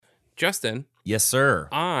Justin. Yes, sir.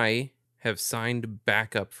 I have signed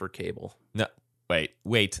back up for cable. No, wait.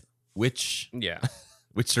 Which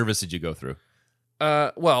service did you go through?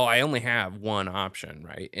 Well, I only have one option,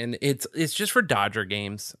 right? And it's just for Dodger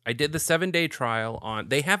games. I did the 7-day trial on.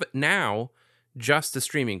 They have now just a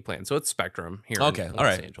streaming plan, so it's Spectrum here in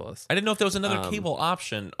Los Angeles. I didn't know if there was another cable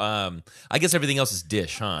option. I guess everything else is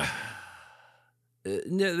Dish, huh?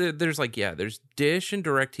 There's there's Dish and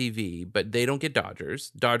DirecTV, but they don't get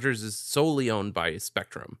Dodgers. Dodgers is solely owned by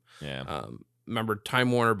Spectrum. Yeah. Remember,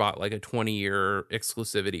 Time Warner bought like a 20-year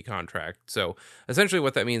exclusivity contract. So essentially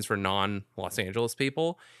what that means for non-Los Angeles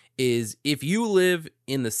people is if you live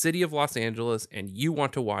in the city of Los Angeles and you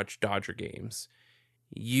want to watch Dodger games,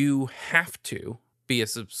 you have to be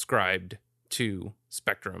subscribed to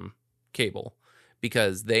Spectrum Cable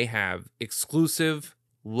because they have exclusive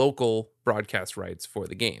local broadcast rights for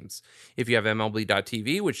the games. If you have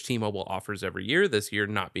MLB.TV, which T-Mobile offers every year, this year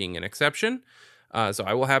not being an exception, so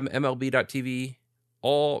I will have MLB.TV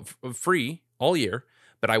all free all year,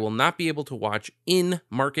 but I will not be able to watch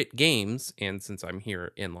in-market games. And since I'm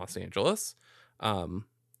here in Los Angeles, right,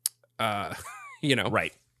 I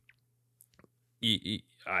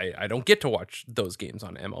don't get to watch those games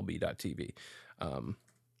on MLB.TV.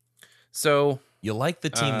 So you like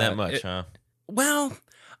the team that much, huh? Well,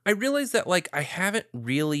 I realized that I haven't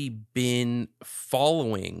really been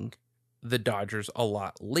following the Dodgers a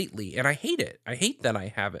lot lately, and I hate it. I hate that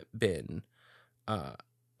I haven't been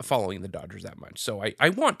following the Dodgers that much. So I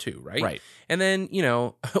want to, right? Right. And then,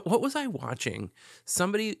 what was I watching?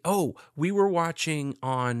 We were watching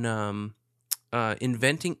on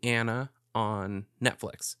Inventing Anna on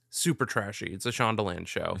Netflix. Super trashy. It's a Shondaland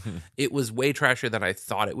show. It was way trashier than I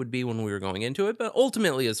thought it would be when we were going into it, but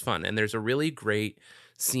ultimately it's fun. And there's a really great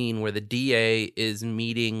scene where the DA is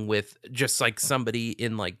meeting with just somebody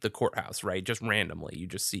in the courthouse, right? Just randomly. You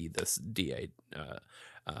just see this DA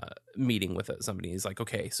meeting with somebody. He's like,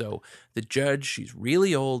 okay, so the judge, she's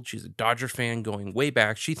really old. She's a Dodger fan going way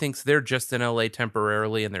back. She thinks they're just in LA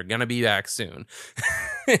temporarily and they're going to be back soon.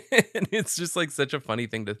 And it's just such a funny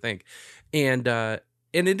thing to think. And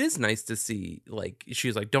it is nice to see,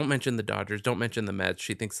 she's like, don't mention the Dodgers, don't mention the Mets.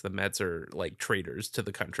 She thinks the Mets are traitors to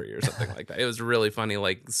the country or something like that. It was really funny,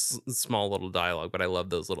 small little dialogue, but I love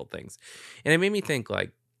those little things. And it made me think,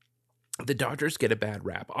 the Dodgers get a bad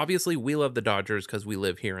rap. Obviously, we love the Dodgers because we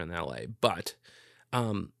live here in LA, but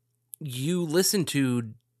you listen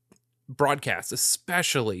to broadcasts,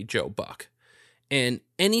 especially Joe Buck, and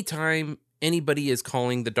anytime anybody is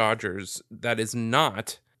calling the Dodgers that is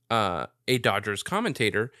not a Dodgers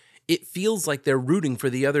commentator, it feels like they're rooting for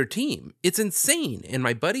the other team. It's insane. And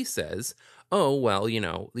my buddy says, oh, well,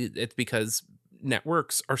 it's because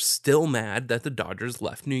networks are still mad that the Dodgers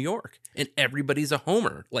left New York and everybody's a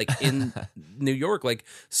homer. In New York,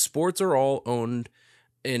 sports are all owned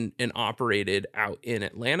and operated out in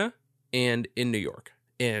Atlanta and in New York.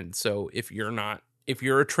 And so if you're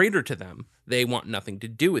a traitor to them, they want nothing to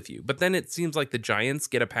do with you. But then it seems like the Giants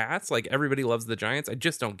get a pass. Everybody loves the Giants. I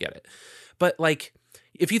just don't get it. But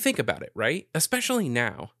if you think about it, right? Especially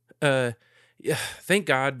now, thank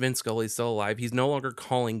God Vin Scully's still alive. He's no longer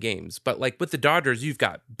calling games. But with the Dodgers, you've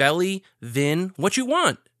got Belly, Vin, what you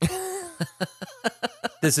want?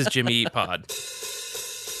 This is Jimmy Eat Pod.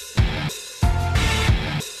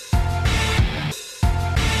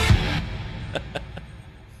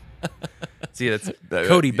 See, that's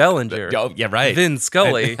Cody Bellinger. Oh, yeah, right. Vin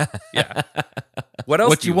Scully. Yeah. What else?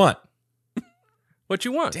 What you want? What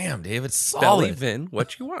you want? Damn, David, solid. Belly Vin,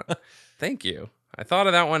 what you want? Thank you. I thought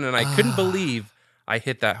of that one, and I couldn't believe I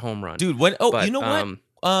hit that home run. Dude, when? Oh, but, you know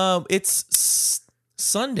what? It's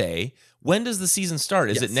Sunday. When does the season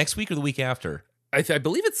start? Is it next week or the week after? I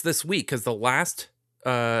believe it's this week because the last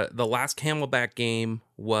Camelback game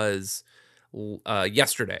was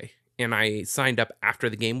yesterday. And I signed up after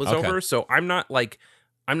the game was over, so I'm not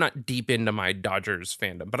deep into my Dodgers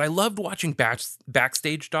fandom, but I loved watching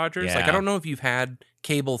backstage Dodgers. Yeah. I don't know if you've had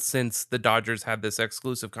cable since the Dodgers had this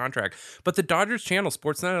exclusive contract, but the Dodgers channel,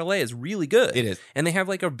 Sportsnet LA, is really good. It is, and they have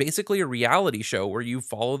basically a reality show where you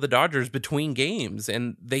follow the Dodgers between games,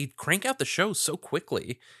 and they crank out the show so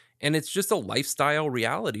quickly. And it's just a lifestyle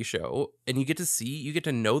reality show, and you get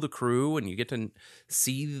to know the crew, and you get to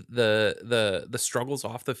see the struggles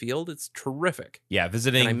off the field. It's terrific. Yeah,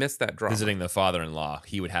 and I missed that drama. Visiting the father-in-law,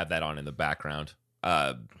 he would have that on in the background.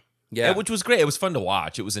 Yeah, which was great. It was fun to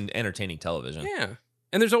watch. It was an entertaining television. Yeah,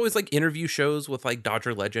 and there's always interview shows with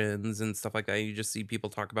Dodger legends and stuff like that. You just see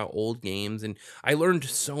people talk about old games, and I learned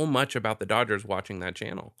so much about the Dodgers watching that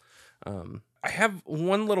channel. I have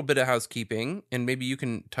one little bit of housekeeping, and maybe you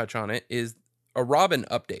can touch on it, is a Robin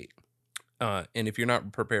update. And if you're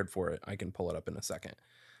not prepared for it, I can pull it up in a second.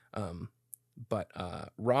 But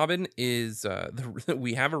Robin is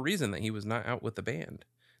we have a reason that he was not out with the band.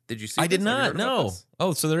 Did you see? I did not. No.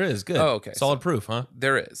 Oh, so there is. Good. Oh, okay. Solid proof, huh?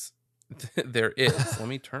 There is. There is. Let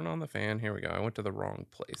me turn on the fan. Here we go. I went to the wrong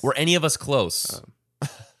place. Were any of us close?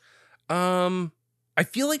 I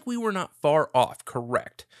feel like we were not far off.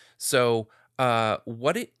 Correct. So,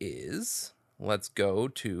 what it is? Let's go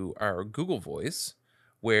to our Google Voice,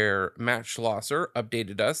 where Matt Schlosser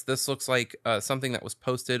updated us. This looks like something that was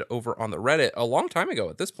posted over on the Reddit a long time ago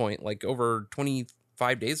at this point, like over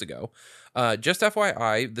 25 days ago. Just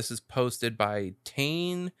FYI, this is posted by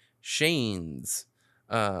Tane Shanes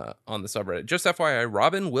on the subreddit. Just FYI,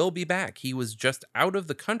 Robin will be back. He was just out of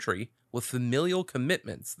the country with familial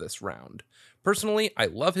commitments this round. Personally, I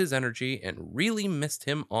love his energy and really missed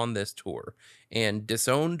him on this tour. And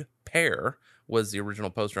Disowned Pair was the original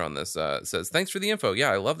poster on this, says, thanks for the info.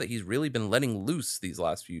 Yeah, I love that he's really been letting loose these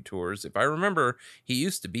last few tours. If I remember, he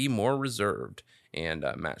used to be more reserved. And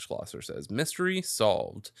Matt Schlosser says, mystery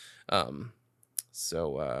solved. Yeah.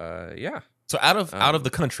 So out of the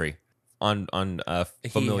country on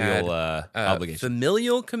familial obligations.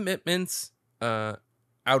 Familial commitments out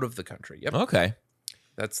of the country. Yep. Okay.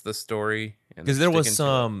 That's the story. Because there was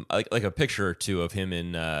some, like a picture or two of him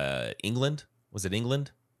in England. Was it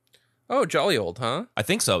England? Oh, jolly old, huh? I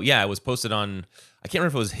think so. Yeah, it was posted on, I can't remember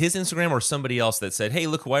if it was his Instagram or somebody else that said, hey,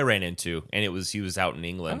 look who I ran into. And he was out in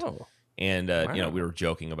England. Oh. And, wow. We were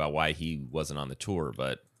joking about why he wasn't on the tour,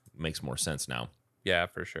 but it makes more sense now. Yeah,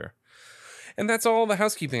 for sure. And that's all the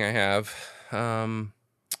housekeeping I have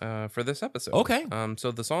for this episode. Okay.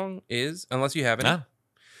 So the song is, unless you have any,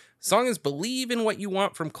 song is Believe in What You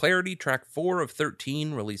Want from Clarity, track 4 of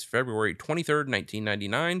 13, released February 23rd,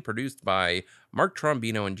 1999, produced by Mark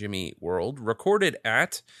Trombino and Jimmy World, recorded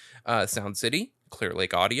at Sound City, Clear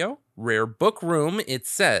Lake Audio, Rare Book Room. It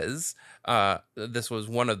says this was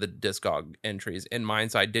one of the Discog entries in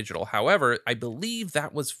Mindside Digital. However, I believe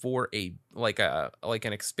that was for an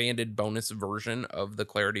expanded bonus version of the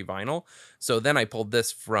Clarity vinyl. So then I pulled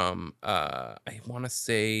this from I want to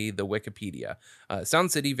say the Wikipedia.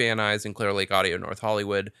 Sound City, Van Nuys, and Clear Lake Audio, North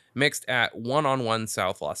Hollywood, mixed at 1-on-1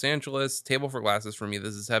 South Los Angeles. Table for Glasses from You,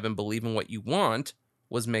 This Is Heaven, Believe in What You Want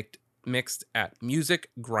was mixed at Music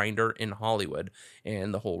Grinder in Hollywood,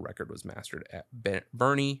 and the whole record was mastered at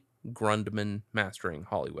Bernie Grundman Mastering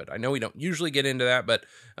Hollywood. I know we don't usually get into that, but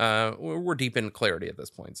we're deep in Clarity at this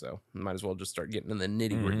point, so might as well just start getting in the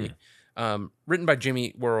nitty gritty. Written by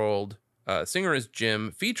Jimmy World, singer is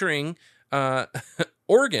Jim, featuring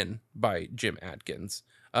organ by Jim Adkins,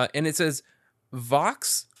 and it says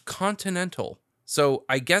Vox Continental. So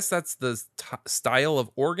I guess that's the style of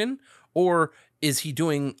organ, or is he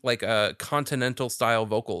doing like a continental style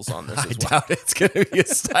vocals on this as well? I doubt it's going to be a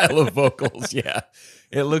style of vocals. Yeah.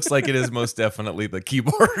 It looks like it is most definitely the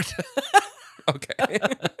keyboard. Okay.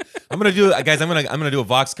 I'm going to do it, guys. I'm going to do a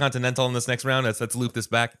Vox Continental in this next round. Let's loop this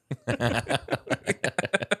back.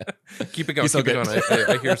 Keep it going. Keep it going.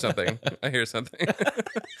 I hear something.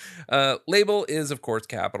 Label is, of course,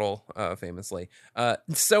 Capitol, famously.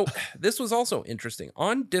 So this was also interesting.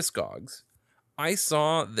 On Discogs, I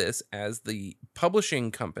saw this as the publishing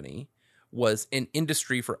company was an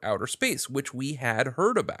Industry for Outer Space, which we had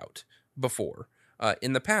heard about before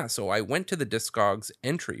in the past. So I went to the Discogs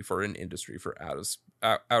entry for an Industry for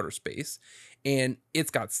Outer Space, and it's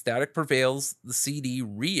got Static Prevails, the CD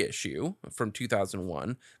reissue from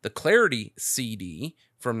 2001, the Clarity CD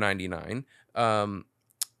from 99,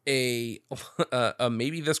 a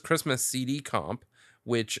Maybe This Christmas CD comp,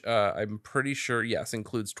 which I'm pretty sure, yes,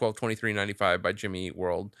 includes 12/23/95 by Jimmy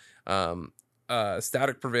World,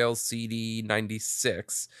 Static Prevails CD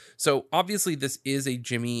 96. So obviously this is a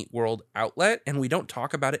Jimmy World outlet, and we don't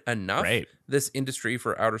talk about it enough, right, this Industry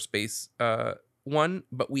for Outer Space one,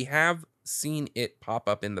 but we have seen it pop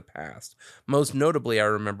up in the past. Most notably, I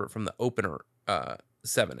remember it from the opener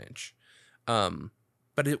 7-inch.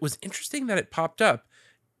 But it was interesting that it popped up,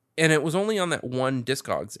 and it was only on that one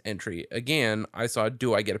Discogs entry. Again, I saw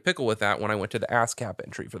Do I Get a Pickle with That when I went to the ASCAP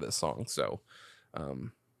entry for this song. So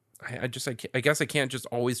I guess I can't just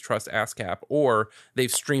always trust ASCAP, or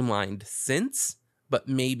they've streamlined since, but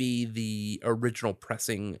maybe the original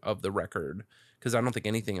pressing of the record, because I don't think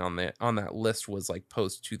anything on that list was like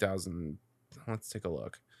post 2000. Let's take a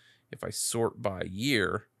look. If I sort by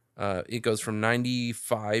year, it goes from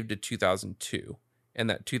 95 to 2002. And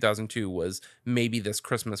that 2002 was Maybe This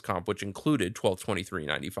Christmas comp, which included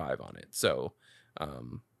 12/23/95 on it. So,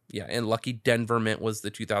 yeah. And Lucky Denverment was the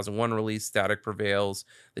 2001 release. Static Prevails.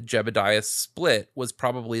 The Jebediah Split was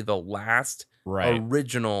probably the last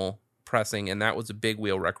original pressing, and that was a Big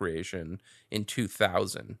Wheel Recreation in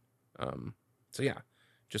 2000. So yeah,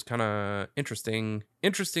 just kind of interesting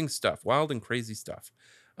stuff, wild and crazy stuff.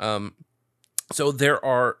 So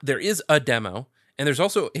there is a demo, and there's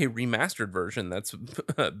also a remastered version that's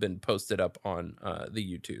been posted up on the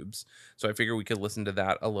YouTubes. So I figure we could listen to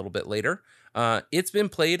that a little bit later. It's been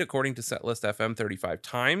played, according to Setlist FM, 35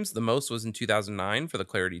 times. The most was in 2009 for the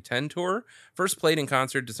Clarity 10 tour. First played in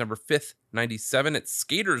concert December 5th, 97 at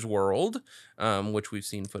Skaters World, which we've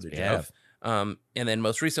seen footage of. And then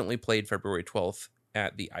most recently played February 12th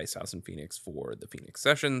at the Ice House in Phoenix for the Phoenix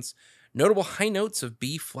Sessions. Notable high notes of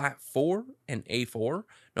B flat 4 and A4.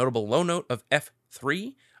 Notable low note of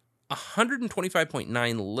F3.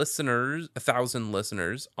 125.9 thousand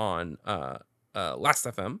listeners on Last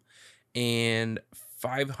FM, and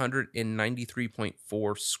 593.4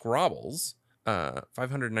 scrobbles.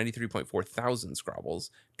 593.4 thousand scrobbles,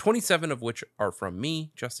 27 of which are from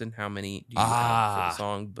me. Justin, how many do you have for the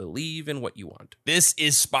song Believe in What You Want? This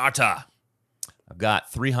is Sparta. I've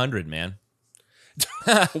got 300, man.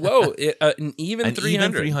 Whoa, an even 300.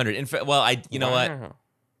 Even 300. In fact, well, you know what?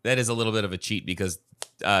 That is a little bit of a cheat because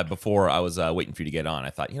before I was waiting for you to get on, I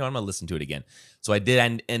thought, I'm going to listen to it again. So I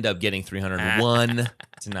did end up getting 301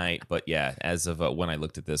 tonight. But yeah, as of when I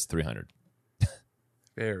looked at this, 300.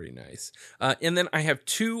 Very nice. And then I have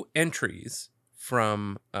 2 entries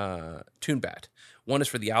from TuneBat. One is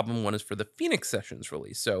for the album, one is for the Phoenix Sessions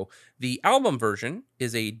release. So the album version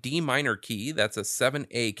is a D minor key. That's a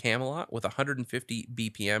 7A Camelot with 150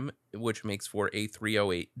 BPM, which makes for a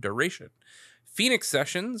 308 duration. Phoenix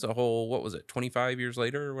Sessions, a whole, 25 years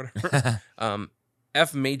later or whatever.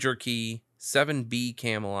 F major key, 7B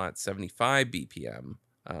Camelot, 75 BPM,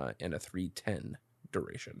 and a 310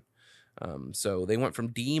 duration. So they went from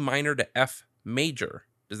D minor to F major.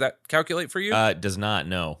 Does that calculate for you? It does not,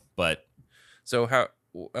 no, but... So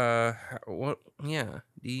what? Yeah,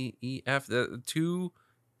 D, E, F, the two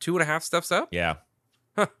and a half steps up? Yeah.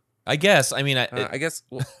 Huh. I guess, I guess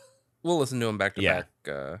we'll listen to them back to back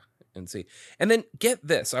and see. And then get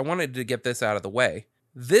this. I wanted to get this out of the way.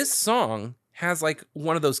 This song has like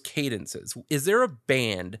one of those cadences. Is there a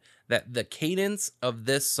band that the cadence of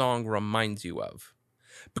this song reminds you of?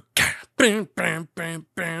 Maybe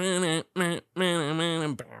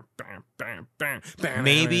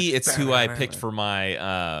it's who I picked for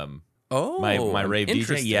my my rave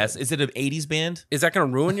DJ. Yes, is it an 80s band? Is that going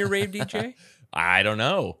to ruin your rave DJ? I don't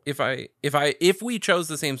know. If we chose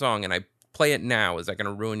the same song and I play it now, is that going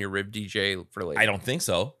to ruin your rave DJ for later? I don't think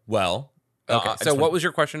so. Well, okay. So what was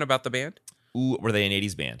your question about the band? Ooh, were they an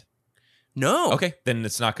 80s band? No. Okay, then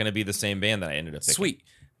it's not going to be the same band that I ended up picking. Sweet.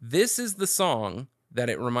 This is the song that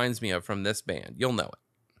it reminds me of from this band. You'll know it.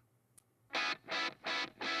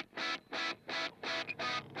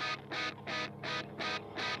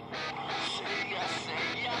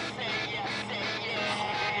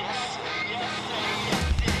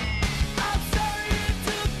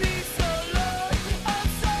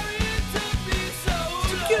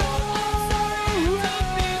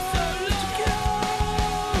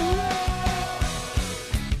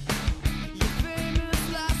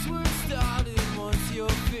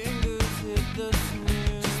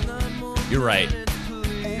 You're right.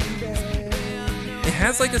 It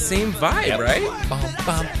has like the same vibe, right?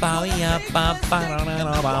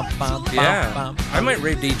 Yeah. I might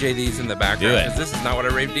rave DJ these in the background because this is not what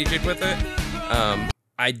I rave DJ'd with it.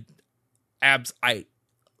 I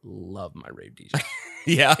love my rave DJ.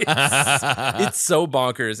 Yeah. it's so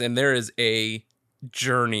bonkers, and there is a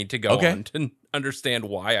journey to go on to understand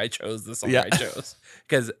why I chose the song I chose.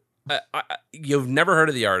 Because you've never heard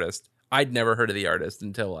of the artist. I'd never heard of the artist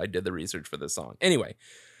until I did the research for this song. Anyway,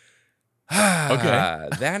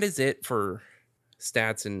 that is it for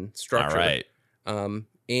stats and structure. All right.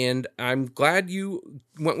 And I'm glad you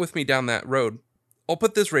went with me down that road. I'll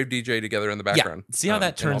put this rave DJ together in the background. Yeah. See how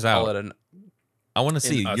that turns out. I want to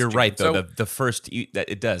see. You're right, though. So, the first that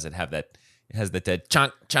it does, it has that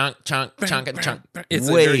chunk, chunk, chunk, chunk, and chunk. It's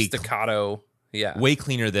a very staccato. Yeah, way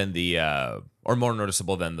cleaner than or more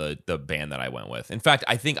noticeable than the band that I went with. In fact,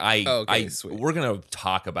 I think we're gonna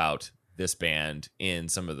talk about this band in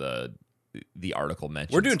some of the article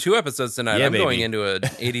mentions. We're doing 2 episodes tonight. Yeah, I'm baby. going into an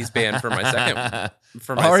 80s band for my second.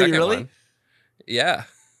 Are you really? One. Yeah.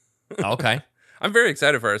 Okay. I'm very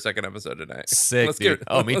excited for our second episode tonight. Sick, dude.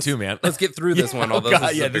 Me too, man. Let's get through this one. Although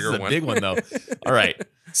this is a bigger one. Big one though. All right.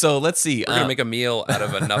 So let's see. We're gonna make a meal out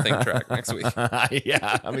of a nothing track next week.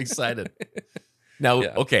 Yeah, I'm excited. Now,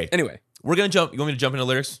 okay. Anyway, we're gonna jump. You want me to jump into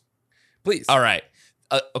lyrics? Please. All right.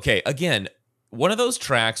 Okay. Again, one of those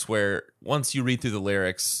tracks where once you read through the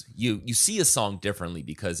lyrics, you see a song differently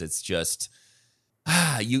because it's just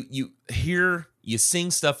you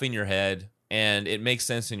sing stuff in your head and it makes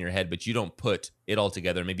sense in your head, but you don't put it all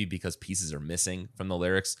together, maybe because pieces are missing from the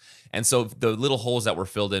lyrics. And so the little holes that were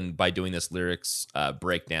filled in by doing this lyrics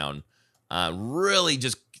breakdown really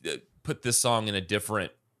just put this song in a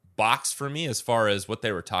different box for me as far as what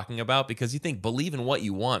they were talking about, because you think believe in what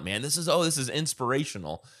you want, man. This is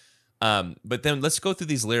inspirational. But then let's go through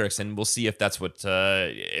these lyrics and we'll see if that's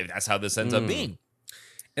how this ends up being.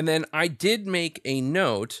 And then I did make a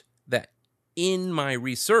note that in my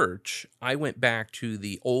research, I went back to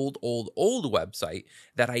the old website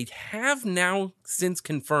that I have now since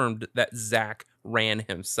confirmed that Zach ran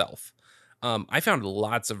himself. I found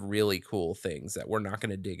lots of really cool things that we're not going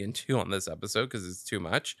to dig into on this episode because it's too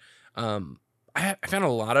much. I found a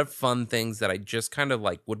lot of fun things that I just kind of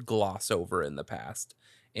like would gloss over in the past.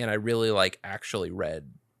 And I really like actually read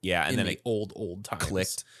and then the old times.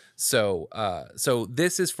 Clicked. So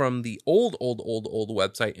this is from the old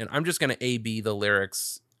website, and I'm just going to A-B the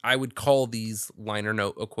lyrics. I would call these liner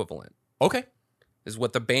note equivalent. Okay. Is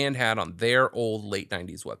what the band had on their old late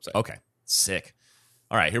 90s website. Okay. Sick.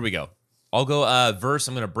 All right, here we go. I'll go verse.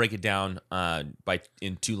 I'm going to break it down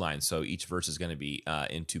in 2 lines. So each verse is going to be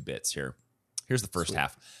in 2 bits here. Here's the first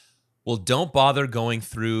half. Well, don't bother going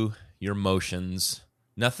through your motions.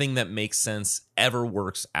 Nothing that makes sense ever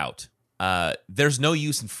works out. There's no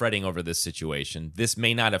use in fretting over this situation. This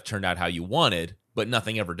may not have turned out how you wanted, but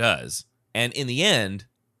nothing ever does. And in the end,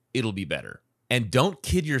 it'll be better. And don't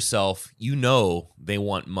kid yourself. You know they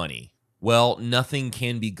want money. Well, nothing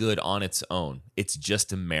can be good on its own. It's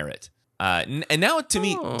just a merit. And now to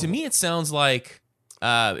me, it sounds like,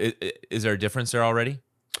 is there a difference there already?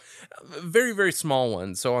 Very, very small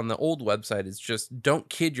one. So on the old website, it's just don't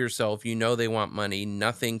kid yourself. You know they want money.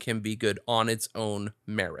 Nothing can be good on its own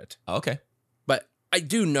merit. Okay. But I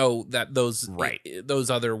do know that those right. Those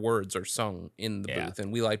other words are sung in the booth.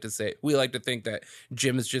 And we like to think that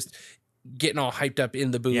Jim is just getting all hyped up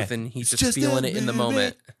in the booth and he's just feeling it in the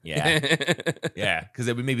moment. Yeah. Yeah.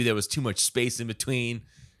 Because maybe there was too much space in between.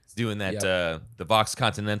 It's doing that, the Vox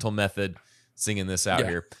Continental method, singing this out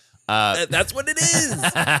here. That's what it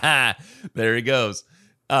is. There he goes.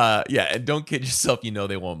 And don't kid yourself. You know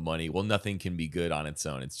they want money. Well, nothing can be good on its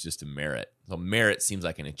own. It's just a merit. So merit seems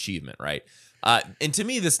like an achievement, right? And to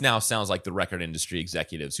me, this now sounds like the record industry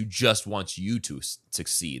executives who just want you to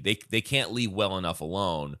succeed. They can't leave well enough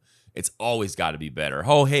alone. It's always got to be better.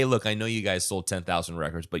 Oh, hey, look, I know you guys sold 10,000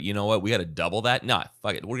 records, but you know what? We got to double that. Nah,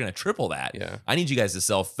 fuck it. We're going to triple that. Yeah. I need you guys to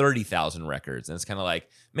sell 30,000 records. And it's kind of like,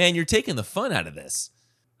 man, you're taking the fun out of this.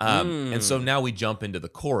 And so now we jump into the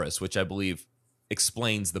chorus, which I believe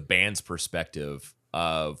explains the band's perspective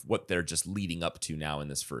of what they're just leading up to now in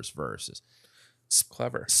this first verse. It's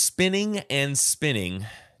clever. Spinning and spinning.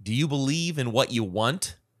 Do you believe in what you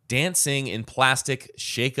want? Dancing in plastic,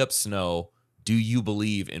 shake up snow. Do you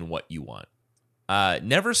believe in what you want?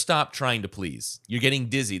 Never stop trying to please. You're getting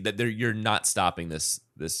dizzy. That you're not stopping this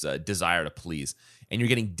desire to please, and you're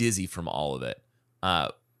getting dizzy from all of it.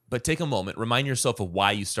 But take a moment, remind yourself of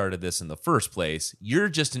why you started this in the first place. You're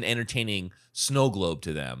just an entertaining snow globe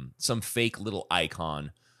to them, some fake little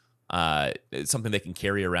icon, something they can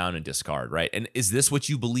carry around and discard, right? And is this what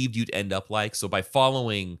you believed you'd end up like? So by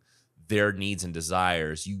following their needs and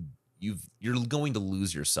desires, you're going to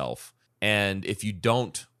lose yourself. And if you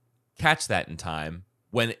don't catch that in time,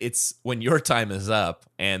 when your time is up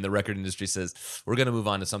and the record industry says we're going to move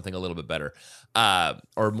on to something a little bit better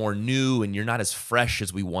or more new, and you're not as fresh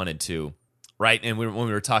as we wanted to, right? And when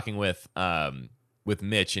we were talking with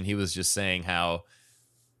Mitch, and he was just saying how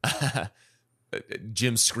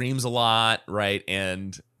Jim screams a lot, right,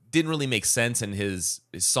 and didn't really make sense, and his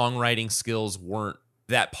songwriting skills weren't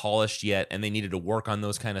that polished yet, and they needed to work on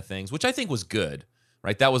those kind of things, which I think was good.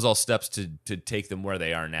 Right, that was all steps to take them where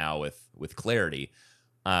they are now with clarity.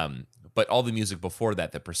 But all the music before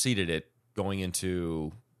that preceded it, going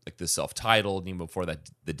into like the self-titled, even before that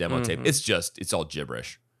the demo tape, it's all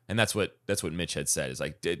gibberish. And that's what Mitch had said. Is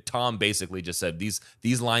like Tom basically just said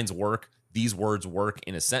these lines work, these words work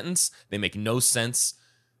in a sentence. They make no sense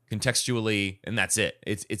contextually, and that's it.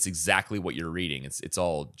 It's exactly what you're reading. It's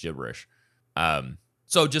all gibberish.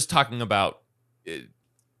 So just talking about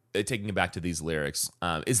taking it back to these lyrics,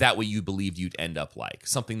 is that what you believed you'd end up like?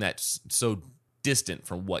 Something that's so distant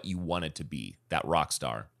from what you wanted to be, that rock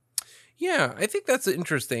star. Yeah, I think that's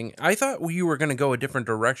interesting. I thought you were going to go a different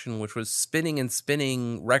direction, which was spinning and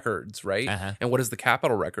spinning records, right? Uh-huh. And what does the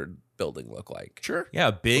Capitol record building look like? Sure.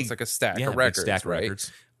 Yeah, big. Looks like a stack of records, stack right?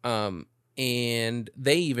 Records. And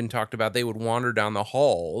they even talked about they would wander down the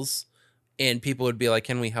halls and people would be like,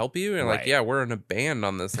 "Can we help you?" And like, Right. "Yeah, we're in a band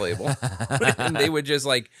on this label." And they would just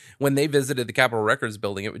like, when they visited the Capitol Records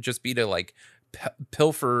building, it would just be to like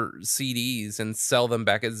pilfer CDs and sell them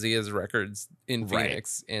back at Zia's Records in Right.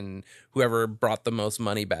 Phoenix, and whoever brought the most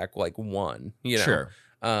money back like won, you know. Sure.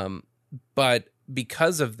 But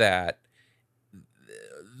because of that,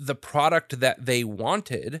 the product that they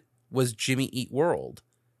wanted was Jimmy Eat World.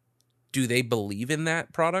 Do they believe in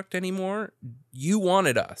that product anymore? You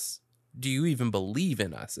wanted us. Do you even believe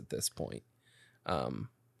in us at this point?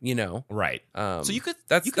 You know, Right. So you could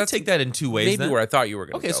that's take that in two ways. Maybe then. where I thought you were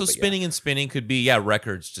going. Okay, so spinning and spinning could be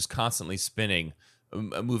records just constantly spinning,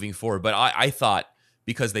 moving forward. But I thought,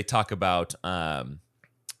 because they talk about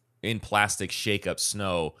in plastic shake up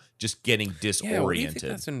snow, just getting disoriented. Yeah, what do you think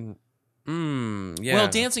that's in? Yeah. Well,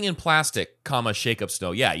 dancing in plastic, shake up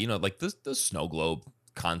snow. Yeah, you know, like the snow globe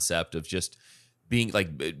concept of just being like,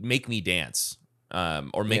 make me dance,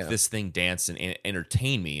 or make this thing dance and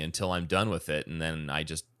entertain me until I'm done with it, and then I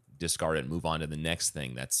just discard it and move on to the next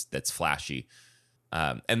thing that's flashy.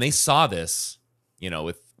 And they saw this, you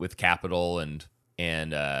know, with Capitol and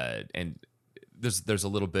there's a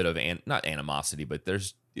little bit of not animosity, but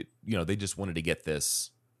there's, you know, they just wanted to get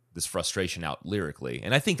this frustration out lyrically,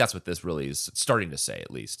 and I think that's what this really is starting to say,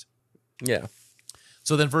 at least. Yeah.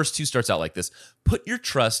 So then verse 2 starts out like this: put your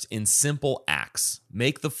trust in simple acts,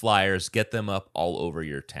 make the flyers, get them up all over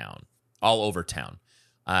town.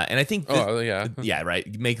 And I think yeah,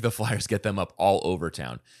 right, make the flyers, get them up all over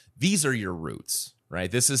town. These are your roots, right?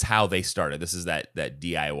 This is how they started. This is that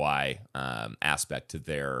DIY aspect to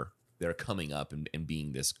their coming up and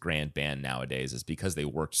being this grand band nowadays, is because they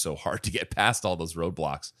worked so hard to get past all those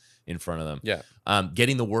roadblocks in front of them. Yeah.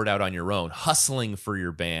 Getting the word out on your own, hustling for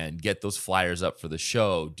your band, get those flyers up for the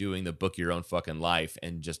show, doing the book your own fucking life,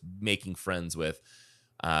 and just making friends with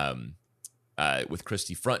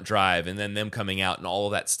Christie Front Drive, and then them coming out and all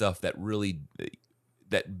of that stuff that really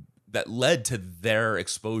that led to their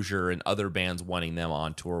exposure and other bands wanting them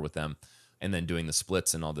on tour with them, and then doing the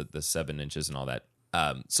splits and all the 7 inches and all that.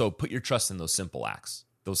 So put your trust in those simple acts,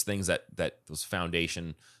 those things that those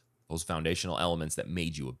foundational elements that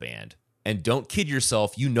made you a band. And don't kid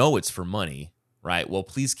yourself, you know it's for money, right? Well,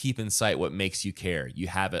 please keep in sight what makes you care. You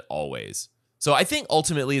have it always. So I think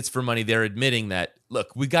ultimately it's for money. They're admitting that,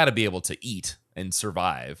 look, we got to be able to eat and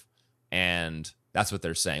survive, and that's what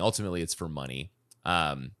they're saying. Ultimately, it's for money,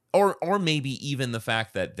 or maybe even the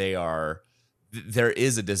fact that there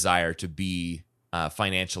is a desire to be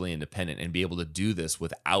financially independent and be able to do this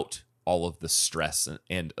without all of the stress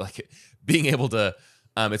and like being able to.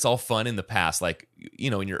 It's all fun in the past, like,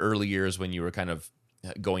 you know, in your early years when you were kind of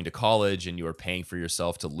going to college and you were paying for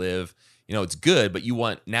yourself to live. You know, it's good, but you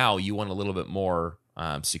want a little bit more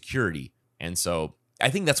security. And so I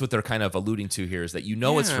think that's what they're kind of alluding to here, is that, you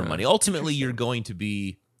know, it's for money. Ultimately, you're going to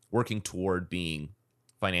be working toward being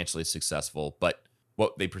financially successful. But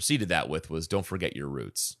what they preceded that with was, don't forget your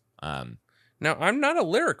roots. Now, I'm not a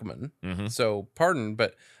lyricman, so pardon,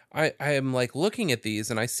 but I am like looking at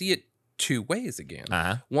these and I see it two ways again.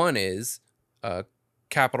 One is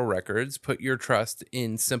Capitol Records, put your trust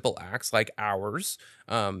in simple acts like ours,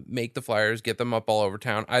 make the flyers, get them up all over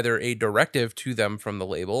town, either a directive to them from the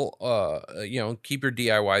label, you know, keep your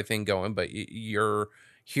DIY thing going, but you're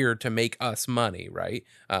here to make us money, right?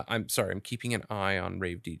 I'm sorry, I'm keeping an eye on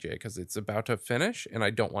Rave DJ because it's about to finish and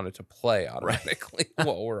I don't want it to play automatically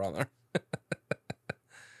while we're on there.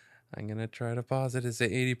 I'm going to try to pause it as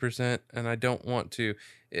 80%, and I don't want to.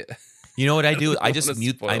 You know what I do? I just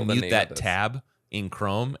mute that tab in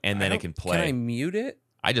Chrome, and then it can play. Can I mute it?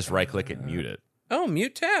 I just right-click it and mute it. Oh,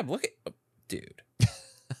 mute tab. Look at... dude.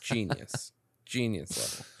 Genius. Genius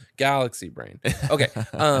level. Galaxy brain. Okay.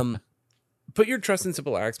 Put your trust in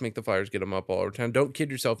simple acts. Make the flyers. Get them up all over town. Don't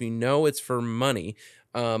kid yourself. You know it's for money.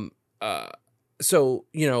 So,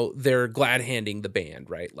 you know, they're glad handing the band,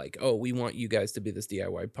 right? Like, oh, we want you guys to be this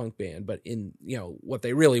DIY punk band. But in, you know, what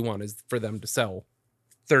they really want is for them to sell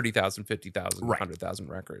 30,000, 50,000, 100,000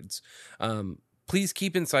 records. Please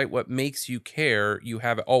keep in sight what makes you care. You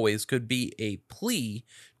have it always could be a plea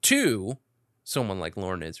to someone like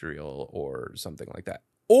Lauren Israel or something like that.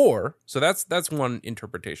 Or, so that's one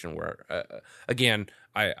interpretation where, again,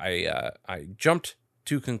 I jumped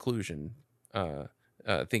to conclusion,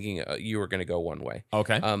 thinking you were going to go one way.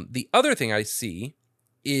 Okay. The other thing I see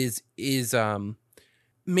is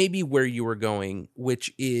maybe where you were going,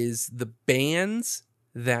 which is the bands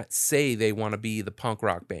that say they want to be the punk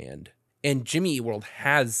rock band. And Jimmy Eat World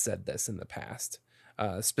has said this in the past.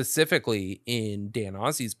 Specifically in Dan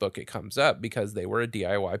Ozzi's book, it comes up because they were a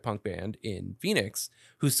DIY punk band in Phoenix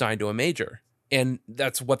who signed to a major. And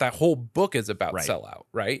that's what that whole book is about, Sellout,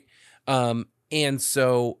 right? And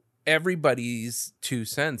so everybody's 2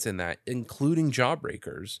 cents in that, including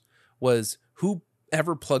Jawbreakers, was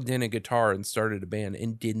whoever plugged in a guitar and started a band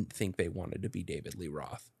and didn't think they wanted to be David Lee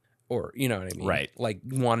Roth, or you know what I mean? Right. Like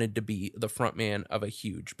wanted to be the front man of a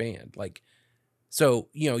huge band. Like, so,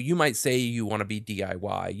 you might say you want to be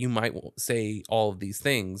DIY, you might say all of these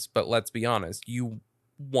things, but let's be honest, you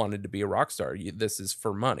wanted to be a rock star. This is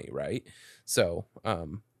for money, right? So,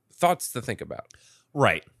 thoughts to think about.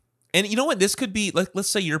 Right. And you know what? This could be, let's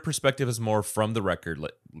say your perspective is more from the record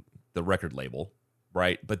label,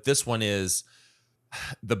 right? But this one is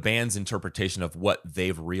the band's interpretation of what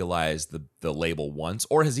they've realized the label wants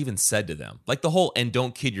or has even said to them. Like the whole, and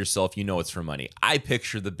don't kid yourself, it's for money. I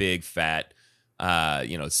picture the big fat,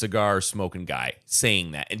 cigar smoking guy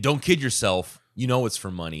saying that. And don't kid yourself, it's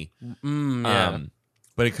for money. Yeah.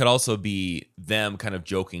 But it could also be them kind of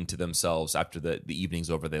joking to themselves after the evening's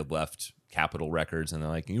over. They left Capitol Records and they're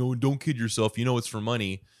like, don't kid yourself, it's for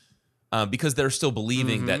money. Because they're still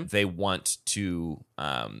believing that they want to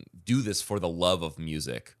do this for the love of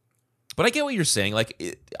music. But I get what you're saying.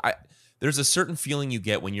 Like, there's a certain feeling you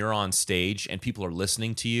get when you're on stage and people are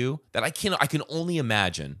listening to you that I can only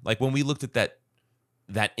imagine. Like when we looked at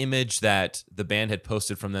that image that the band had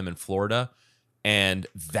posted from them in Florida, and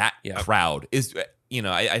that crowd is,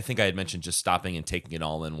 I think I had mentioned just stopping and taking it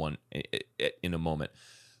all in a moment.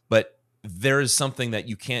 But there is something that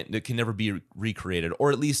that can never be recreated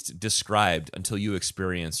or at least described until you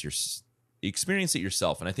experience it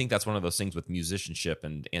yourself. And I think that's one of those things with musicianship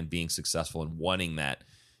and being successful and wanting that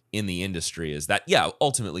in the industry is that,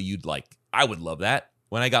 ultimately I would love that.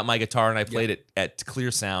 When I got my guitar and I played it at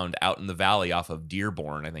Clear Sound out in the valley off of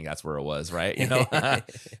Dearborn, I think that's where it was, right?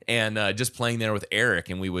 And just playing there with Eric,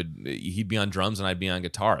 and he'd be on drums and I'd be on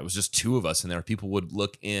guitar. It was just two of us in there. People would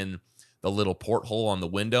look in the little porthole on the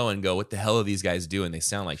window and go, what the hell are these guys doing? They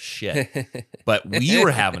sound like shit. But we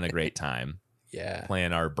were having a great time. Yeah.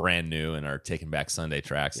 Playing our brand new and our Taking Back Sunday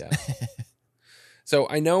tracks. Yeah. So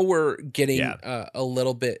I know we're getting a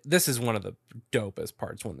little bit, this is one of the dopest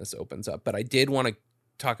parts when this opens up, but I did want to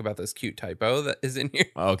talk about this cute typo that is in here.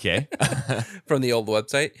 Okay. From the old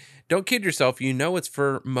website. Don't kid yourself, it's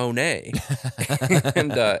for Monet. And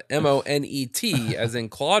Monet, as in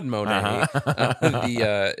Claude Monet,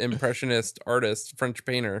 the impressionist artist, French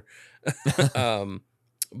painter.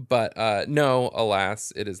 But no,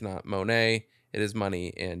 alas, it is not Monet. It is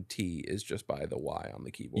money, and T is just by the Y on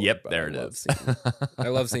the keyboard. Yep, but there it is. I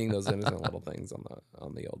love seeing those innocent little things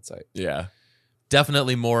on the old site. Yeah.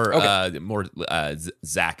 Definitely more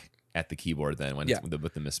Zach at the keyboard than when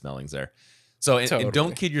with the misspellings there. So and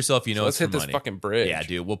don't kid yourself, so let's hit this fucking bridge. Yeah,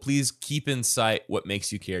 dude. Well, please keep in sight what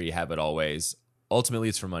makes you care. You have it always. Ultimately,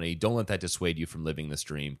 it's for money. Don't let that dissuade you from living this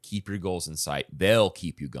dream. Keep your goals in sight. They'll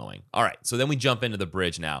keep you going. All right. So then we jump into the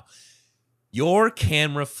bridge now. Your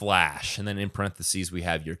camera flash, and then in parentheses we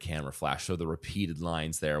have your camera flash. So the repeated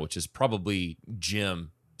lines there, which is probably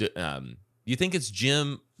Jim. You think it's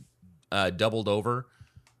Jim? Doubled over,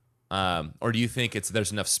 or do you think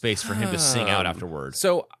there's enough space for him to sing out afterwards?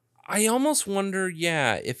 So I almost wonder,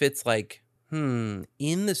 if it's like, in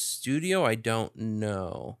the studio, I don't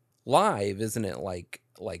know. Live, isn't it like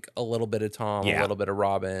a little bit of Tom, a little bit of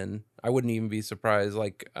Robin? I wouldn't even be surprised.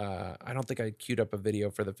 Like, I don't think I queued up a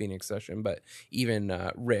video for the Phoenix session, but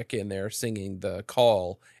even Rick in there singing the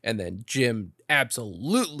call, and then Jim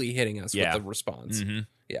absolutely hitting us with the response. Mm-hmm.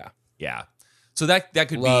 Yeah. So that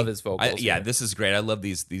could love his vocals. This is great. I love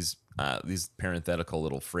these parenthetical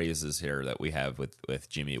little phrases here that we have with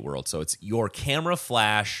Jimmy Eat World. So it's your camera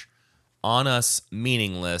flash on us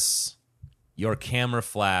meaningless. Your camera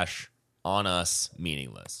flash on us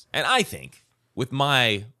meaningless. And I think with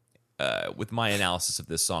my analysis of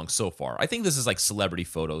this song so far, I think this is like celebrity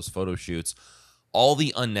photos, photo shoots, all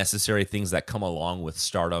the unnecessary things that come along with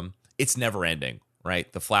stardom. It's never ending.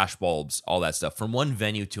 Right, the flash bulbs, all that stuff, from one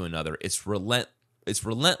venue to another. It's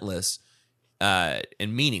relentless and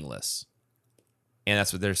meaningless, and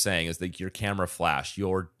that's what they're saying is like your camera flash,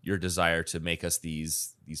 your desire to make us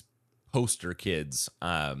these poster kids.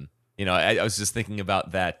 I was just thinking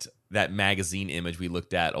about that magazine image we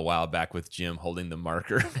looked at a while back with Jim holding the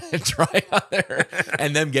marker and trying on there,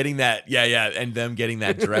 and them getting that, and them getting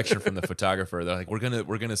that direction from the photographer. They're like,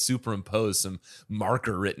 we're gonna superimpose some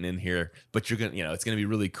marker written in here, but you're gonna, it's gonna be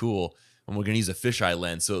really cool, and we're gonna use a fisheye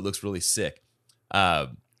lens so it looks really sick.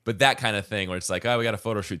 But that kind of thing where it's like, oh, we got a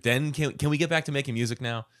photo shoot. Then can we get back to making music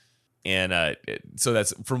now? And so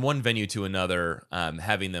that's from one venue to another.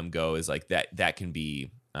 Having them go is like that can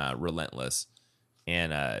be relentless.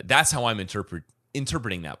 And that's how I'm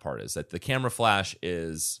interpreting that part, is that the camera flash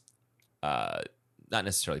is not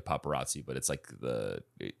necessarily paparazzi, but it's like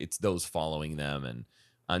it's those following them, and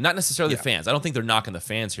not necessarily the fans. I don't think they're knocking the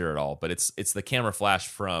fans here at all, but it's the camera flash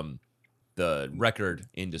from the record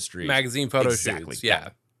industry, magazine photo shoots. Yeah.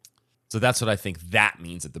 So that's what I think that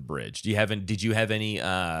means at the bridge. Did you have any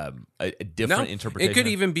a different interpretation? It could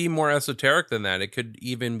even be more esoteric than that. It could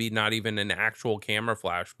even be not even an actual camera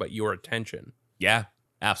flash, but your attention. Yeah,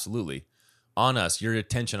 absolutely. On us, your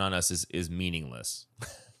attention on us is meaningless.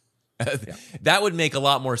 That would make a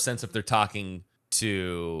lot more sense if they're talking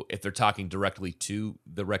directly to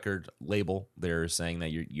the record label. They're saying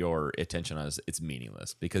that your attention on us, it's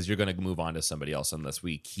meaningless because you're going to move on to somebody else unless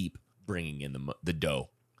we keep bringing in the dough.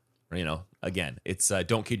 You know, again, it's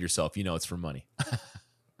don't kid yourself. You know, it's for money.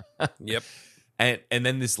 Yep. And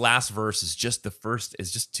then this last verse is just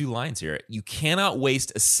just 2 lines here. You cannot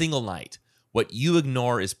waste a single night. What you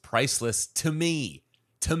ignore is priceless to me.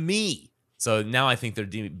 To me. So now I think they're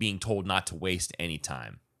being told not to waste any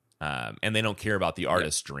time. And they don't care about the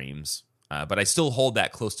artist's dreams. But I still hold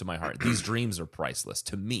that close to my heart. These dreams are priceless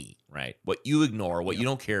to me, right? What you ignore, what you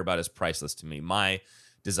don't care about is priceless to me. My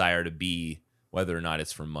desire to be, whether or not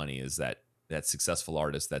it's for money, is that successful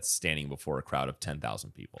artist that's standing before a crowd of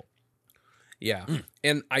 10,000 people. Yeah.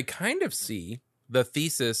 And I kind of see the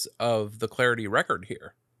thesis of the Clarity record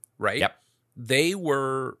here, right? Yep. They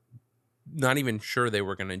were not even sure they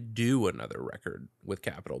were going to do another record with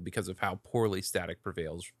Capitol because of how poorly Static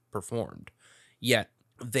Prevails performed. Yet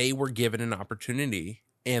they were given an opportunity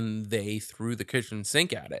and they threw the kitchen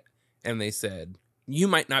sink at it. And they said, you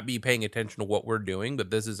might not be paying attention to what we're doing,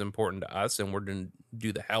 but this is important to us and we're going to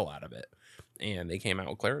do the hell out of it. And they came out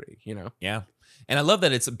with Clarity, you know? Yeah. And I love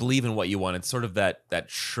that it's believe in what you want. It's sort of that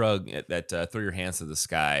shrug, that throw your hands to the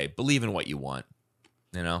sky, believe in what you want.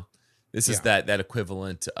 You know, this is that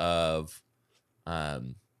equivalent of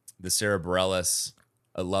the Sarah Bareilles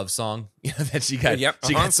a love song, you know, that she got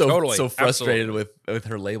so frustrated with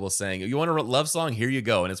her label saying, you want a love song? Here you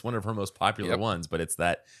go. And it's one of her most popular ones, but it's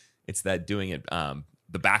that doing it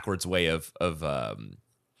the backwards way of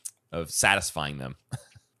satisfying them.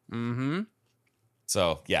 Mm-hmm.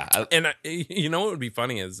 So yeah, you know what would be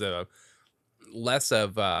funny is less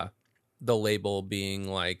of the label being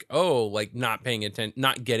like, oh, like not paying attention,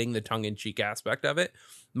 not getting the tongue-in-cheek aspect of it.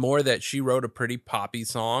 More that she wrote a pretty poppy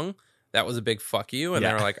song that was a big fuck you, and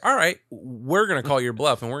they were like, all right, we're gonna call your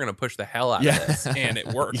bluff and we're gonna push the hell out of this, and it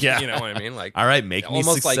worked. You know what I mean? Like, all right, make me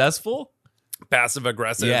successful. Like passive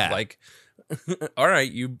aggressive, like, all right,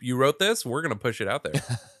 you wrote this, we're gonna push it out there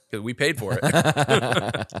because we paid for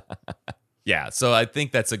it. Yeah, so I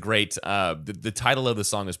think that's a great. The title of the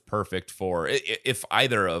song is perfect for if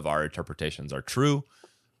either of our interpretations are true.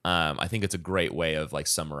 I think it's a great way of like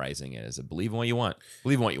summarizing it. Is believe in what you want.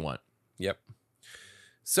 Believe in what you want. Yep.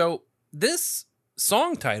 So this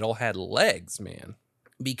song title had legs, man,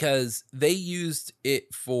 because they used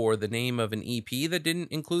it for the name of an EP that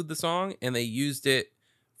didn't include the song, and they used it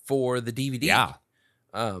for the DVD,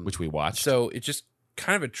 which we watched. So it's just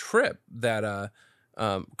kind of a trip that.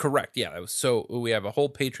 Correct. Yeah. So we have a whole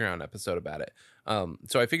Patreon episode about it.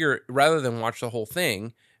 So I figure rather than watch the whole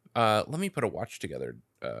thing, let me put a watch together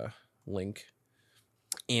link,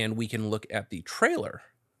 and we can look at the trailer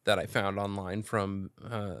that I found online from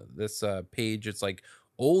this page. It's like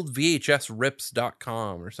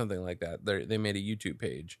oldvhsrips.com or something like that. They made a YouTube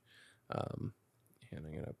page. And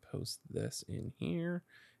I'm going to post this in here,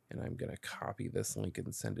 and I'm going to copy this link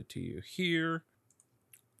and send it to you here.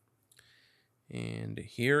 And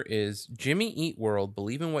here is Jimmy Eat World,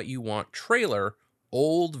 Believe in What You Want trailer.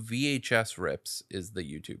 Old VHS Rips is the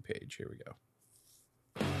YouTube page. Here we go.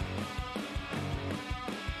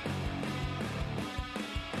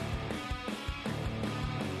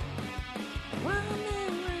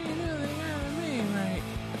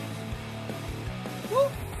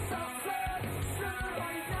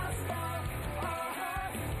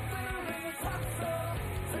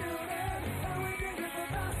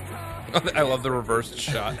 I love the reversed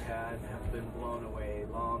shot. Have been blown away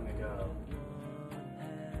long ago.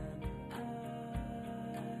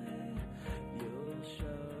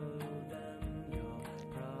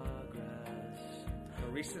 The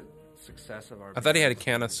recent success of our. I thought he had a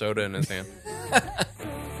can of soda in his hand. I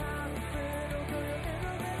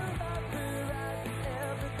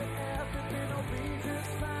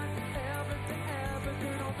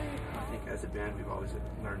think as a band we've always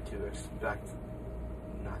learned to expect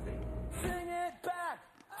nothing. Sing it back.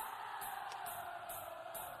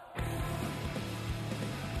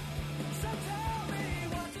 So tell me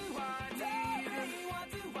what do I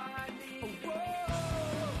need?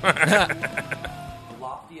 The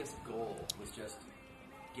loftiest goal was just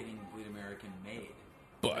getting Bleed American made.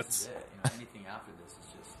 But This is it. You know, anything after this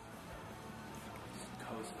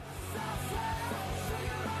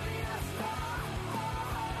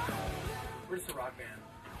rock band.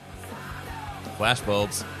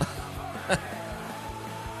 Flashbulbs.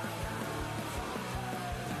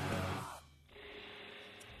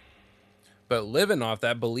 But living off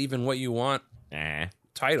that "Believe in What You Want"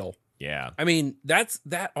 title. Yeah. I mean,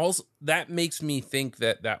 that makes me think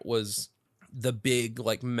that was the big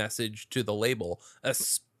like message to the label,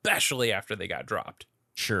 especially after they got dropped.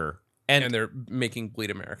 Sure. And they're making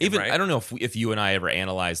Bleed American. Even right? I don't know if you and I ever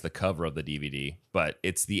analyzed the cover of the DVD, but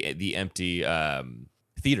it's the empty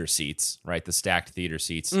theater seats, right? The stacked theater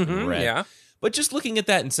seats in red. Yeah. But just looking at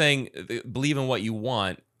that and saying, "Believe in what you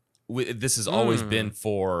want." This has always been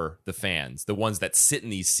for the fans, the ones that sit in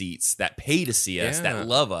these seats, that pay to see us, that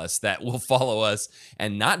love us, that will follow us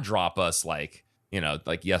and not drop us like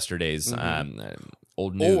yesterday's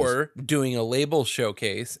old news. Or doing a label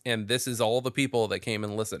showcase, and this is all the people that came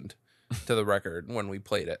and listened to the record when we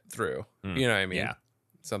played it through. You know what I mean? Yeah.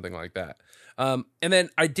 Something like that. And then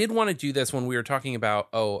I did want to do this when we were talking about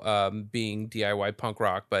being DIY punk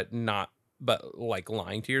rock, but like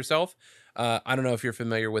lying to yourself. I don't know if you're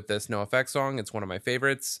familiar with this NoFX song. It's one of my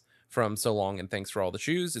favorites from So Long and Thanks for All the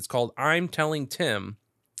Shoes. It's called "I'm Telling Tim,"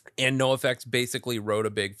 and NoFX basically wrote a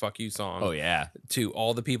big fuck you song. Oh yeah, to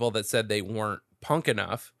all the people that said they weren't punk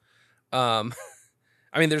enough. I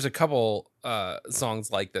mean, there's a couple songs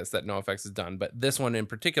like this that NoFX has done, but this one in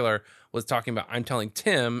particular was talking about "I'm Telling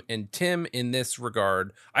Tim," and Tim in this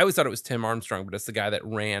regard, I always thought it was Tim Armstrong, but it's the guy that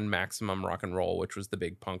ran Maximum Rock and Roll, which was the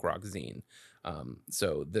big punk rock zine.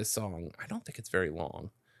 So this song, I don't think it's very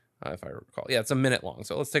long, if I recall. Yeah, it's a minute long.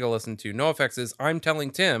 So let's take a listen to NoFX's "I'm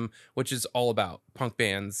Telling Tim," which is all about punk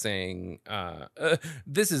bands saying,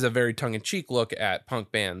 this is a very tongue-in-cheek look at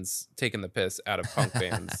punk bands taking the piss out of punk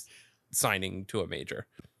bands signing to a major.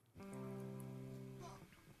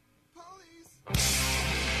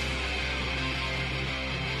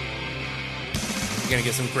 You're gonna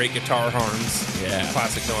get some great guitar horns. Yeah.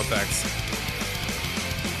 Classic NoFX.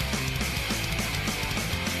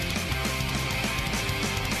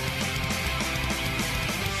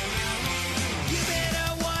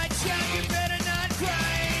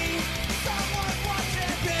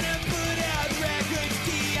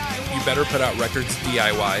 You better put out records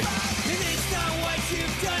DIY.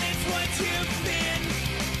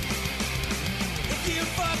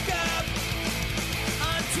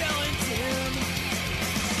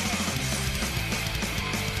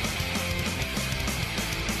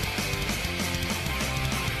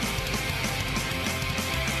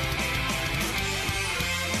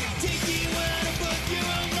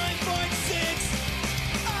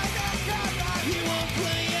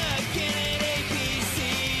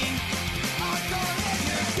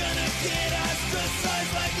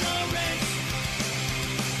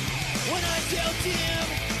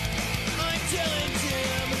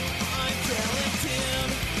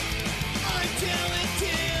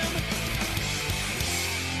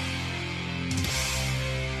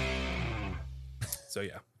 So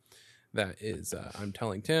yeah, that is "I'm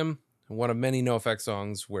Telling Tim," one of many NoFX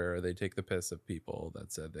songs where they take the piss of people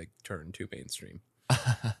that said they turned too mainstream.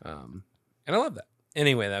 And I love that.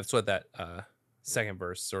 Anyway, that's what that second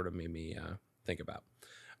verse sort of made me think about.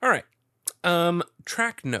 All right.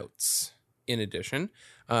 Track notes. In addition,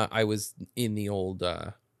 I was in the old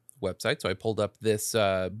website, so I pulled up this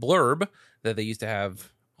blurb that they used to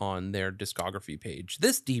have on their discography page.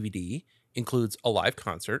 This DVD includes a live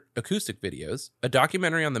concert, acoustic videos, a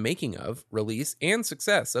documentary on the making of, release, and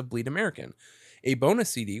success of Bleed American, a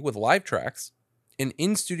bonus CD with live tracks, an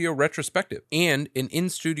in-studio retrospective, and an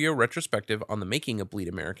in-studio retrospective on the making of Bleed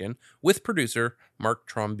American with producer Mark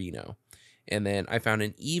Trombino. And then I found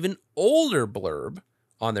an even older blurb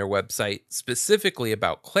on their website specifically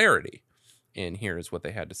about Clarity. And here's what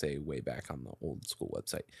they had to say way back on the old school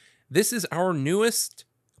website. "This is our newest,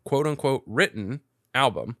 quote-unquote, written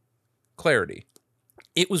album, Clarity.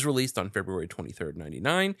 It was released on February 23rd,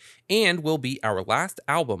 1999, and will be our last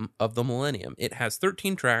album of the millennium. It has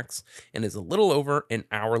 13 tracks and is a little over an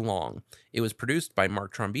hour long. It was produced by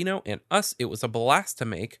Mark Trombino and us. It was a blast to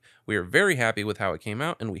make. We are very happy with how it came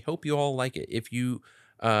out, and we hope you all like it. If you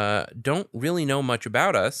don't really know much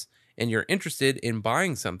about us and you're interested in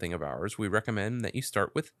buying something of ours, we recommend that you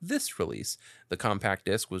start with this release. The compact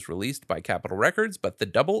disc was released by Capitol Records, but the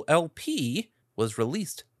double LP was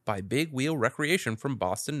released by Big Wheel Recreation from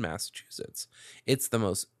Boston, Massachusetts. It's the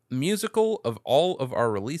most musical of all of our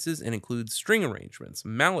releases and includes string arrangements,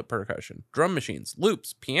 mallet percussion, drum machines,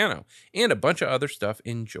 loops, piano, and a bunch of other stuff.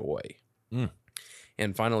 Enjoy."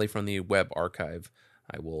 And finally, from the web archive,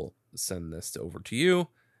 I will send this over to you.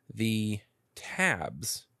 The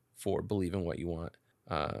tabs for Believe in What You Want,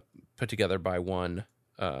 put together by one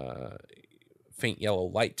Faint Yellow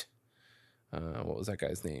Light. what was that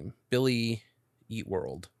guy's name? Billy Eat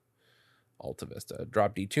World, Alta Vista.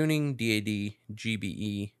 Drop D tuning, DAD,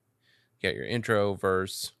 GBE. Get your intro,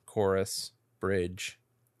 verse, chorus, bridge,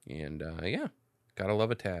 and yeah, gotta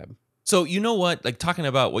love a tab. So you know what? Like talking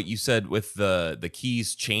about what you said with the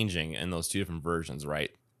keys changing in those two different versions,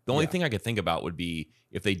 right? The only thing I could think about would be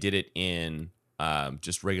if they did it in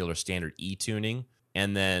just regular standard E tuning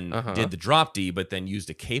and then did the drop D, but then used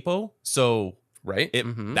a capo. So right,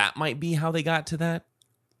 that might be how they got to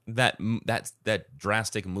that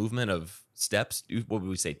drastic movement of steps. What would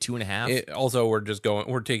we say, 2.5? Also, we're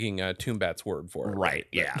taking Toonbat's word for it, right?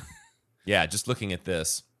 Yeah, yeah. Just looking at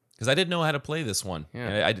this because I didn't know how to play this one.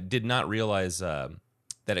 Yeah. I did not realize that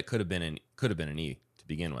it could have been an E to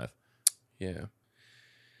begin with. Yeah.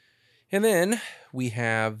 And then we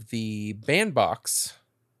have the Bandbox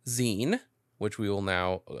zine, which we will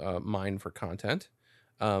now mine for content,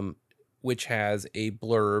 which has a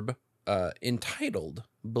blurb entitled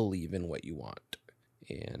 "Believe in What You Want."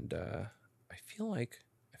 And I feel like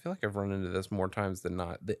I've run into this more times than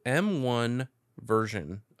not. The M1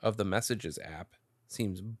 version of the Messages app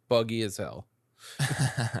seems buggy as hell.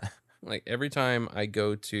 Like every time I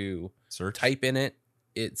go to type in it,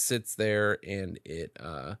 it sits there and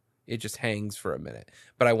it just hangs for a minute.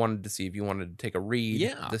 But I wanted to see if you wanted to take a read.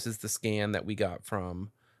 Yeah. This is the scan that we got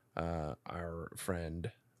from our friend.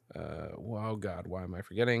 Oh God, why am I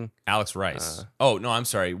forgetting? Alex Rice. I'm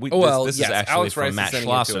sorry. This is actually Alex from Rice Matt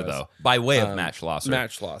Schlosser, though. By way of Matt Schlosser.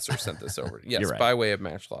 Matt Schlosser sent this over. Yes, right. By way of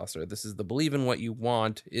Matt Schlosser. This is the Believe in What You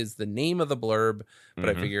Want is the name of the blurb. But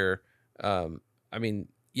I figure,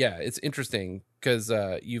 it's interesting because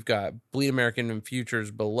you've got Bleed American and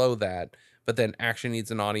Futures below that. But then Action Needs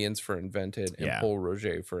an Audience for Invented and Paul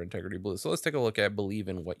Roger for Integrity Blue. So let's take a look at Believe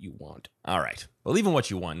in What You Want. All right. Believe in What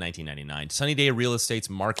You Want, 1999. Sunny Day Real Estate's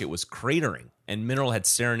market was cratering, and Mineral had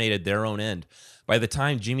serenaded their own end. By the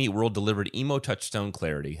time Jimmy Eat World delivered emo touchstone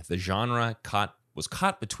clarity, the genre was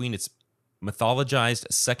caught between its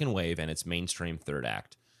mythologized second wave and its mainstream third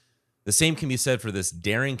act. The same can be said for this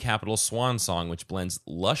daring Capitol swan song, which blends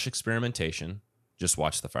lush experimentation, just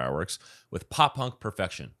watch the fireworks, with pop-punk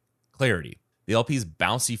perfection. Clarity. The LP's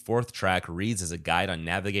bouncy fourth track reads as a guide on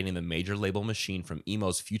navigating the major label machine from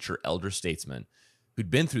emo's future elder statesman, who'd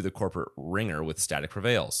been through the corporate ringer with Static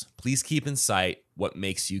Prevails. Please keep in sight what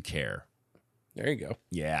makes you care. There you go.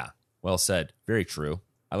 Yeah. Well said. Very true.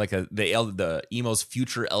 I like the emo's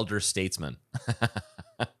future elder statesman.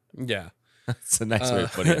 Yeah. That's a nice way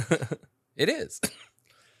of putting it. It is.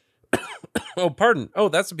 Oh, pardon. Oh,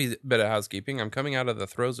 that's a bit of housekeeping. I'm coming out of the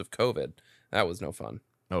throes of COVID. That was no fun.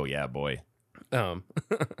 Oh yeah, boy.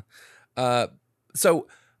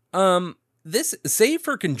 This, save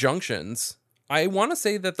for conjunctions, I want to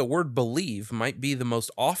say that the word believe might be the most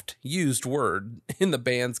oft used word in the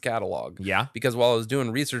band's catalog. Yeah. Because while I was doing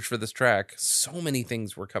research for this track, so many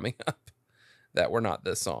things were coming up that were not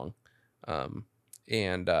this song. So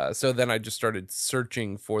then I just started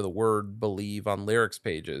searching for the word believe on lyrics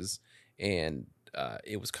pages, and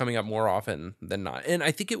it was coming up more often than not. And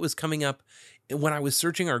I think it was coming up when I was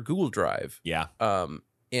searching our Google Drive. Yeah.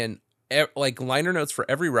 And like liner notes for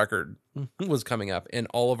every record was coming up, and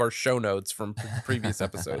all of our show notes from previous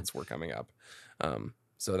episodes were coming up.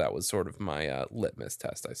 So that was sort of my litmus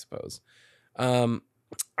test, I suppose.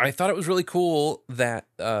 I thought it was really cool that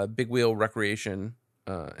Big Wheel Recreation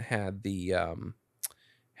had the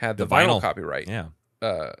vinyl copyright. Yeah.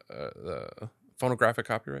 The phonographic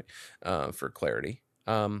copyright for Clarity.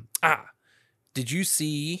 Did you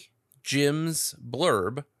see Jim's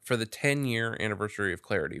blurb for the 10-year anniversary of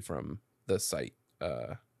Clarity from the site?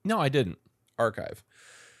 No, I didn't. Archive.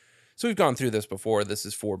 So we've gone through this before. This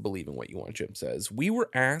is for Believe in What You Want, Jim says. We were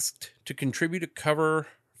asked to contribute a cover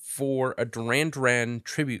for a Duran Duran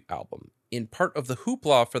tribute album. In part of the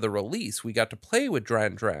hoopla for the release, we got to play with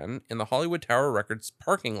Duran Duran in the Hollywood Tower Records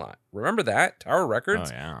parking lot. Remember that? Tower Records?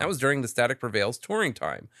 Oh, yeah. That was during the Static Prevails touring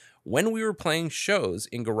time, when we were playing shows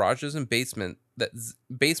in garages and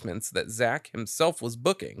basements that Zach himself was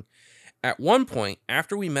booking. At one point,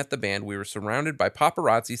 after we met the band, we were surrounded by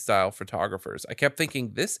paparazzi-style photographers. I kept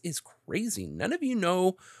thinking, this is crazy. None of you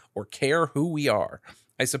know or care who we are.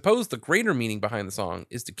 I suppose the greater meaning behind the song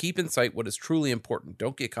is to keep in sight what is truly important.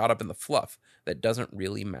 Don't get caught up in the fluff that doesn't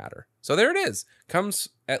really matter. So there it is. Comes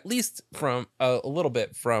at least from a little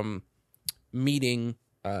bit from meeting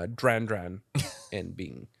Duran Duran and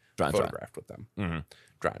being photographed with them. Mm-hmm.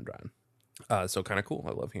 Duran Duran. So kind of cool.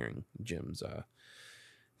 I love hearing Jim's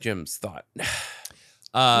thought.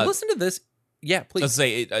 Listen to this. Yeah, please. Let's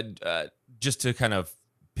say just to kind of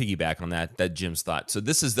piggyback on that Jim's thought. So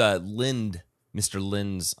this is the Lind Mr.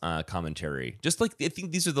 Lynn's commentary. Just like, I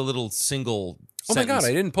think these are the little single Oh my God,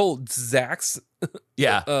 I didn't pull Zach's.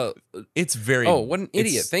 Yeah. It's very... Oh, what an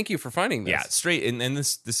idiot. Thank you for finding this. Yeah, straight. And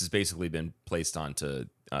this has basically been placed onto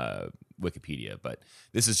Wikipedia, but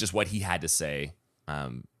this is just what he had to say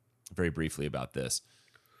very briefly about this.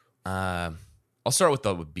 I'll start with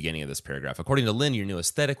the beginning of this paragraph. According to Lynn, your new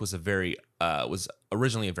aesthetic was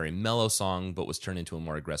originally a very mellow song, but was turned into a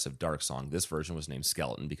more aggressive, dark song. This version was named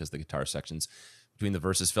Skeleton because the guitar sections between the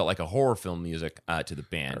verses felt like a horror film music to the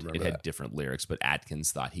band. It had different lyrics, but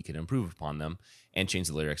Atkins thought he could improve upon them and change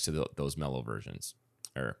the lyrics to those mellow versions.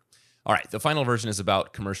 All right, the final version is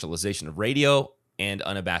about commercialization of radio and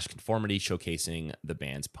unabashed conformity, showcasing the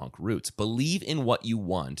band's punk roots. Believe in What You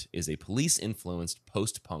Want is a Police-influenced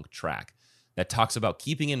post-punk track that talks about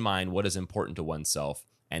keeping in mind what is important to oneself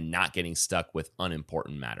and not getting stuck with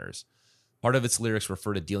unimportant matters. Part of its lyrics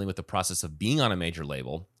refer to dealing with the process of being on a major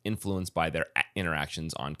label, influenced by their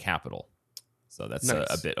interactions on Capitol. So that's nice.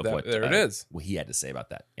 a bit of what he had to say about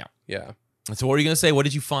that. Yeah. Yeah. So what are you going to say? What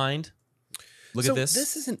did you find? Look at this.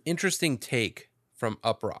 This is an interesting take from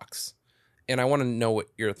Uproxx, and I want to know what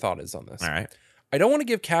your thought is on this. All right. I don't want to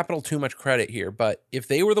give Capitol too much credit here, but if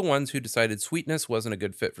they were the ones who decided Sweetness wasn't a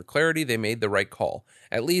good fit for Clarity, they made the right call.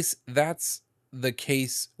 At least that's the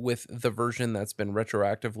case with the version that's been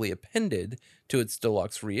retroactively appended to its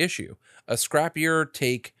deluxe reissue. A scrappier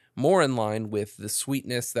take, more in line with the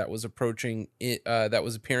Sweetness that was approaching that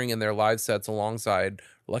was appearing in their live sets alongside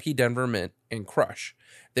Lucky Denver Mint and Crush.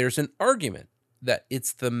 There's an argument that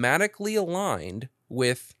it's thematically aligned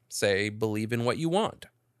with, say, Believe in What You Want.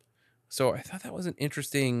 So I thought that was an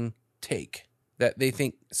interesting take, that they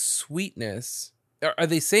think Sweetness... Are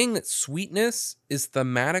they saying that Sweetness is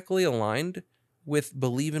thematically aligned with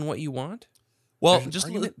Believe in What You Want? Well, just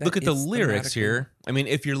look at the lyrics here. I mean,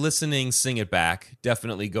 if you're listening, Sing It Back,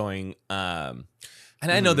 definitely going... and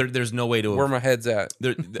I know there's no way to... Where my head's at.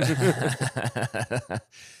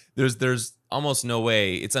 There's almost no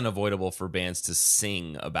way. It's unavoidable for bands to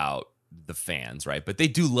sing about the fans, right? But they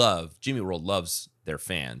do love... Jimmy World loves their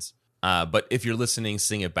fans. But if you're listening,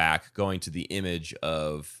 Sing It Back, going to the image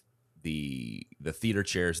of the theater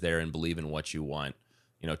chairs there and Believe in What You Want,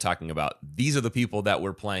 talking about these are the people that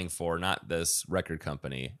we're playing for, not this record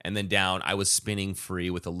company. And then down, I was spinning free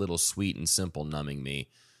with a little sweet and simple numbing me.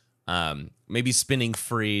 Maybe spinning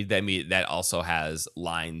free, that also has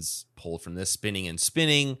lines pulled from this. Spinning and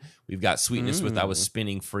spinning. We've got Sweetness with I was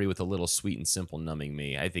spinning free with a little sweet and simple numbing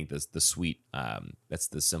me. I think the sweet, that's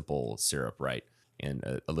the simple syrup, right? And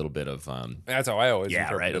a little bit of that's how I always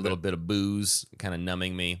right. A little bit of booze kind of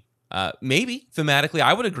numbing me. Maybe thematically,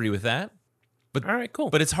 I would agree with that. But all right, cool.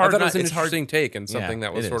 But it's hard. I thought it was an interesting take and something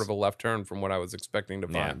that was sort is. of a left turn from what I was expecting to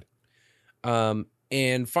find.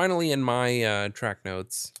 And finally, in my track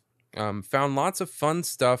notes, found lots of fun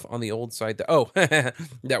stuff on the old site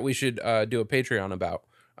that we should do a Patreon about,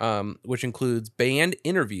 which includes band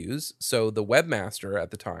interviews. So the webmaster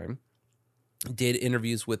at the time did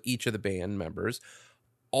interviews with each of the band members.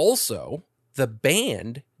 Also, the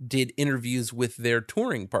band did interviews with their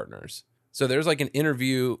touring partners. So there's like an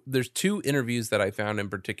interview. There's 2 interviews that I found in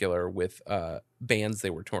particular with bands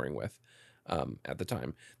they were touring with at the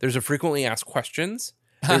time. There's a frequently asked questions.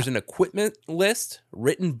 There's an equipment list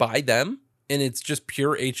written by them, and it's just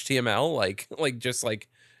pure HTML, like just like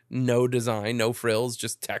no design, no frills,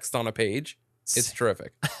 just text on a page. It's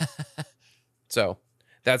terrific. So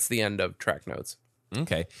that's the end of track notes.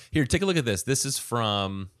 Okay. Here, take a look at this. This is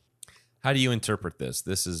from, how do you interpret this?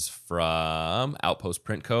 This is from Outpost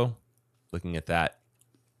Print Co. Looking at that.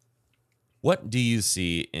 What do you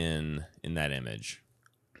see in that image?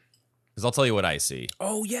 Because I'll tell you what I see.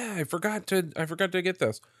 Oh yeah, I forgot to get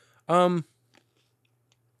this.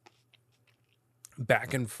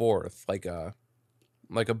 Back and forth, like a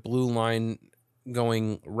blue line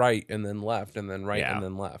going right and then left and then right and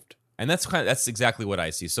then left. And that's exactly what I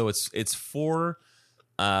see. So it's 4.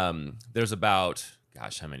 There's about,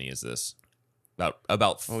 gosh, how many is this?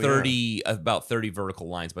 About 30 vertical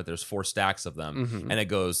lines, but there's 4 stacks of them, and it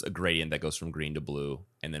goes a gradient that goes from green to blue,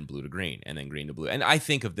 and then blue to green, and then green to blue. And I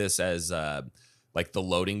think of this as like the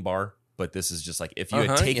loading bar, but this is just like if you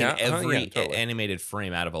had taken every animated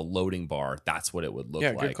frame out of a loading bar, that's what it would look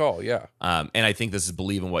like. Yeah, good call. Yeah. And I think this is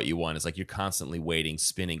Believe in What You Want. It's like you're constantly waiting,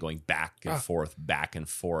 spinning, going back and forth, back and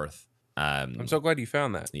forth. I'm so glad you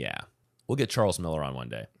found that. Yeah, we'll get Charles Miller on one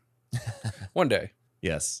day. One day.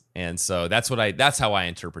 Yes, and so that's how I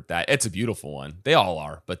interpret that. It's a beautiful one. They all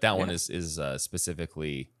are, but that one is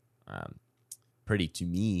specifically pretty to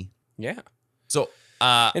me. Yeah. So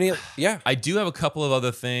Yeah. I do have a couple of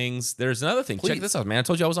other things. There's another thing. Check Please. this out, man. I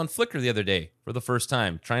told you I was on Flickr the other day for the first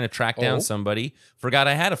time, trying to track down somebody. Forgot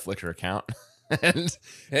I had a Flickr account. And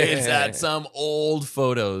it's at some old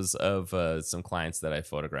photos of some clients that I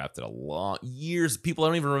photographed at years. People I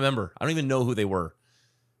don't even remember. I don't even know who they were.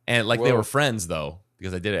 And like they were friends though,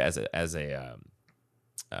 because I did it as a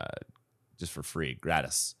just for free,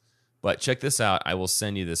 gratis. But check this out. I will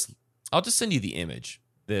send you this. I'll just send you the image.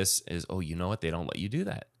 This is, you know what? They don't let you do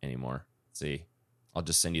that anymore. See, I'll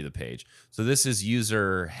just send you the page. So this is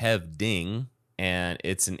user Hevding, and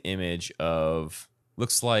it's an image of,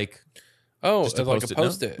 looks like, just like a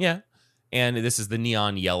post-it. Yeah. And this is the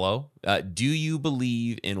neon yellow. Do you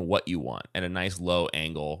believe in what you want? At a nice low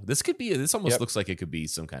angle. This almost looks like it could be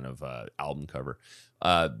some kind of album cover.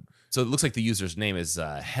 So it looks like the user's name is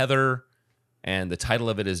Heather, and the title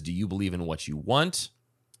of it is Do You Believe in What You Want?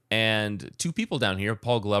 And two people down here,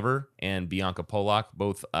 Paul Glover and Bianca Polak,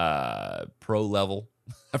 both pro level.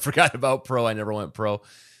 I forgot about pro. I never went pro.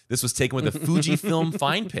 This was taken with the Fujifilm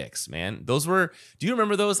Fine Pics, man. Those were, do you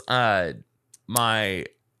remember those? My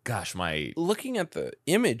looking at the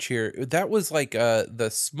image here, that was like the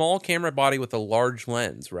small camera body with a large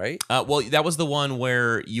lens, right? Well, that was the one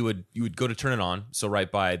where you would go to turn it on, so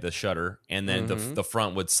right by the shutter, and then the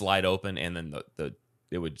front would slide open, and then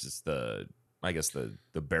it would just the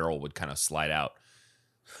barrel would kind of slide out.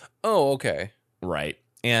 Oh, okay. Right.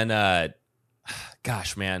 And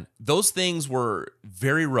gosh, man, those things were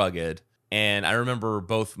very rugged. And I remember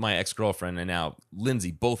both my ex-girlfriend and now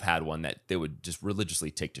Lindsay both had one that they would just religiously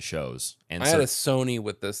take to shows. And I had a Sony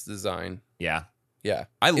with this design. Yeah. Yeah.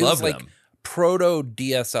 I love them. Like proto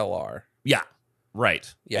DSLR. Yeah.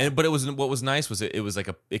 Right. Yeah. But what was nice was it was like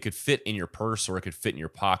it could fit in your purse or it could fit in your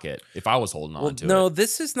pocket if I was holding on to it. No,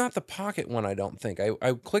 this is not the pocket one, I don't think.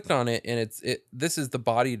 I clicked on it and this is the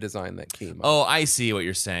body design that came up. Oh, I see what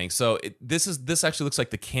you're saying. So this actually looks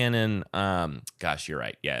like the Canon gosh, you're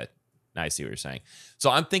right. Yeah. I see what you're saying. So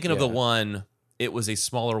I'm thinking of the one, it was a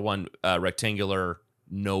smaller one, rectangular,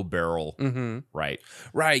 no barrel. Right.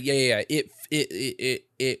 Right. Yeah.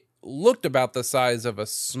 It looked about the size of a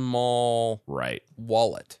small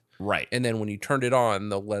wallet. Right. And then when you turned it on,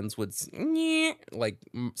 the lens would like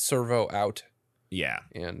servo out. Yeah.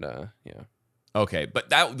 And yeah. Okay. But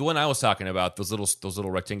the one I was talking about, those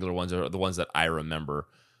little rectangular ones are the ones that I remember.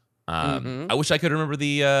 I wish I could remember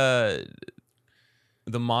the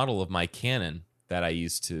model of my Canon that I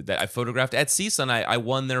photographed at CSUN. I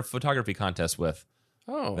won their photography contest with.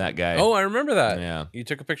 Oh, that guy. Oh, I remember that. Yeah. You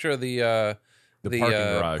took a picture of the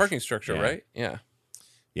parking structure, right? Yeah.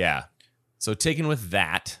 Yeah. So taken with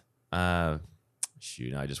that, I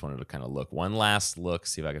just wanted to kind of look. One last look,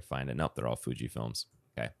 see if I could find it. Nope, they're all Fujifilms.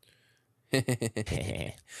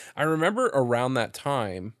 Okay. I remember around that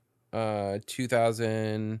time,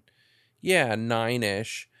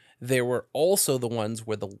 2009-ish, there were also the ones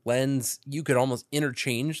where the lens, you could almost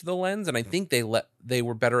interchange the lens, and I think they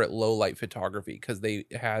were better at low light photography because they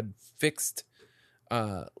had fixed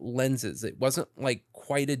lenses. It wasn't like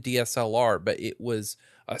quite a DSLR, but it was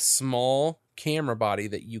a small camera body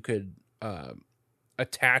that you could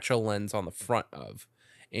attach a lens on the front of.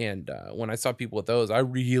 And when I saw people with those, I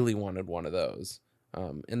really wanted one of those.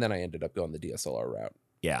 And then I ended up going the DSLR route.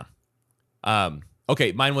 Yeah.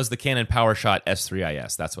 Okay, mine was the Canon PowerShot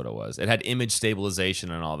S3IS. That's what it was. It had image stabilization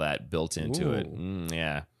and all that built into it.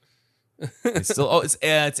 Yeah. It's still it's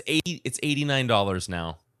 $89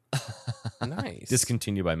 now. Nice.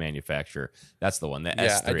 Discontinued by manufacturer. That's the one. The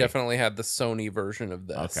S3. I definitely had the Sony version of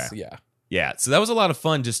this. Okay. Yeah. Yeah, so that was a lot of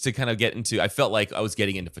fun just to kind of get into. I felt like I was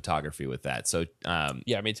getting into photography with that. So,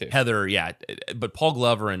 yeah, me too. Heather, yeah, but Paul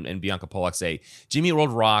Glover and Bianca Polak say, Jimmy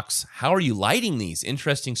World rocks. How are you lighting these?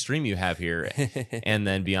 Interesting stream you have here. And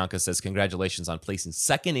then Bianca says, congratulations on placing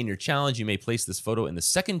second in your challenge. You may place this photo in the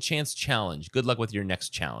Second Chance Challenge. Good luck with your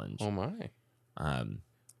next challenge. Oh, my.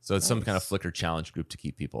 So it's some kind of Flickr challenge group to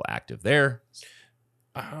keep people active there.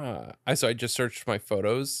 I just searched my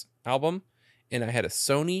photos album. And I had a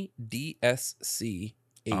Sony DSC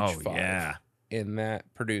H5. Oh, yeah. And that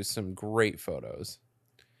produced some great photos.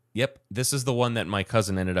 Yep. This is the one that my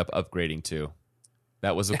cousin ended up upgrading to.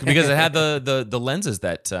 That was because it had the lenses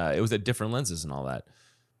that it was at different lenses and all that.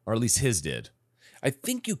 Or at least his did. I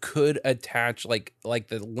think you could attach like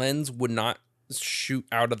the lens would not shoot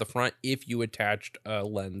out of the front if you attached a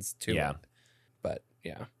lens to it. But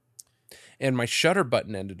yeah. And my shutter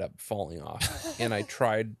button ended up falling off. And I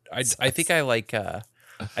tried. I think I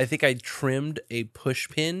trimmed a push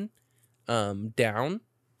pin down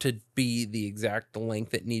to be the exact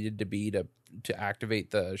length it needed to be to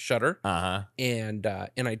activate the shutter. And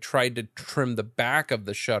I tried to trim the back of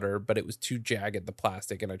the shutter, but it was too jagged, the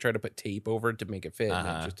plastic, and I tried to put tape over it to make it fit, and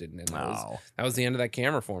it just didn't. And that was the end of that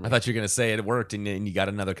camera for me. I thought you were going to say it worked, and you got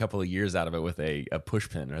another couple of years out of it with a push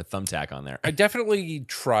pin or a thumbtack on there. I definitely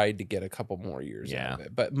tried to get a couple more years out of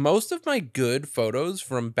it, but most of my good photos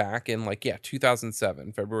from back in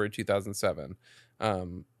 2007, February 2007,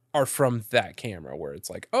 are from that camera, where it's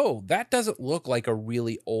like, oh, that doesn't look like a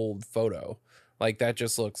really old photo. Like, that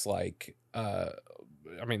just looks like, that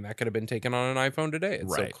could have been taken on an iPhone today.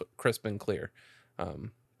 It's so crisp and clear.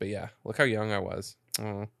 But yeah, look how young I was.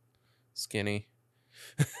 Oh, skinny.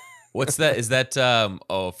 What's that? Is that,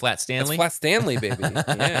 Flat Stanley? That's Flat Stanley, baby.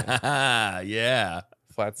 Yeah. Yeah.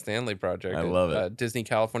 Flat Stanley project. I love it. Disney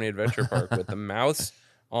California Adventure Park with the mouse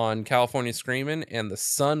on California Screamin' and the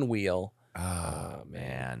sun wheel. Oh,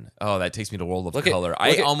 man. Oh, that takes me to World of Color.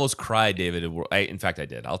 I almost cried, David. In fact, I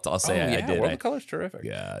did. I'll say I did. World of Color's terrific.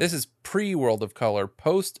 Yeah. This is pre-World of Color,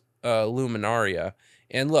 post Luminaria.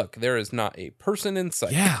 And look, there is not a person in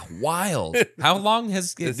sight. Yeah, wild. How long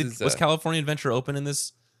was California Adventure open in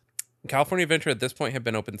this? California Adventure at this point had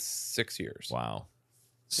been open 6 years. Wow.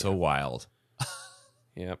 So wild.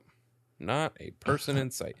 Yep. Not a person in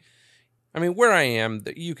sight. I mean, where I am,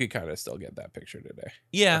 you could kind of still get that picture today.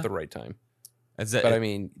 Yeah. At the right time. But I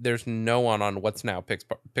mean, there's no one on what's now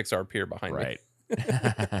Pixar Pier behind me.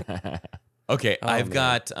 Right. Okay, I've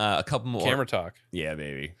got a couple more. Camera talk. Yeah,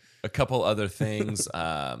 baby. A couple other things.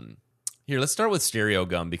 Here, let's start with Stereo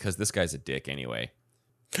Gum, because this guy's a dick anyway.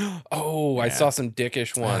 Oh, yeah. I saw some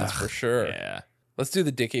dickish ones for sure. Yeah. Let's do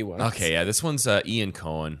the dicky ones. Okay, yeah. This one's Ian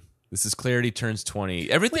Cohen. This is Clarity Turns 20.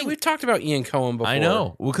 Everything. Wait, we've talked about Ian Cohen before. I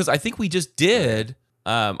know. Well, because I think we just did.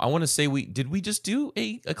 I want to say did we just do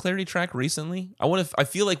a Clarity track recently? I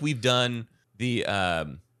feel like we've done the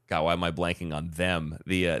God, why am I blanking on them?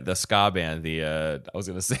 The ska band. I was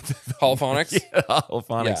gonna say Holophonics. Yeah,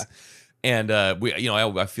 Holophonics. Yeah. And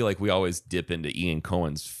I feel like we always dip into Ian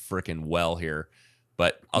Cohen's freaking well here.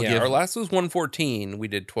 But our last was 114. We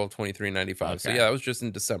did 12/23/95. Okay. So yeah, that was just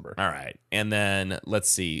in December. All right. And then let's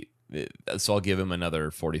see. So I'll give him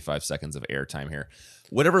another 45 seconds of airtime here.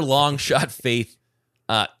 Whatever long shot faith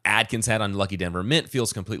Adkins had on Lucky Denver Mint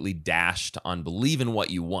feels completely dashed on Believe in What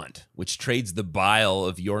You Want, which trades the bile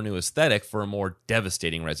of Your New Aesthetic for a more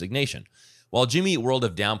devastating resignation. While Jimmy Eat World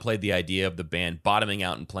have downplayed the idea of the band bottoming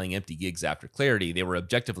out and playing empty gigs after Clarity, they were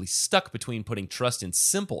objectively stuck between putting trust in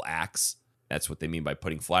simple acts, that's what they mean by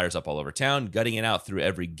putting flyers up all over town, gutting it out through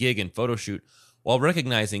every gig and photo shoot, while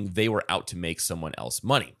recognizing they were out to make someone else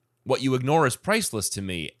money. What you ignore is priceless to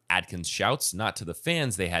me, Adkins shouts, not to the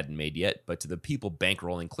fans they hadn't made yet, but to the people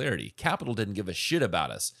bankrolling Clarity. Capitol didn't give a shit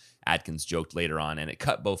about us, Adkins joked later on, and it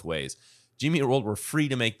cut both ways. Jimmy Eat World were free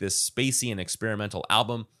to make this spacey and experimental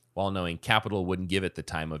album, while knowing Capitol wouldn't give it the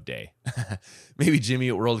time of day. Maybe Jimmy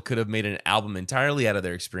Eat World could have made an album entirely out of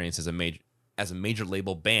their experience as a major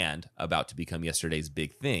label band about to become yesterday's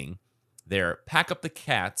big thing. Their Pack Up the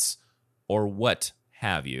Cats, or what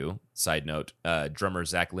have you. Side note, drummer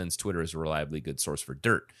Zach Lynn's Twitter is a reliably good source for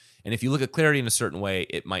dirt. And if you look at Clarity in a certain way,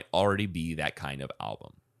 it might already be that kind of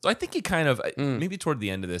album. So I think he kind of, maybe toward the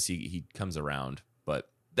end of this, he comes around. But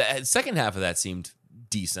the second half of that seemed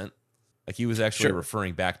decent. Like he was actually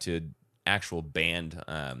referring back to actual band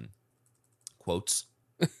quotes.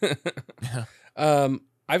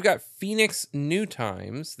 I've got Phoenix New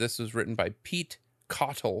Times. This was written by Pete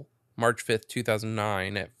Cottle, March 5th,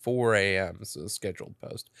 2009 at 4 a.m. So a scheduled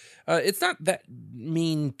post. It's not that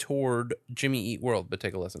mean toward Jimmy Eat World, but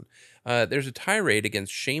take a listen. There's a tirade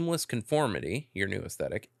against shameless conformity, Your New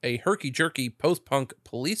Aesthetic, a herky-jerky post-punk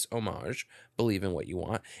police homage, Believe in What You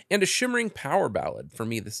Want, and a shimmering power ballad, For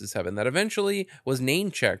Me This Is Heaven, that eventually was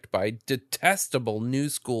name-checked by detestable new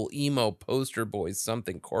school emo poster boys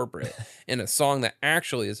something corporate in a song that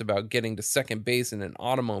actually is about getting to second base in an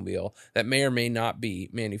automobile that may or may not be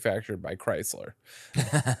manufactured by Chrysler.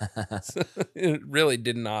 So it really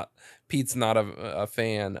did not. Pete's not a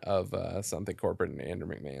fan of something corporate and Andrew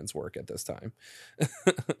McMahon's work at this time.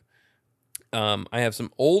 I have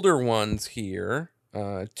some older ones here.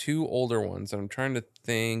 Two older ones. I'm trying to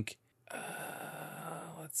think.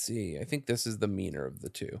 Let's see. I think this is the meaner of the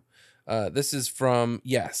two. This is from,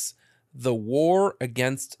 The War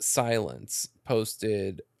Against Silence,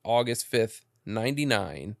 posted August 5th,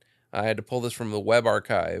 99. I had to pull this from the web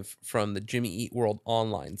archive from the Jimmy Eat World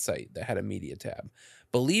online site that had a media tab.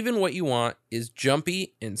 Believe in What You Want is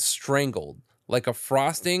jumpy and strangled, like a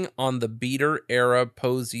frosting on the Beater era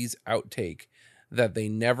Posies outtake that they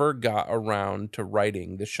never got around to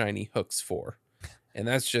writing the shiny hooks for. And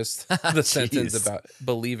that's just the sentence about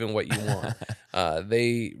believe in what you want.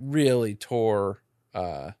 They really tore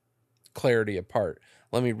Clarity apart.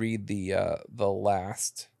 Let me read the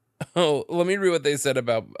last. Oh, let me read what they said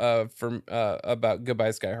about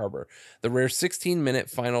Goodbye Sky Harbor. The rare 16-minute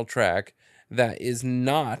final track that is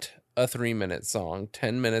not a 3-minute song,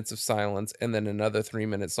 10 minutes of silence, and then another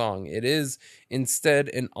 3-minute song. It is instead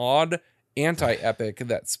an odd anti-epic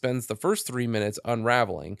that spends the first 3 minutes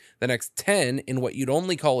unraveling, the next 10 in what you'd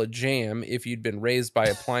only call a jam if you'd been raised by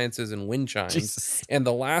appliances and wind chimes, and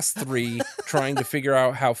the last 3 trying to figure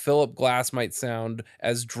out how Philip Glass might sound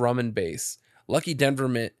as drum and bass. Lucky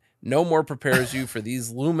Denvermint no more prepares you for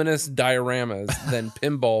these luminous dioramas than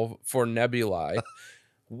Pinball for Nebulae.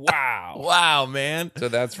 Wow. Wow, man. So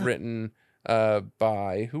that's written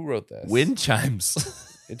by, who wrote this? Wind chimes.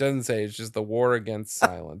 It doesn't say. It's just the War Against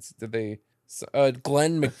Silence. Did they?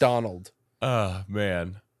 Glenn McDonald. Oh,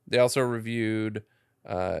 man. They also reviewed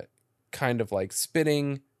kind of like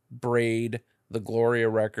Spitting, Braid, the Gloria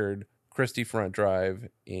record, Christie Front Drive,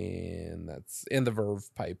 and the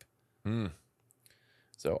Verve Pipe.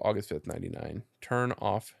 So August 5th, 99. Turn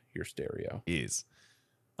off your stereo. Is.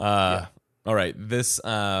 All right. This,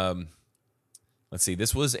 let's see.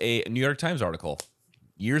 This was a New York Times article.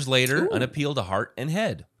 Years later, An Appeal to Heart and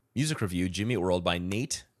Head. Music review, Jimmy Eat World by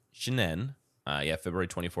Nate Shinen. February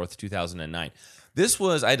 24th, 2009. This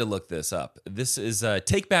was, I had to look this up. This is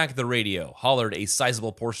Take Back the Radio. Hollered a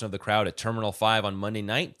sizable portion of the crowd at Terminal 5 on Monday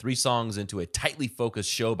night. 3 songs into a tightly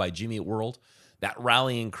focused show by Jimmy Eat World. That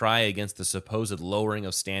rallying cry against the supposed lowering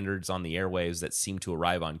of standards on the airwaves that seemed to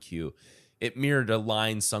arrive on cue. It mirrored a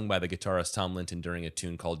line sung by the guitarist Tom Linton during a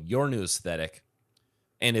tune called Your New Aesthetic.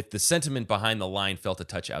 And if the sentiment behind the line felt a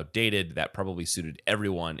touch outdated, that probably suited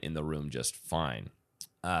everyone in the room just fine.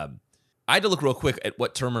 I had to look real quick at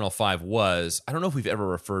what Terminal 5 was. I don't know if we've ever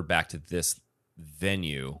referred back to this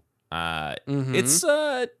venue. It's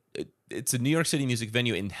a New York City music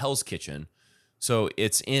venue in Hell's Kitchen. So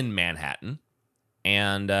it's in Manhattan.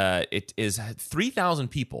 And it is 3,000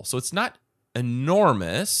 people. So it's not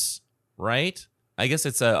enormous, right? I guess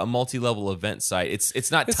it's a multi-level event site.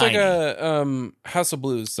 It's not tiny. It's like a House of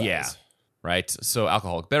Blues size. Yeah, right. So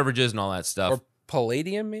alcoholic beverages and all that stuff. Or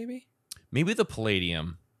Palladium, maybe? Maybe the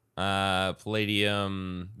Palladium.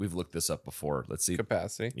 Palladium, we've looked this up before. Let's see.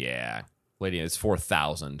 Capacity. Yeah. Palladium is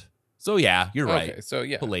 4,000. So yeah, you're right. Okay, so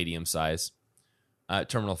yeah. Palladium size.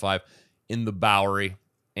 Terminal 5 in the Bowery.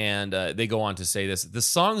 And they go on to say this. The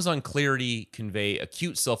songs on Clarity convey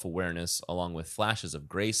acute self-awareness along with flashes of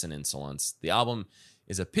grace and insolence. The album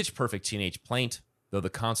is a pitch-perfect teenage plaint, though the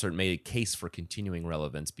concert made a case for continuing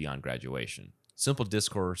relevance beyond graduation. Simple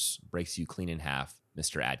discourse breaks you clean in half,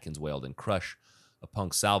 Mr. Adkins wailed in Crush, a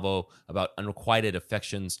punk salvo about unrequited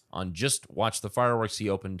affections. On Just Watch the Fireworks, he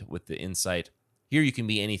opened with the insight, here you can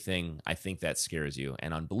be anything, I think that scares you.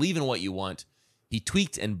 And on Believe in What You Want, he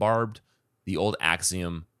tweaked and barbed the old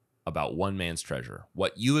axiom about one man's treasure.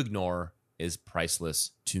 What you ignore is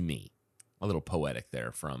priceless to me. A little poetic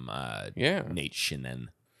there from Nate Shinen.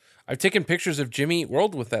 I've taken pictures of Jimmy Eat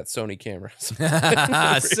World with that Sony camera.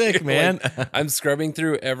 Sick, man. I'm scrubbing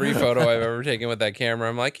through every photo I've ever taken with that camera.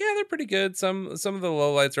 I'm like, yeah, they're pretty good. Some of the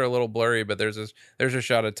lowlights are a little blurry, but there's a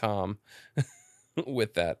shot of Tom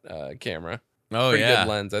with that camera. Oh, pretty yeah. good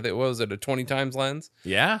lens. I think, what was it, a 20 times lens?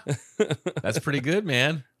 Yeah. That's pretty good,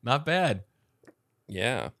 man. Not bad.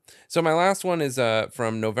 Yeah. So my last one is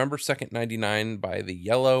from November 2nd, 99 by The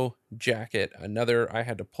Yellow Jacket. Another I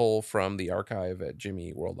had to pull from the archive at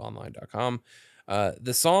jimmyeatworldonline.com.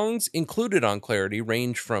 The songs included on Clarity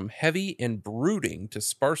range from heavy and brooding to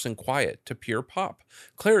sparse and quiet to pure pop.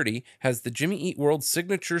 Clarity has the Jimmy Eat World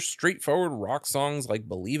signature straightforward rock songs like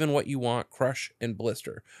Believe in What You Want, Crush, and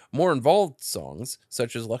Blister. More involved songs,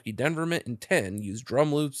 such as Lucky Denvermint and 10, use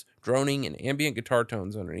drum loops, droning, and ambient guitar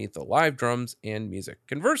tones underneath the live drums and music.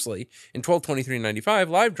 Conversely, in 12/23/95,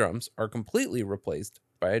 live drums are completely replaced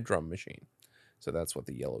by a drum machine. So that's what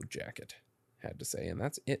The Yellow Jacket had to say, and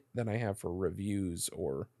that's it that I have for reviews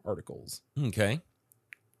or articles. Okay.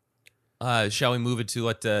 Shall we move it to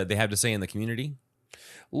what they have to say in the community?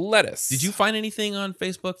 Let us. Did you find anything on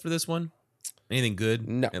Facebook for this one? Anything good?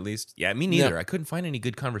 No. At least? Yeah, me neither. No. I couldn't find any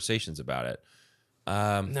good conversations about it.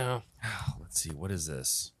 No. Let's see. What is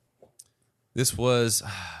this? This was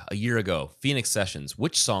a year ago. Phoenix Sessions.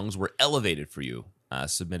 Which songs were elevated for you?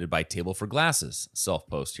 Submitted by Table for Glasses.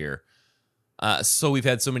 Self-post here. So we've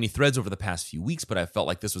had so many threads over the past few weeks, but I felt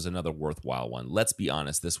like this was another worthwhile one. Let's be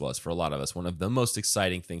honest, this was, for a lot of us, one of the most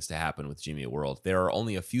exciting things to happen with Jimmy Eat World. There are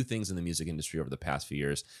only a few things in the music industry over the past few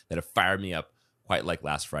years that have fired me up quite like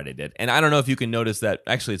last Friday did. And I don't know if you can notice that,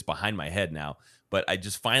 actually it's behind my head now, But I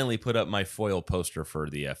just finally put up my foil poster for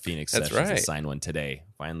the Phoenix That's Sessions. right. I signed one today.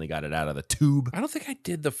 Finally got it out of the tube. I don't think I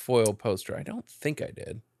did the foil poster. I don't think I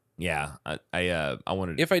did. Yeah, I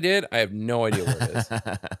wanted. If I did, I have no idea where it is.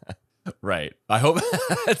 Right. I hope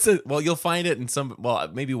well, you'll find it in some.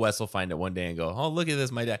 Well, maybe Wes will find it one day and go, "Oh, look at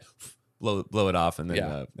this, my dad." Blow it off and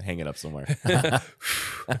then hang it up somewhere.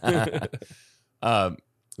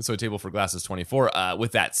 So Table for Glass is 24.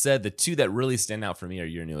 With that said, the two that really stand out for me are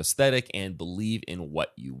Your New Aesthetic and Believe in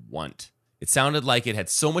What You Want. It sounded like it had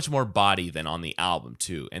so much more body than on the album,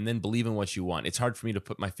 too. And then Believe in What You Want. It's hard for me to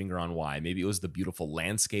put my finger on why. Maybe it was the beautiful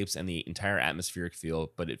landscapes and the entire atmospheric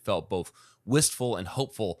feel, but it felt both wistful and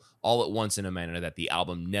hopeful all at once in a manner that the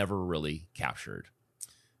album never really captured.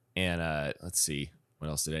 And let's see. What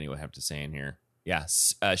else did anyone have to say in here? Yeah,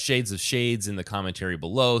 Shades of Shades in the commentary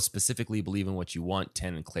below, specifically Believe in What You Want,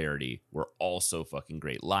 10 and Clarity were also fucking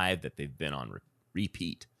great live that they've been on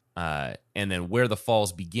repeat. And then Where the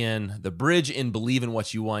Falls Begin, the bridge in Believe in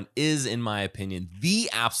What You Want is, in my opinion, the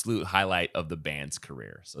absolute highlight of the band's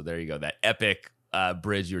career. So there you go, that epic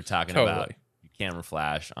bridge you were talking about. Camera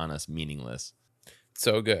flash on us, meaningless.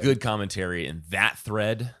 So good. Good commentary in that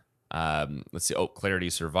thread. Let's see. Oh, Clarity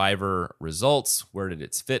Survivor results. Where did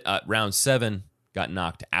it fit? Round 7 got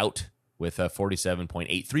knocked out with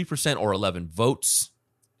 47.83% or 11 votes.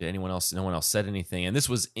 Did anyone else? No one else said anything. And this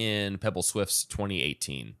was in Pebble Swift's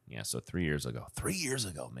 2018. Yeah, so 3 years ago. 3 years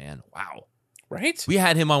ago, man. Wow. Right? We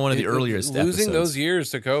had him on one of the earliest losing episodes. those years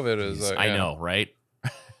to COVID is I know, right?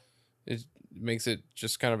 It makes it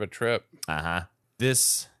just kind of a trip.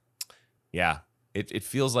 This, yeah, it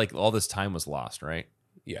feels like all this time was lost, right?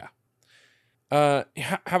 Yeah. How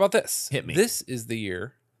about this? Hit me. This is the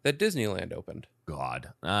year that Disneyland opened.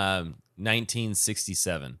 God.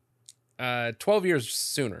 1967. 12 years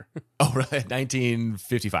sooner. Oh, right.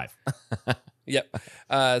 1955. Yep.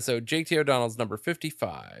 So Jake T. O'Donnell's number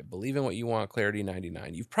 55. Believe in What You Want, Clarity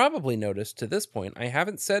 99. You've probably noticed to this point I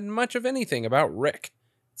haven't said much of anything about Rick.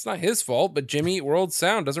 It's not his fault, but Jimmy Eat World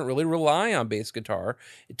Sound doesn't really rely on bass guitar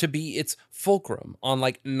to be its fulcrum on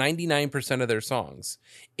like 99% of their songs.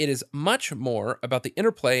 It is much more about the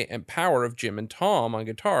interplay and power of Jim and Tom on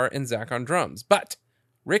guitar and Zach on drums. But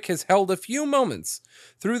Rick has held a few moments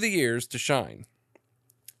through the years to shine.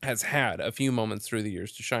 Has had a few moments through the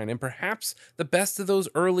years to shine, and perhaps the best of those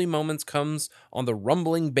early moments comes on the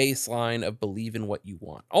rumbling bass line of Believe in What You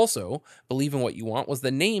Want. Also, Believe in What You Want was the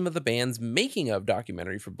name of the band's making of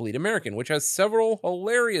documentary for Bleed American, which has several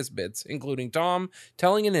hilarious bits, including Tom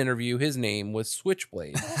telling an interview his name was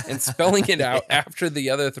Switchblade and spelling it out after the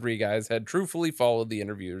other three guys had truthfully followed the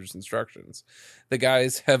interviewer's instructions. The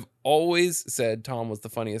guys have always said Tom was the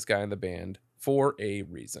funniest guy in the band, for a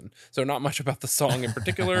reason. So not much about the song in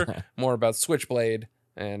particular, more about Switchblade,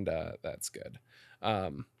 and that's good.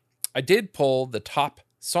 I did pull the top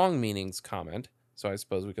song meanings comment, so I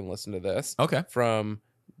suppose we can listen to this. Okay. From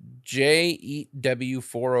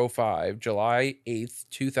JEW405, July 8th,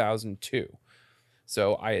 2002.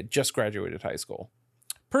 So I had just graduated high school.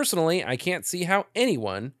 Personally, I can't see how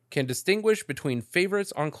anyone can distinguish between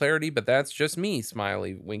favorites on Clarity, but that's just me,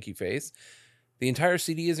 smiley, winky face. The entire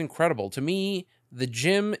CD is incredible. To me, the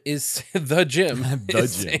Jim is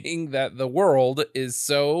saying that the world is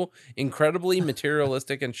so incredibly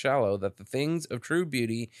materialistic and shallow that the things of true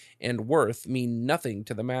beauty and worth mean nothing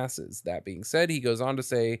to the masses. That being said, he goes on to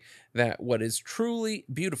say that what is truly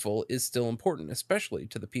beautiful is still important, especially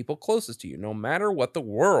to the people closest to you, no matter what the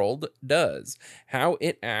world does, how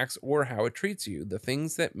it acts, or how it treats you. The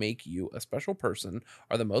things that make you a special person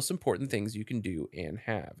are the most important things you can do and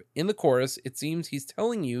have. In the chorus, it seems he's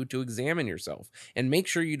telling you to examine yourself and make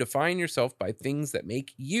sure you define yourself by things that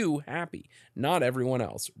make you happy, not everyone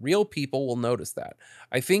else. Real people will notice that.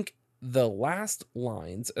 I think the last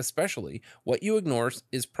lines, especially, what you ignore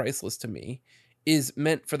is priceless to me, is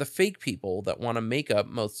meant for the fake people that want to make up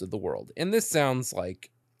most of the world. And this sounds like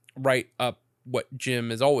right up what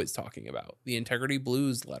Jim is always talking about. The Integrity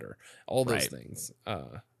Blues letter, all those things.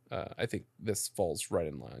 I think this falls right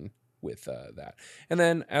in line with that. And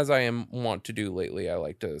then, as I am wont to do lately, I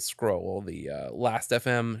like to scroll the Last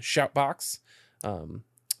FM shout box.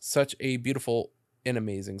 Such a beautiful and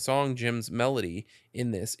amazing song. Jim's melody in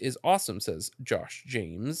this is awesome, says Josh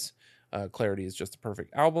James. Clarity is just a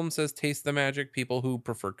perfect album, says Taste the Magic. People who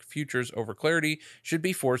prefer Futures over Clarity should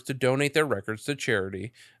be forced to donate their records to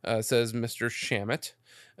charity, says Mr. Shamit.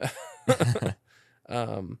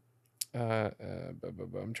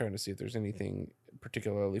 I'm trying to see if there's anything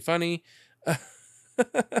particularly funny.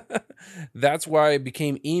 That's why I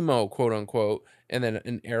became emo, quote unquote, and then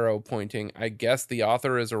an arrow pointing. I guess the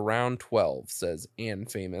author is around 12, says Ann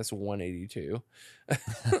Famous 182.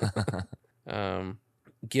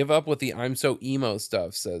 Give up with the I'm so emo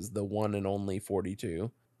stuff, says the one and only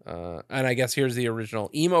 42. And I guess here's the original.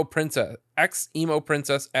 Emo Princess X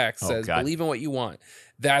says, God. believe in what you want.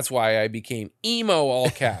 That's why I became emo, all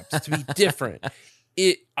caps, to be different.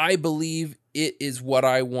 I believe it is what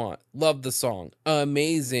I want. Love the song.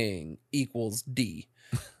 Amazing equals D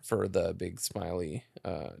for the big smiley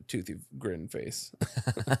toothy grin face.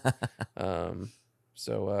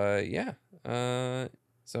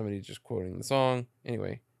 Somebody just quoting the song.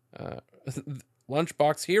 Anyway,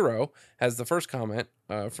 Lunchbox Hero has the first comment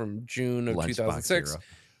from June of 2006.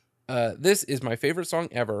 This is my favorite song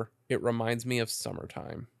ever. It reminds me of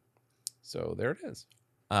summertime. So there it is.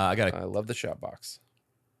 I love the shout box.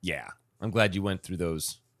 Yeah, I'm glad you went through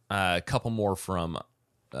those. A couple more from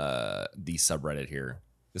the subreddit here.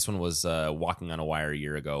 This one was Walking on a Wire a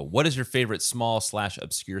year ago. What is your favorite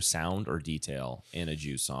small/obscure sound or detail in a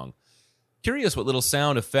Jew song? Curious what little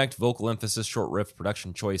sound, effect, vocal emphasis, short riff,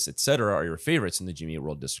 production choice, etc. are your favorites in the Jimmy Eat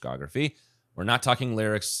World discography. We're not talking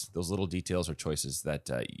lyrics. Those little details or choices that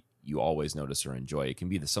you always notice or enjoy. It can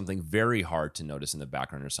be something very hard to notice in the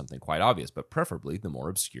background or something quite obvious, but preferably the more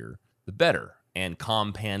obscure, the better. And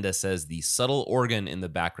Calm Panda says the subtle organ in the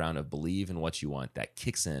background of Believe in What You Want that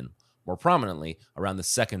kicks in more prominently around the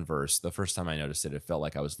second verse. The first time I noticed it, it felt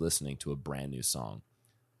like I was listening to a brand new song.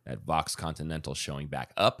 That Vox Continental showing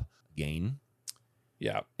back up again.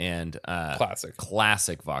 Yeah. And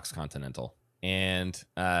classic Vox Continental. And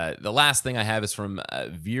the last thing I have is from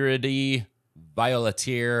Viridi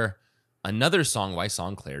Violetier, another Song by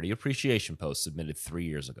Song Clarity Appreciation post submitted 3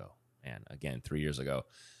 years ago. And again, 3 years ago.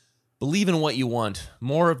 Believe in what you want.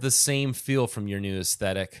 More of the same feel from your new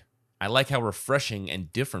aesthetic. I like how refreshing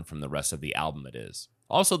and different from the rest of the album it is.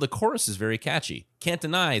 Also, the chorus is very catchy. Can't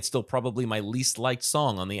deny it's still probably my least liked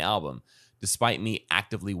song on the album, despite me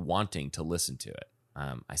actively wanting to listen to it.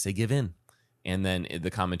 I say give in. And then the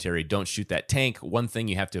commentary, don't shoot that tank. One thing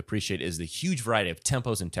you have to appreciate is the huge variety of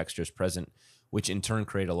tempos and textures present, which in turn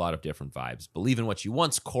create a lot of different vibes. Believe in what you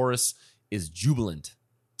want's chorus is jubilant.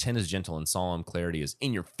 10 is gentle and solemn. Clarity is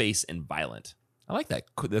in your face and violent. I like that.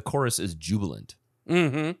 The chorus is jubilant.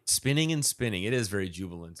 Mm-hmm. Spinning and spinning. It is very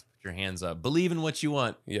jubilant. Put your hands up. Believe in what you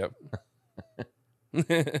want. Yep.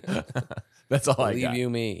 That's all I got. Believe you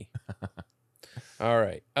me. All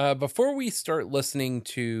right. Before we start listening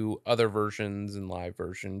to other versions and live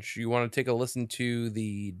versions, you want to take a listen to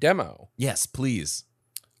the demo? Yes, please.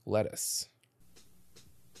 Let us.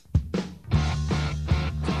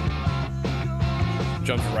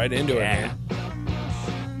 Jumps right into it, man.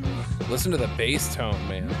 Listen to the bass tone,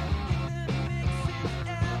 man.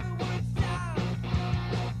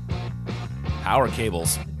 Power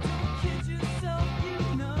cables.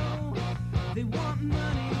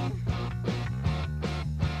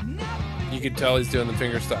 You could tell he's doing the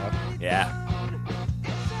finger style. Yeah.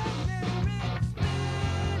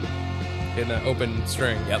 Hitting that open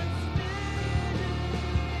string. Yep.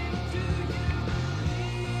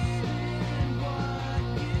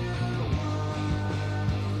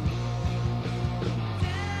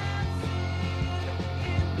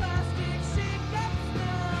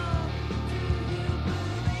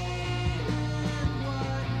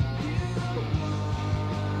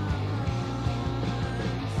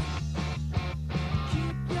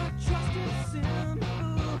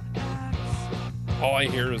 All I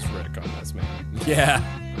hear is Rick on this, man. Yeah.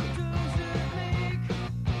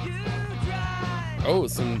 Oh,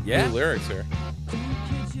 some new lyrics here.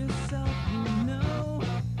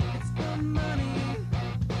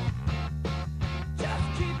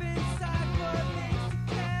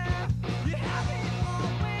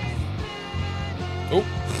 Oh.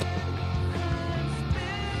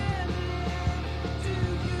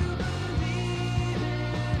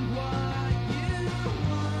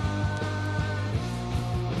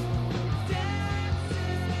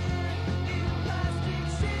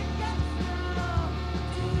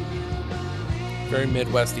 Very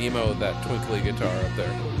Midwest emo with that twinkly guitar up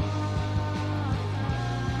there.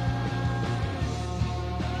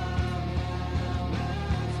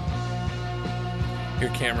 Your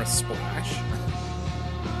camera splash.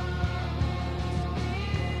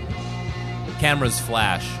 Cameras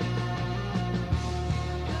flash.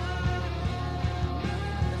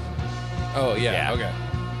 Oh, yeah. Okay.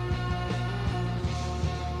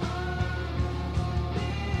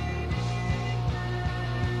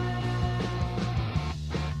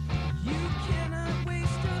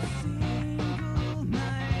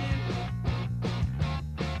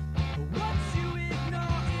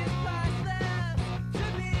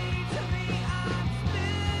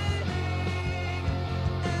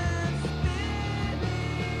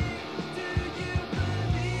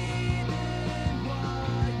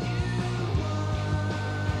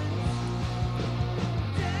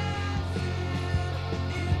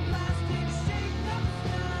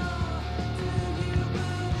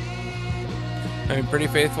 I mean, pretty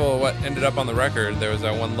faithful what ended up on the record. There was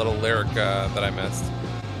that one little lyric that I missed.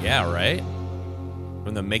 Yeah, right?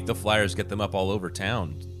 From the Make the Flyers Get Them Up All Over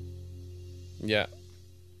Town. Yeah.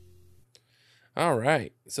 All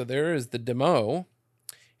right. So there is the demo.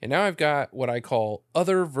 And now I've got what I call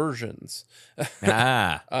other versions.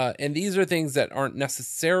 And these are things that aren't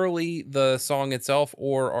necessarily the song itself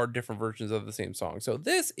or are different versions of the same song. So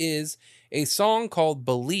this is a song called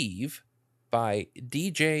Believe by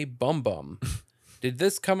DJ Bum Bum. Did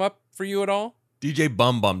this come up for you at all? DJ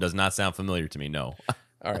Bum Bum does not sound familiar to me, no.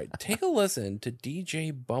 All right. Take a listen to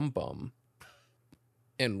DJ Bum Bum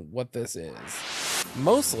and what this is.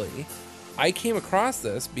 Mostly, I came across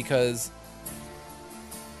this because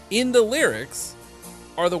in the lyrics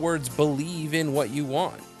are the words "believe in what you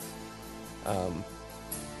want." So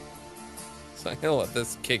I'm gonna let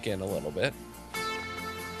this kick in a little bit.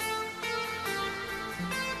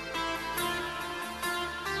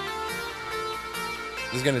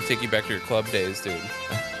 This is gonna take you back to your club days, dude.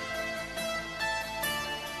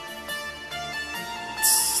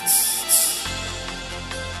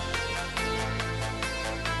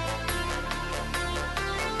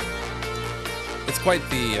 It's quite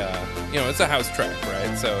the, it's a house track,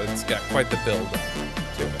 right? So it's got quite the build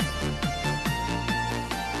to it.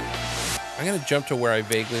 I'm going to jump to where I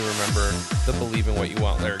vaguely remember the "Believe in What You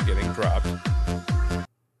Want" lyric getting dropped.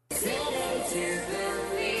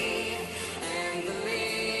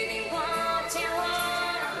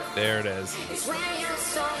 There it is.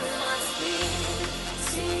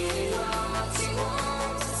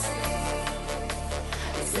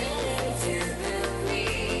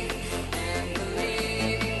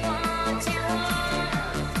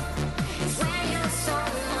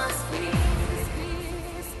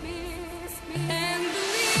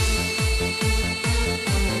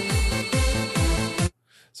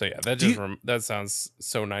 So yeah, that sounds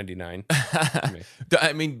so 99 to me.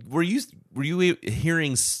 I mean, were you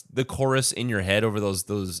hearing the chorus in your head over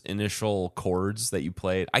those initial chords that you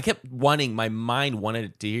played? I kept my mind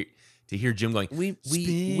wanted to hear Jim going. We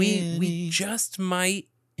just might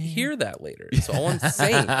hear that later. That's all I'm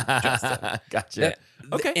saying, Justin. Gotcha.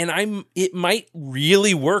 Okay. And it might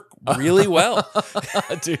really work really well.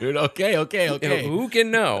 Dude, okay. Who can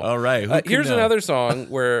know? All right. Here's another song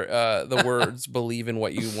where the words "believe in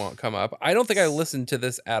what you want" come up. I don't think I listened to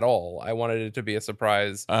this at all. I wanted it to be a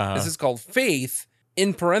surprise. This is called Faith,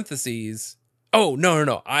 in parentheses. Oh,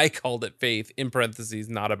 no. I called it Faith, in parentheses,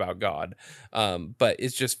 not about God. But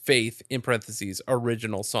it's just Faith, in parentheses,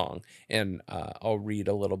 original song. And I'll read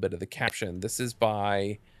a little bit of the caption. This is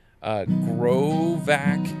by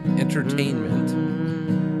Grovac Entertainment.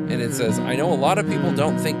 And it says, "I know a lot of people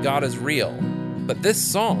don't think God is real, but this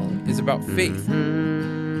song is about faith,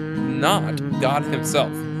 not God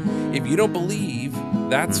himself. If you don't believe,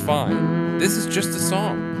 that's fine. This is just a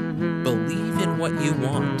song. Believe in what you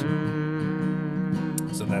want."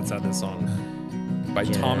 So that's how this song by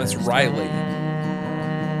Thomas Riley.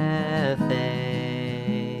 Have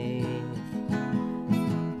faith.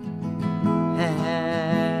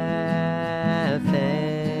 Have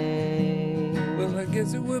faith. Well, I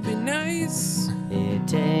guess it would be nice. It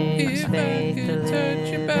takes if I faith to could touch live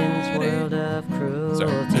your in this body. world of cruelty.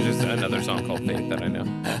 Sorry, there's just another song called Faith that I know.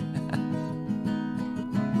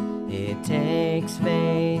 It takes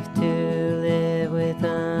faith to live with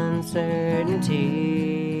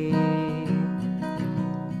uncertainty.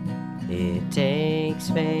 It takes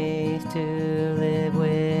faith to live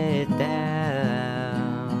with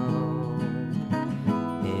doubt.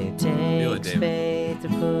 It takes faith to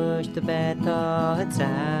push the bad thoughts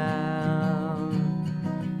out.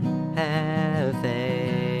 Have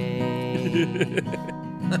faith.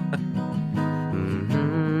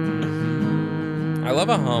 I love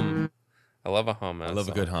a hum. I love a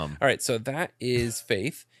good hum. All right, so that is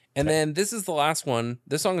Faith. And then this is the last one.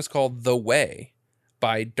 This song is called The Way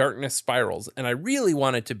by Darkness Spirals. And I really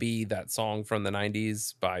want it to be that song from the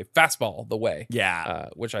 90s by Fastball, The Way. Yeah.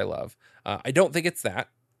 Which I love. I don't think it's that.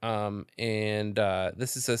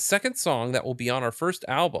 This is a second song that will be on our first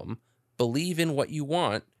album, Believe in What You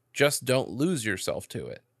Want, Just Don't Lose Yourself to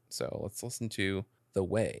It. So let's listen to The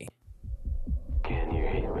Way. Can you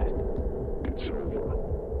hear it?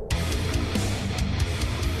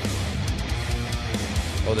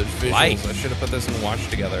 Oh, there's visuals. Light. I should have put this in Watch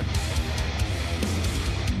Together.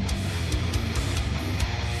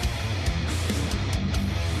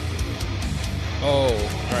 Oh, all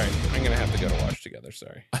right. I'm gonna have to go to Watch Together.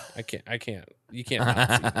 Sorry, I can't. You can't not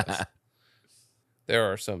see this. There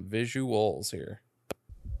are some visuals here.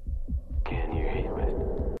 Can you hear it?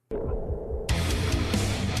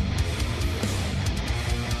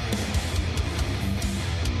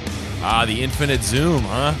 Ah, the infinite zoom,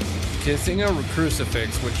 huh? Kissing a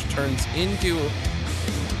crucifix, which turns into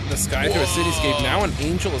the sky through a cityscape. Now an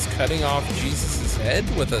angel is cutting off Jesus' head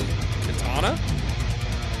with a katana.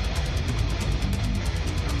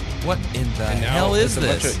 What in the And now hell is there's a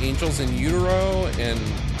bunch this? of angels in utero, and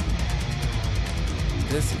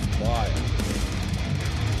this is wild.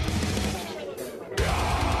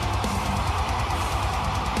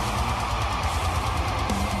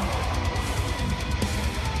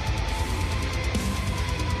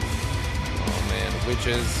 Oh man,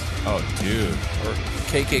 witches Oh, dude. or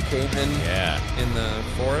KKK men Yeah. in the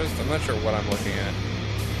forest. I'm not sure what I'm looking at.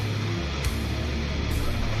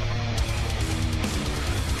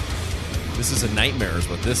 This is a nightmare is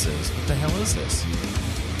what this is. What the hell is this?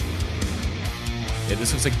 Yeah,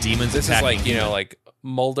 this looks like demons This is attacking like, you know, human. like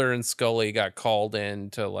Mulder and Scully got called in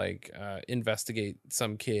to like investigate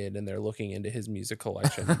some kid, and they're looking into his music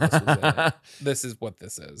collection. This, was it. This is what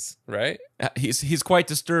this is, right? He's quite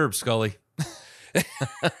disturbed, Scully.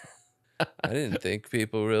 I didn't think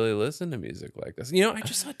people really listen to music like this. You know, I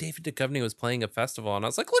just saw David Duchovny was playing a festival, and I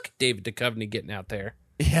was like, look at David Duchovny getting out there.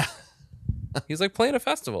 Yeah. He was like playing a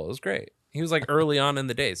festival. It was great. He was like early on in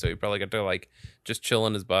the day, so he probably got to like just chill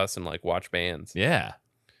in his bus and like watch bands. Yeah.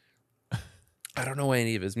 I don't know what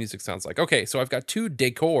any of his music sounds like. Okay, so I've got 2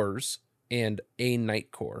 decors and a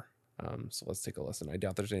nightcore. So let's take a listen. I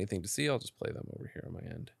doubt there's anything to see. I'll just play them over here on my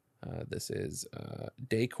end. This is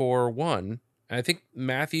decor 1. I think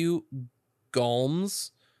Matthew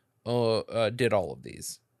Galms did all of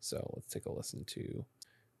these. So let's take a listen to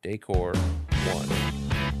decor 1.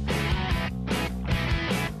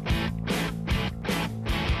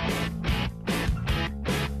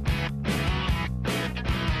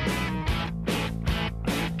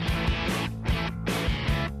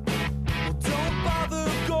 Don't bother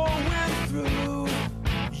going through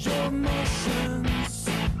your motions.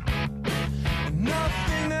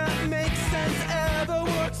 Nothing that makes sense ever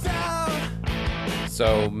works out.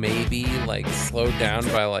 So maybe like slowed down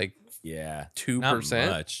by like Yeah.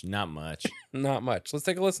 2%. Not much. Not much. Let's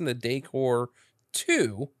take a listen to Decor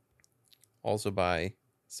 2, also by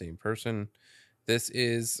same person. This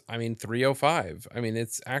is, 305.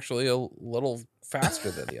 It's actually a little faster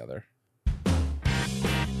than the other.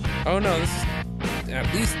 Oh no, this is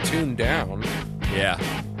at least tuned down. Yeah.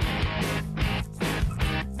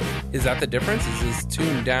 Is that the difference? Is this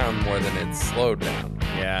tuned down more than it's slowed down?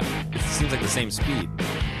 Yeah. It seems like the same speed.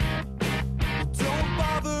 Don't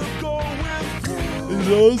bother going through. It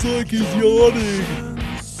sounds like he's yawning.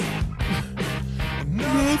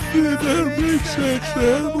 Nothing that makes sense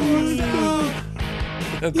ever works out.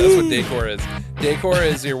 That's what Decor is. Decor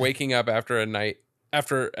is you're waking up after a night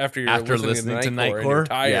after you're After listening to listening to Nightcore and you're Nightcore?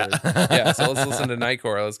 tired. Yeah. Yeah, so let's listen to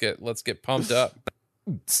Nightcore. Let's get pumped up.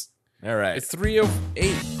 All right. It's 308.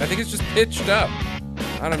 I think it's just pitched up.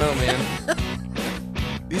 I don't know, man.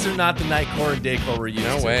 These are not the Nightcore and Daycore we're used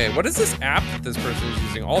No to. way. What is this app that this person is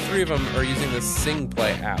using? All 3 of them are using this Sing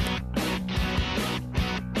Play app.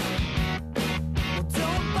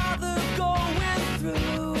 Don't bother going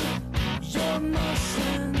through your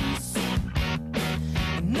motions.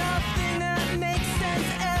 Nothing that makes sense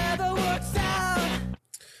ever works out.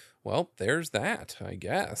 Well, there's that, I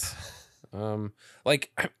guess. Come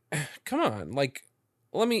on.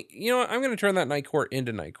 Let me, I'm going to turn that Nightcore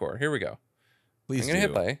into Nightcore. Here we go. Please I'm going to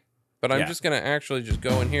hit play, but I'm Yeah. just going to actually just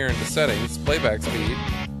go in here into settings, playback speed,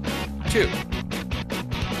 2.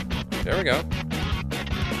 There we go.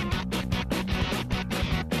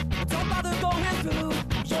 Don't bother going through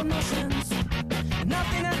your motions.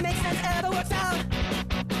 Nothing that makes sense ever works out.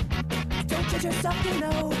 Don't judge yourself, you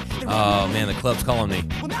know. Oh, man, the club's calling me.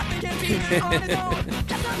 Well, nothing can be there on its own.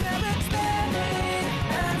 Just a never expanding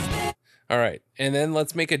and spinning. All right. And then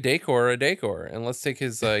let's make a decor, and let's take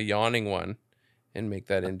his yawning one and make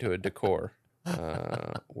that into a decor.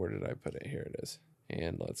 Where did I put it? Here it is.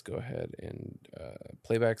 And let's go ahead and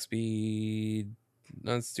playback speed.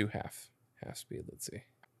 Let's do half speed. Let's see.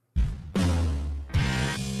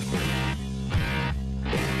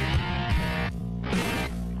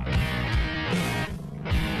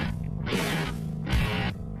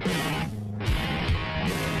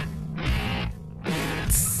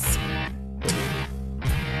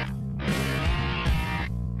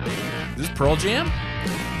 Is this Pearl Jam?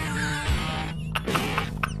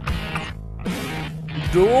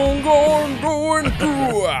 Going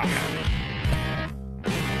through.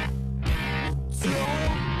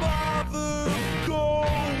 Don't bother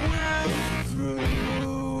going through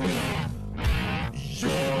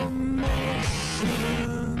your motions.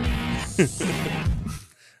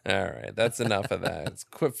 All right, that's enough of that. Let's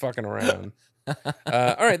quit fucking around.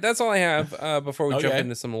 All right, that's all I have before we jump Okay.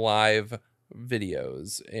 into some live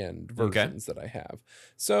videos and versions that I have.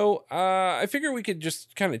 So I figure we could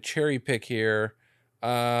just kind of cherry pick here.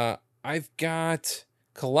 I've got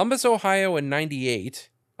Columbus, Ohio in 98.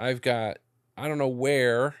 I've got, I don't know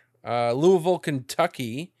where, Louisville,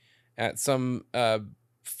 Kentucky at some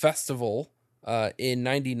festival in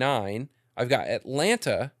 99. I've got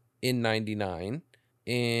Atlanta in 99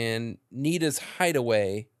 and Nita's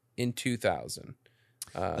Hideaway in 2000.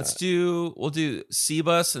 We'll do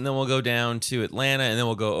C-Bus, and then we'll go down to Atlanta, and then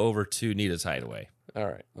we'll go over to Nita's Hideaway. All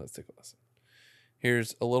right, let's take a listen.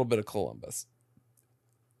 Here's a little bit of Columbus.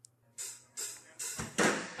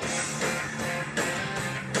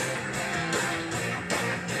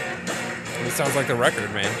 It sounds like the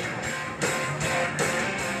record, man.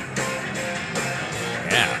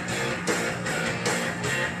 Yeah.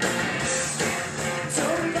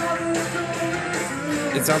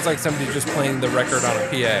 It sounds like somebody just playing the record on a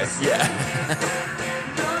PA. Yeah.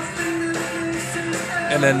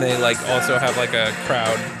 And then they like also have like a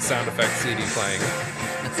crowd sound effect CD playing.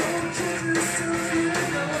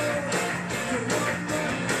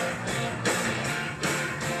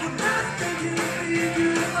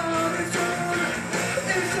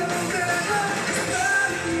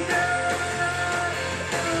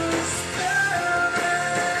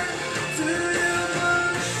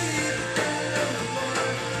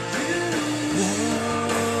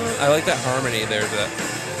 I like that harmony there.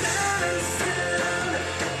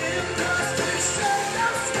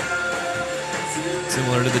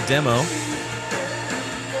 Similar to the demo.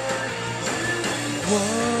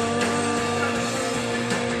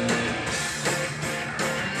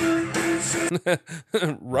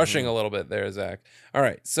 Rushing a little bit there, Zach. All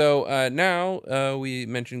right, so now we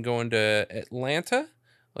mentioned going to Atlanta.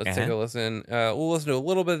 Let's take a listen. We'll listen to a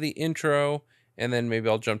little bit of the intro, and then maybe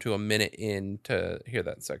I'll jump to a minute in to hear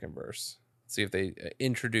that second verse. See if they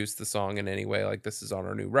introduce the song in any way, like this is on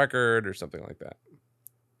our new record or something like that.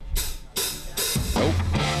 Oh.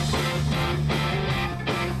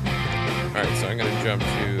 All right, so I'm going to jump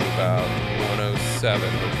to about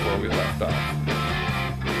 107 before we left off.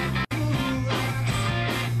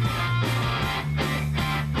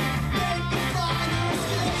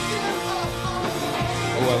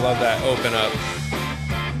 Oh, I love that open up.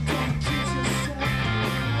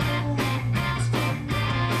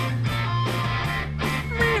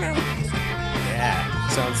 Yeah.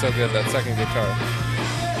 Sounds so good, that second guitar.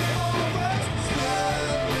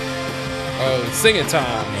 Oh, sing it,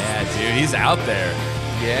 Tom. Yeah, dude, he's out there.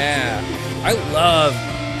 Yeah. I love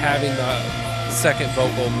having the second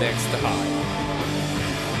vocal mixed high.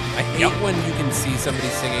 I hate when you can see somebody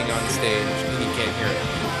singing on stage and you can't hear it.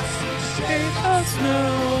 Let us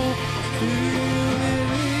know, do you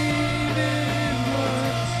believe in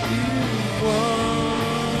what you want?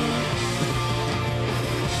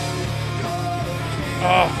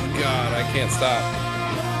 Oh, God, I can't stop.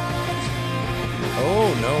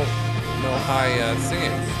 Oh, no high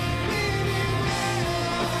singing.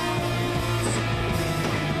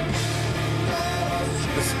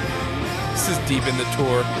 This is deep in the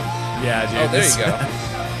tour. Yeah, dude. Oh, there you go.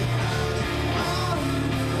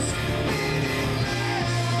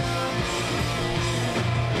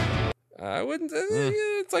 I wouldn't.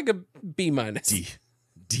 It's like a B minus.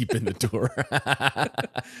 Deep in the tour.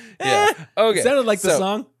 Yeah. Okay. It sounded like the So,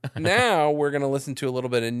 song. Now we're going to listen to a little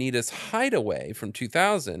bit of Nita's Hideaway from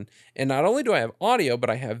 2000. And not only do I have audio, but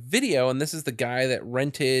I have video. And this is the guy that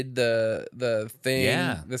rented the thing.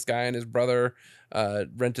 Yeah. This guy and his brother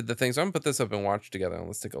rented the thing. So I'm going to put this up and watch together. And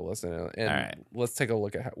let's take a listen. And All right. let's take a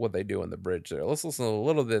look at what they do in the bridge there. Let's listen to a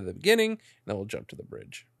little bit of the beginning. And then we'll jump to the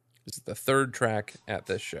bridge. This is the third track at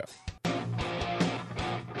this show.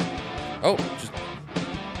 Oh, just...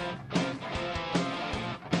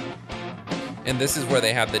 And this is where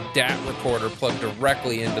they have the DAT recorder plugged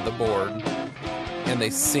directly into the board. And they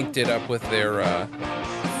synced it up with their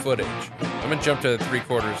footage. I'm going to jump to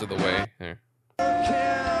 3/4 of the way. There.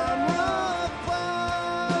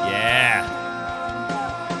 Yeah.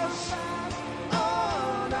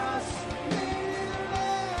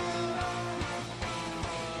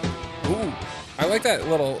 Ooh, I like that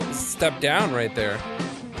little step down right there.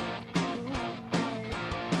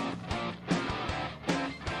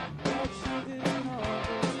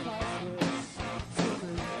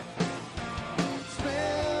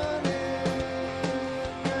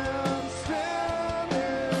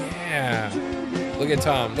 Yeah. Look at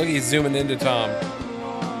Tom. Look, he's zooming into Tom.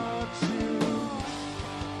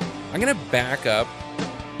 I'm gonna back up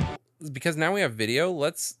because now we have video.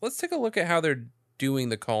 Let's take a look at how they're doing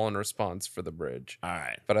the call and response for the bridge. All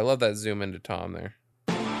right. But I love that zoom into Tom there.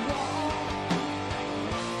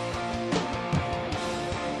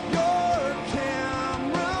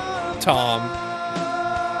 Tom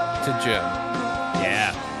to Jim.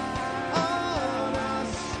 Yeah.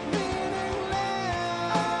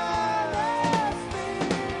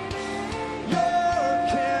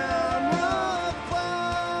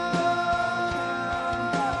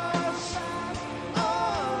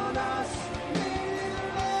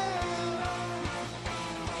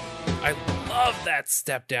 I love that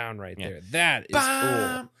step down right Yeah. there. That is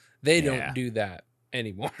Bam! cool. They Yeah. don't do that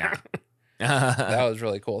anymore. That was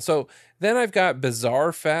really cool. So then I've got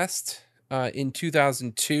Bizarre Fest in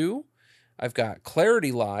 2002. I've got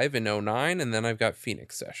Clarity Live in 2009, and then I've got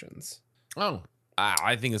Phoenix Sessions. Oh,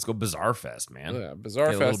 I think let's go Bizarre Fest, man. Yeah, Bizarre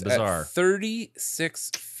Get a little Fest bizarre. at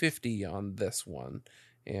 3650 on this one.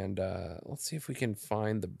 And let's see if we can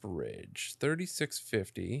find the bridge.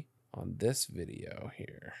 3650 on this video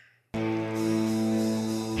here.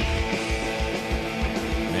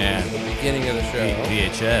 Man, The beginning of the show.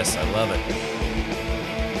 VHS, I love it.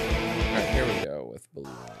 All right, here we go with Believe.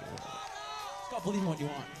 Stop believing what you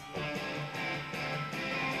want.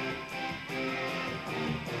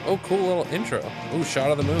 Oh, cool little intro. Ooh, Shot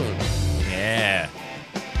of the Moon. Yeah,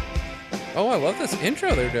 Oh, I love this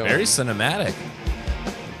intro they're doing. very cinematic.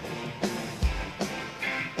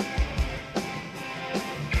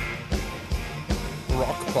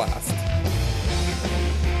 Rock Blast.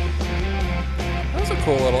 That was a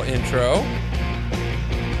cool little intro.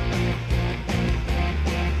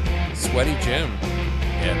 Sweaty Jim.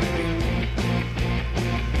 Yeah, baby.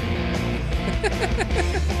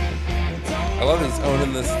 I love he's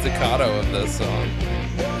owning the staccato of this song.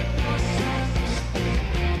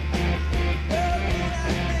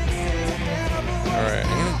 Alright,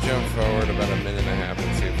 I'm gonna jump forward about a minute and a half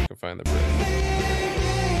and see if we can find the bridge.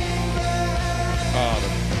 Oh,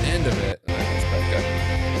 the end of it. That's back up.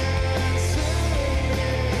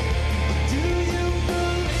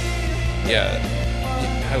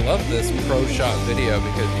 Yeah, I love this pro shot video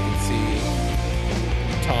because you can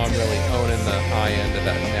see Tom really owning the high end of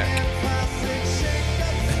that neck.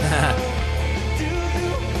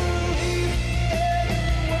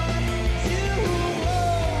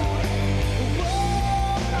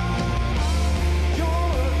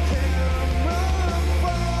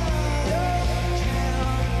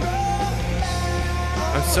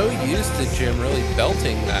 I'm so used to Jim really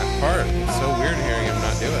belting that part. It's so weird hearing him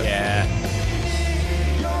not do it. Yeah.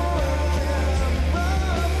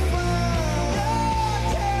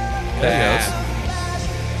 There he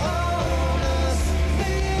goes.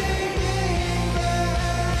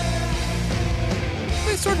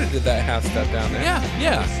 They sort of did that half step down there. Yeah,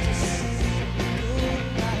 yeah.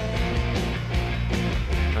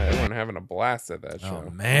 All right, everyone having a blast at that show. Oh,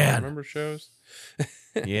 man. Remember shows?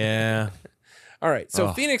 Yeah. All right, so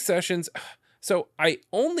Ugh. Phoenix Sessions. So I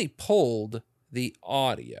only pulled the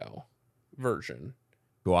audio version,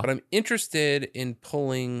 Go on. but I'm interested in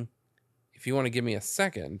pulling. If you want to give me a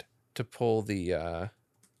second to pull the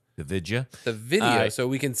The vidya. video, so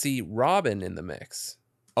we can see Robin in the mix.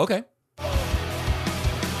 Okay.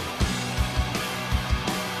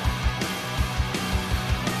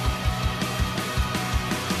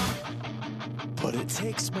 But it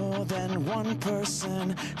takes more than one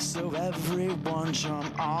person, so everyone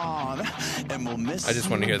jump on, and we'll miss. I just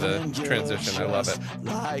want to hear the you when you're transition. I love it. just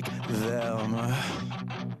Like them.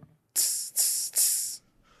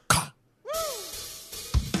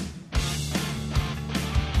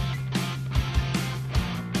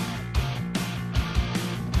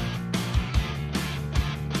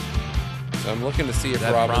 So I'm looking to see if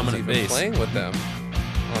That Robin's prominent even bass. playing with them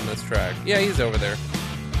on this track. Yeah, he's over there.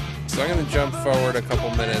 So I'm gonna jump forward a couple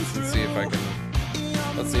minutes and see if I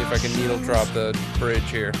can. Let's see if I can needle drop the bridge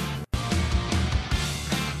here.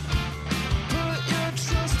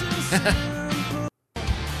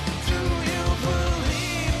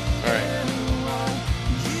 All right.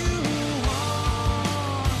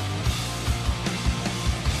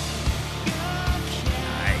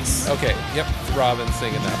 Nice. Okay. Yep. Robin's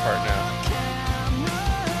singing that part now.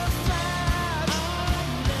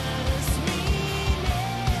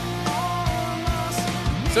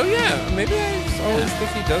 So yeah, maybe I just always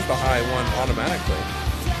think he does the high one automatically.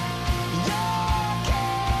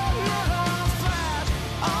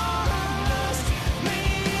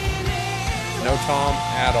 No Tom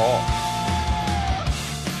at all.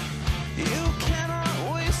 You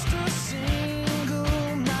cannot waste a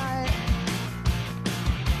single night.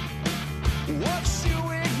 What you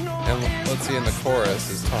ignore And let's see in the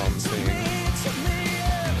chorus is Tom singing.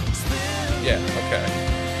 Yeah, okay.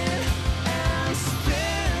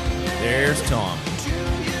 There's Tom.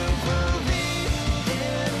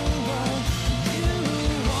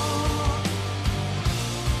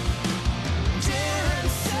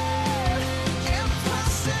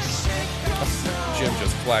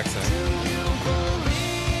 Black Sun.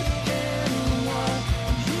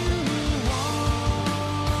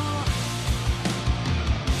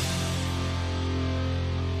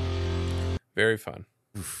 Very fun.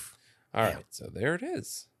 All right, so there it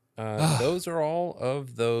is. Those are all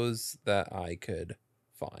of those that I could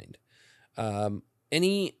find.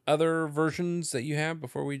 Any other versions that you have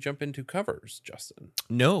before we jump into covers, Justin?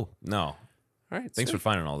 No. All right. Thanks for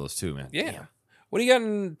finding all those too, man. Yeah. Damn. What do you got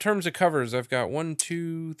in terms of covers? I've got 1,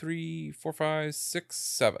 2, 3, 4, 5, 6,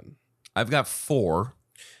 7. I've got 4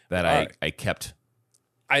 that I kept.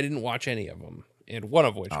 I didn't watch any of them, and one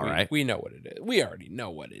of which we know what it is. We already know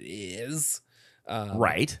what it is.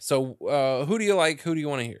 Right. So who do you like? Who do you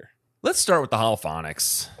want to hear? Let's start with the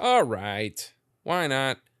Holophonics. All right. Why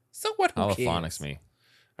not? So what? Who Holophonics cares? me.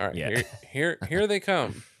 All right. Yeah. Here they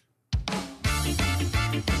come.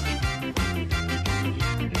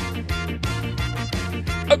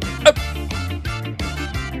 Up.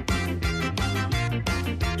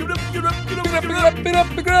 Get up.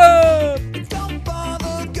 Don't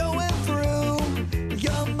bother going through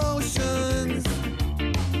your motions.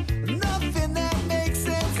 Nothing that makes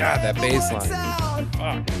sense. God, that bass line.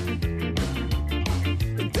 Fuck.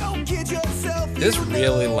 Don't kid yourself. This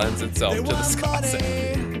really lends itself to the ska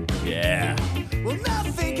sound. Yeah. Well,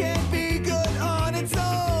 nothing can be good on its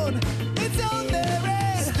own. It's on their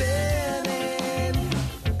end. Spinning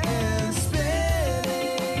and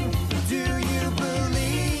spinning. Do you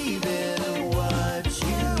believe in what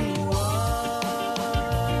you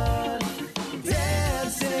want?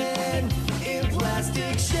 Dancing in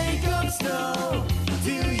plastic shake-up snow.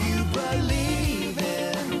 Do you believe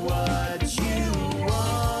in what you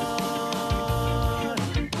want?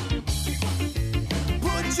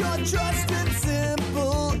 Put your trust in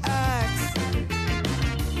simple acts.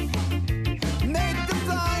 Make the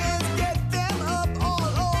flyers, get them up all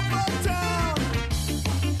over town.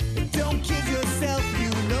 Don't kid yourself, you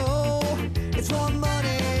know it's for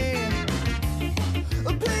money.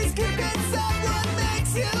 Please keep inside what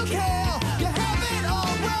makes you care. You have it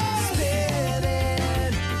all right.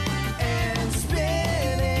 Spinning and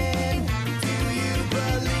spinning. Do you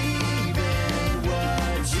believe in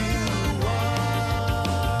what you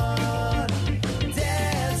want?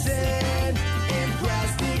 Dancing in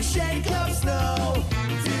plastic shake-up snow.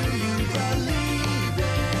 Do you believe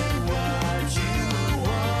in what you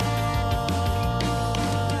want?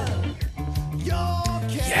 Your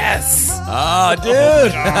Yes. Oh,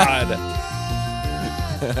 dude. God.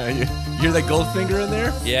 You hear that Goldfinger in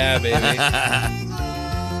there? Yeah, baby.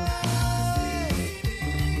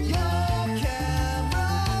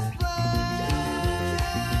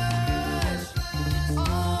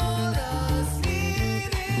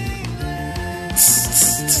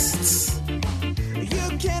 You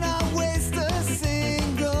cannot waste a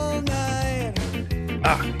single night.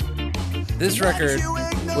 This record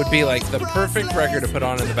would be like the perfect record to put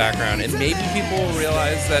on in the background, and maybe people will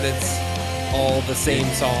realize that it's all the same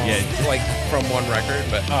song, like from one record.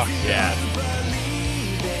 But Yeah.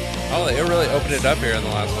 oh, they really opened it up here in the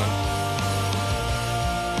last one.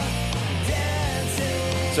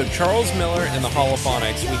 So Charles Miller and the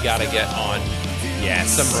Holophonics, we gotta get on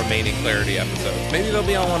some remaining Clarity episodes. Maybe they'll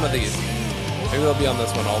be on one of these. Maybe they'll be on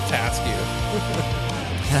this one. I'll task you.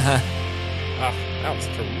 That was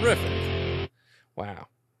terrific. Wow.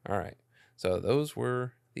 All right. So those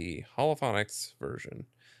were the Holophonics version.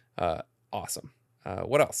 Awesome.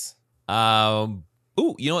 What else?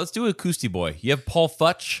 Ooh, you know, let's do Acoustic Boy. You have Paul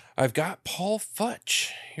Futch. I've got Paul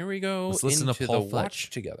Futch. Here we go. Let's listen to into Paul the watch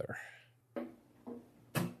Futch. together.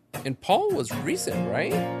 And Paul was recent,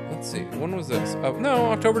 right? Let's see. When was this?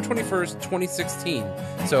 No, October 21st, 2016.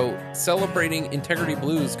 So celebrating Integrity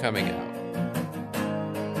Blues coming out.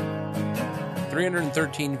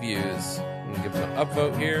 313 views. I'm gonna give them an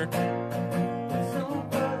upvote here.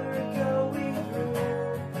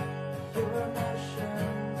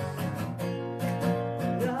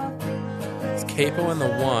 It's Capo in the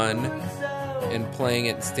 1 and playing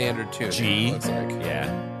it in standard tune. G. Looks like. Yeah.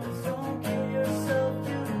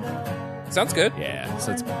 Sounds good. Yeah.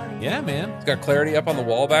 So it's, yeah, man. It's got Clarity up on the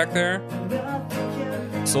wall back there.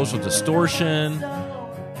 Social Distortion.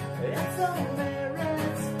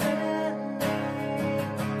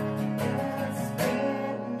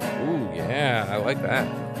 Ooh, yeah, I like that.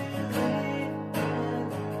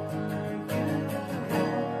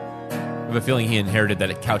 I have a feeling he inherited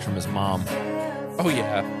that couch from his mom. Oh,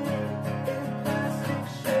 yeah.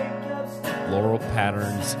 Floral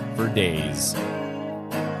patterns for days.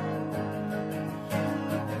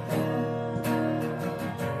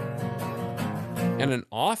 And an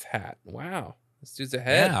off hat. Wow. This dude's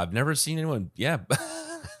ahead. Yeah, I've never seen anyone. Yeah.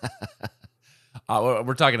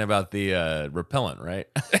 We're talking about the repellent, right?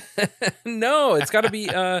 No, it's got to be.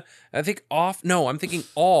 I think Off. No, I'm thinking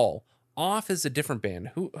All. Off is a different band.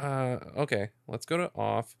 Who? Okay, let's go to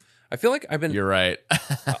Off. I feel like I've been You're right.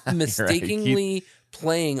 mistakenly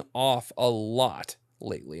playing Off a lot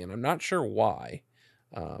lately, and I'm not sure why.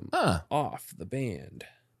 Off the band.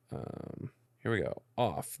 Here we go.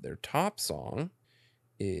 Off. Their top song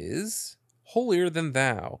is "Holier Than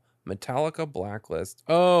Thou." Metallica Blacklist.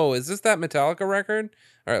 Oh, is this that Metallica record?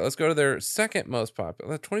 All right, let's go to their second most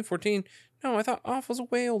popular. 2014. No, I thought Off was a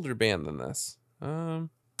way older band than this.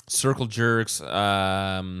 Circle Jerks. What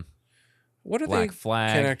are Black they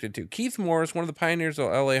Flag. connected to? Keith Morris, one of the pioneers of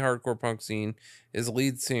LA hardcore punk scene, is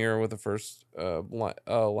lead singer with the first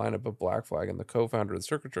lineup of Black Flag and the co-founder of the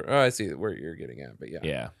Circle Jerks. Oh, I see where you're getting at, but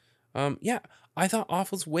yeah. Yeah, I thought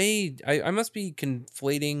Off was way. I must be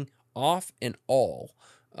conflating Off and All.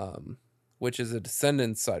 Which is a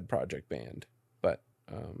Descendants side project band. But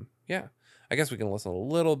yeah, I guess we can listen a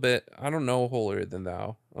little bit. I don't know Holier Than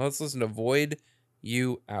Thou. Let's listen to Void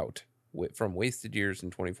You Out from Wasted Years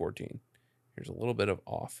in 2014. Here's a little bit of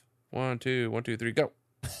Off. 1, 2, 1, 2, 3, go.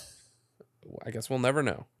 I guess we'll never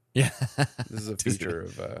know. Yeah. This is a feature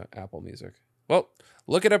of Apple Music. Well,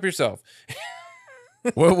 look it up yourself.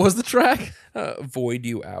 What was the track? Void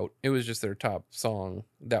You Out. It was just their top song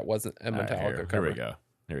that wasn't a Metallica cover. Here we go.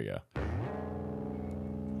 Here we go.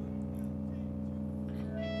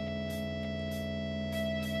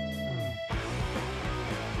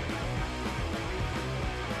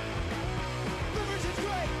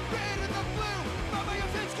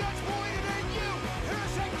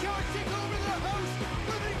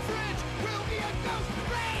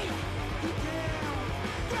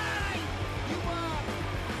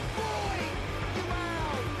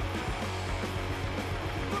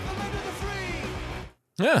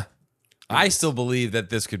 Yeah. I still believe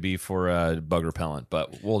that this could be for bug repellent,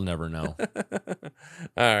 but we'll never know. All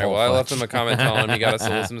right. Well, I left him a comment telling him he got us to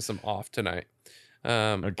listen to some Off tonight.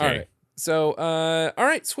 Okay. All right. So, all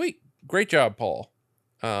right. Sweet. Great job, Paul.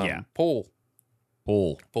 Yeah. Paul's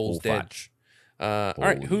dead. Fudge. All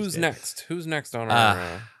right. Who's dead. next? Who's next on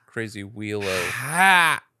our crazy wheelo?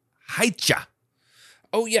 Haicha.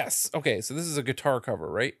 Oh, yes. Okay. So this is a guitar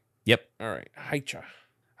cover, right? Yep. All right. Haicha.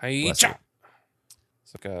 Bless you. Haicha.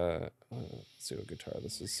 It's like a, let's see what guitar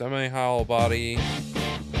this is. Semi-hollow body.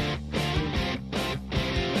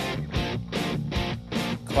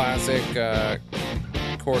 Classic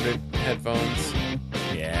corded headphones.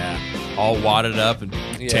 Yeah. All wadded up and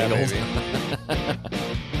tingled.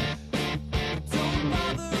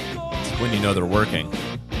 When you know they're working.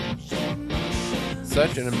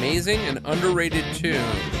 Such an amazing and underrated tune.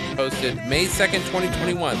 Posted May 2nd,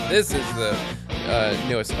 2021. This is the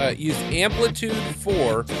newest. Used Amplitude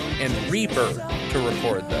 4 and Reaper to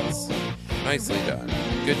record this. Nicely done.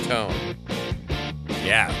 Good tone.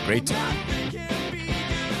 Yeah, great tune.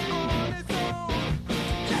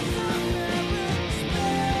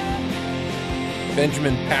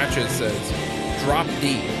 Benjamin Patches says, drop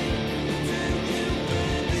D.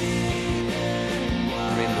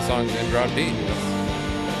 I mean, the song's in drop D.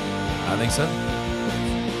 I think so.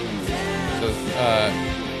 So,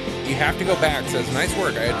 you have to go back. Says, nice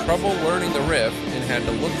work. I had trouble learning the riff and had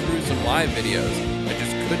to look through some live videos. I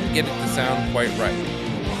just couldn't get it to sound quite right.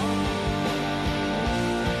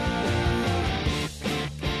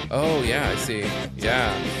 Oh, yeah, I see.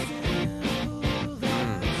 Yeah.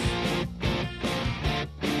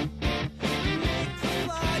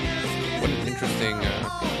 What an interesting...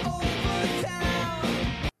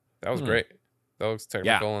 that was great. That looks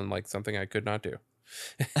technical and like something I could not do.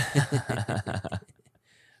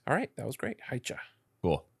 All right, that was great. Haicha.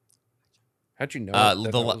 Cool. How'd you know?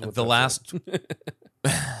 The last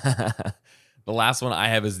the last one I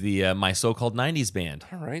have is the My So-Called 90s Band.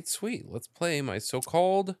 All right, sweet. Let's play My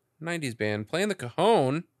So-Called 90s Band. Playing the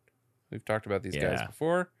Cajon. We've talked about these guys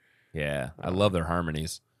before. Yeah, I love their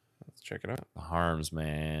harmonies. Let's check it out. The harms,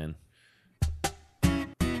 man.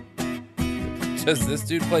 Does this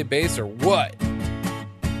dude play bass or what?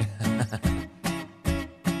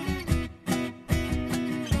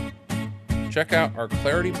 Check out our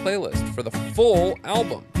Clarity playlist for the full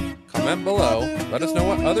album. Comment below. Let us know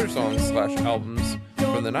what other songs / albums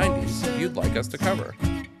from the 90s you'd like us to cover.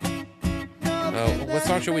 What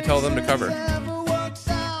song should we tell them to cover?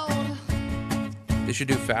 They should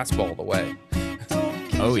do Fastball the Way.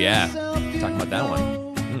 Oh, yeah. Talking about that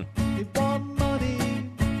one.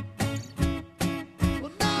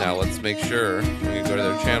 Now let's make sure we can go to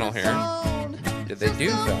their channel here. Did they do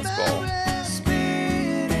Fastball?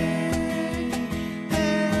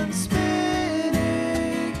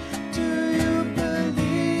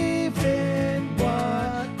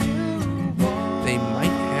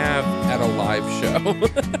 live show.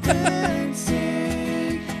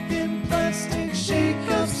 Dancing in plastic shake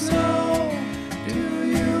of snow. Do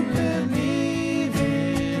you believe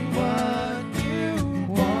in what you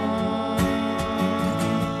want?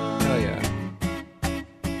 Hell yeah.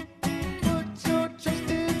 Put your trust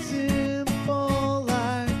in simple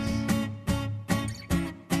acts.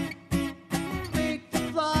 Make the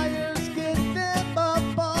flyers, get them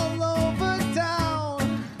up all over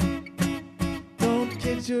town. Don't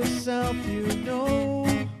kid yourself, you know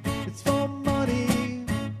it's for money.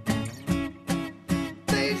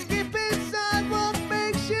 Please keep inside what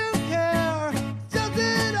makes you care. Does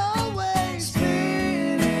it always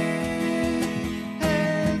spinning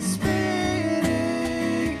and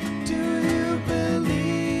spinning? Do you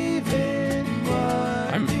believe in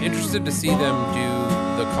what I'm interested to see them do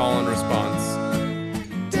the call and response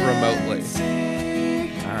remotely.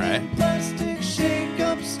 All right. Plastic shake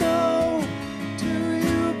up snow. Do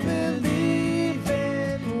you believe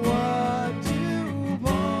in what you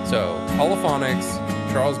want? So, Holophonics,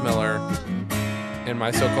 Charles Miller, and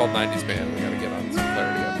my so-called 90s band. We got to get on some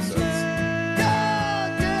Clarity episodes.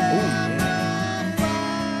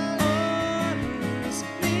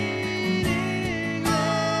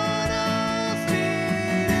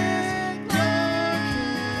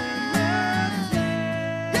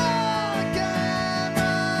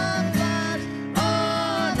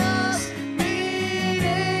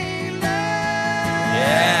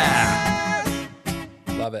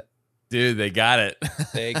 Love it. Dude, they got it.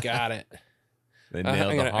 They got it. They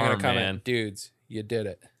nailed the harm, man. Dudes, you did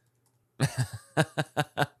it.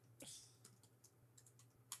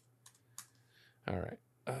 All right.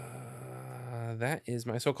 That is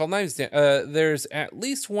my so-called knives. There's at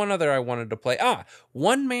least one other I wanted to play.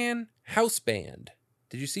 One Man House Band.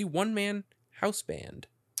 Did you see One Man House Band?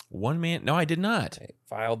 One man? No, I did not. I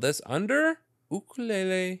filed this under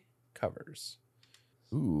ukulele covers.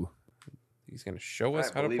 Ooh. He's going to show us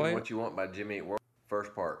how to Believe play in it. What You Want by Jimmy Eat World.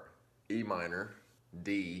 First part, E minor,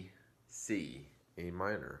 D, C, E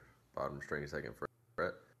minor, bottom string, second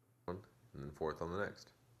fret, one, and then fourth on the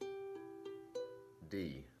next.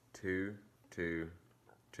 D, 2, 2,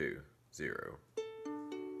 2, 0.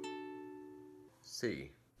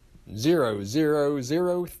 C.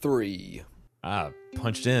 0003.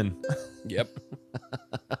 Punched in. Yep.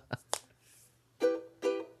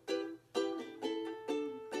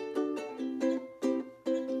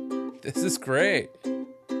 This is great.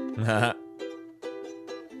 A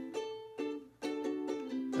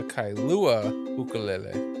Kailua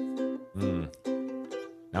ukulele.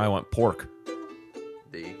 Now I want pork.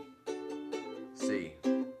 D, C,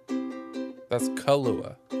 That's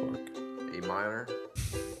Kalua pork. E minor,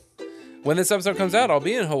 When this episode comes out, I'll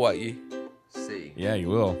be in Hawaii. C. Yeah, you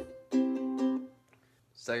will.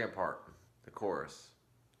 Second part, the chorus,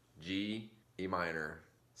 G, E minor,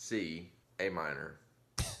 C, A minor,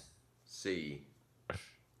 C.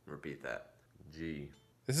 Repeat that. G.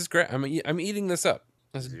 This is great. I'm eating this up.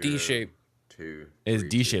 That's a D 0, shape. 2. It's 3,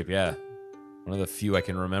 D shape, yeah. One of the few I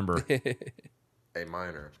can remember. A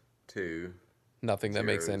minor, 2. Nothing that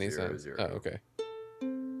makes 0, any 0, sense. 0. Oh, okay.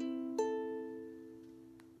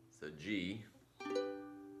 So G,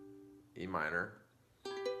 E minor,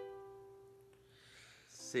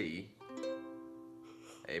 C,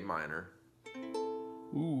 A minor,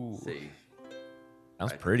 Ooh. C.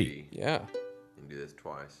 Sounds back to pretty. G. Yeah. You can do this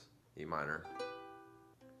twice. E minor,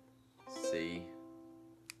 C,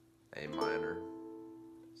 A minor,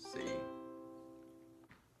 C.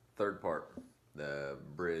 Third part, the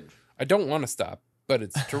bridge. I don't want to stop, but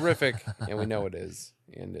it's terrific, and we know it is,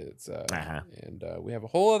 and it's we have a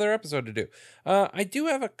whole other episode to do. I do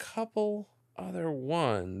have a couple other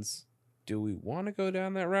ones. Do we want to go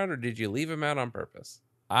down that route, or did you leave them out on purpose?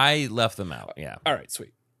 I left them out, yeah. All right,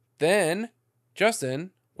 sweet. Then, Justin,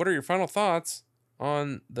 what are your final thoughts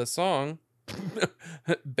on the song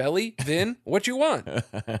Belly Vin? What you want?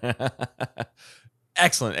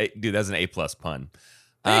 Excellent. Dude, that's an A+ pun.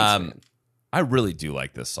 Thanks, man. I really do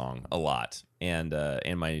like this song a lot, and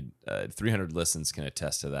my 300 listens can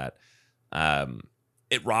attest to that.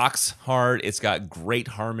 It rocks hard. It's got great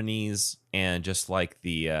harmonies, and just like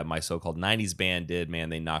the my so-called 90s band did, man,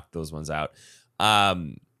 they knocked those ones out.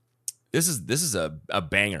 This is a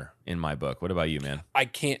banger in my book. What about you, man? I'm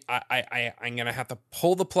gonna have to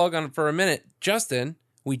pull the plug on it for a minute, Justin.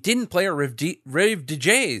 We didn't play our rave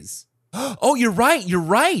DJs. Oh, you're right. You're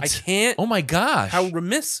right. I can't. Oh my gosh. How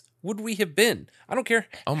remiss would we have been? I don't care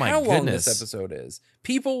Oh my how long goodness. this episode is.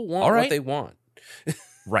 People want All right. what they want.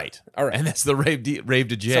 Right. All right. And that's the rave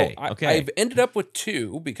DJ. So Okay. I've ended up with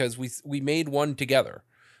two because we made one together.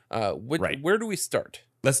 Right. Where do we start?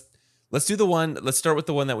 Let's Let's do the one. Let's start with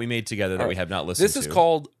the one that we made together that we have not listened to. This is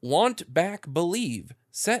called Want Back Believe.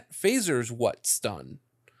 Set Phasers What Stun.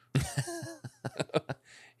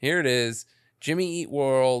 Here it is. Jimmy Eat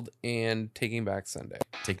World and Taking Back Sunday.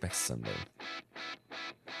 Take Back Sunday.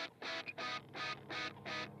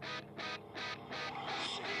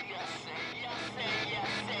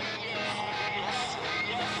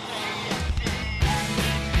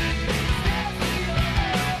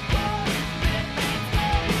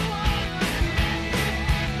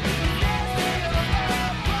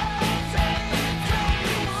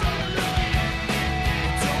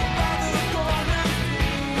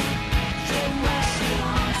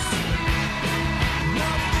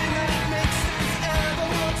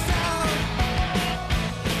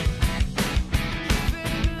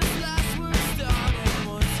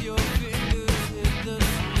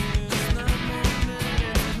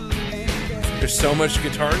 There's so much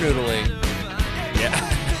guitar noodling. Yeah.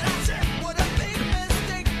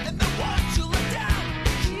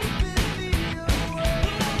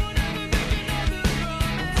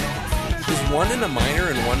 Is one in a minor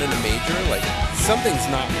and one in a major? Like, something's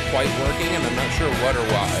not quite working, and I'm not sure what or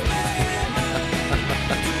why.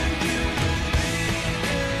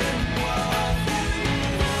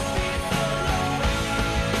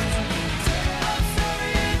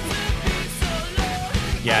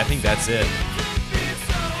 Yeah, I think that's it.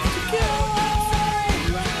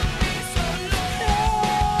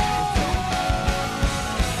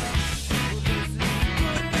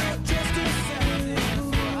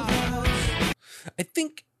 I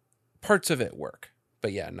think parts of it work,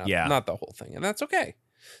 but not the whole thing, and that's okay.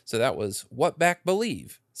 So that was What Back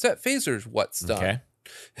Believe. Set Phasers What's Done. Okay.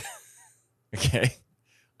 Okay.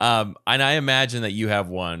 And I imagine that you have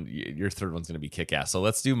one. Your third one's going to be kick-ass. So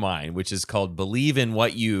let's do mine, which is called Believe in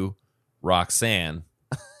What You, Roxanne.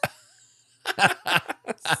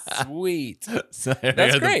 Sweet. So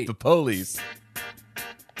That's great. The police.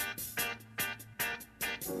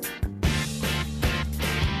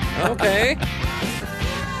 Okay.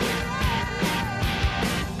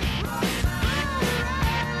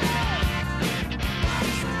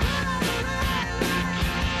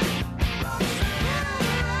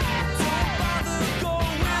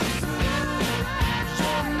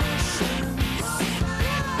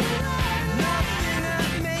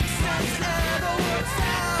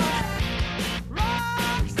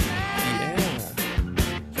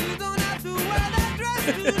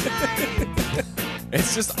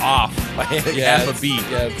 It's just off by half a beat.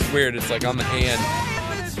 Yeah, it's weird. It's like on the hand.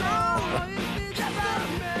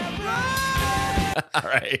 All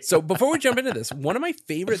right. So before we jump into this, one of my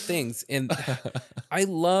favorite things, and I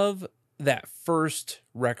love that first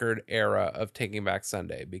record era of Taking Back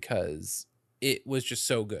Sunday because it was just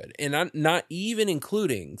so good. And I'm not even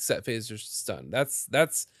including Set Phasers Stun.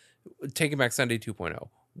 That's Taking Back Sunday 2.0.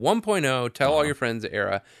 1.0, Tell All Your Friends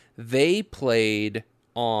era, they played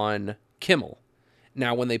on Kimmel.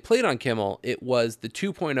 Now, when they played on Kimmel, it was the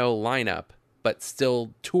 2.0 lineup, but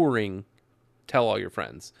still touring Tell All Your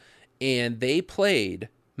Friends. And they played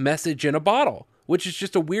Message in a Bottle, which is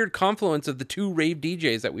just a weird confluence of the two rave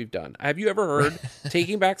DJs that we've done. Have you ever heard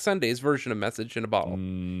Taking Back Sunday's version of Message in a Bottle?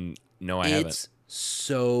 No, I haven't. It's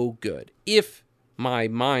so good. If my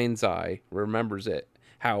mind's eye remembers it,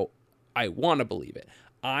 how I want to believe it.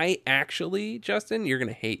 I actually, Justin, you're going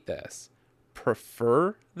to hate this,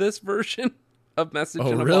 prefer this version of Message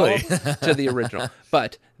in a Bottle to the original.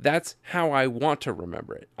 But that's how I want to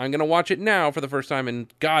remember it. I'm going to watch it now for the first time in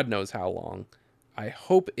God knows how long. I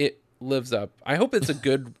hope it lives up. I hope it's a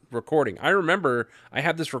good recording. I remember I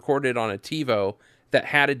had this recorded on a TiVo that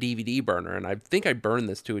had a DVD burner, and I think I burned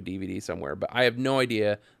this to a DVD somewhere, but I have no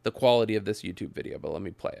idea the quality of this YouTube video, but let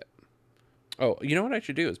me play it. Oh, you know what I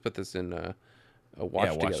should do is put this in a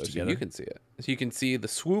watch together so you can see it. So you can see the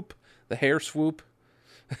swoop, the hair swoop.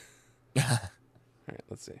 All right,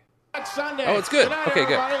 let's see. Sunday. Oh, it's good. Night, okay,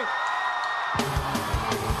 everybody. good.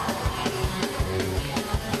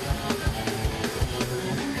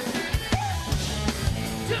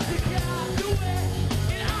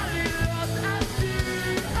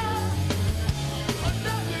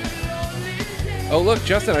 Oh, look,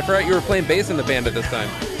 Justin, I forgot you were playing bass in the band at this time.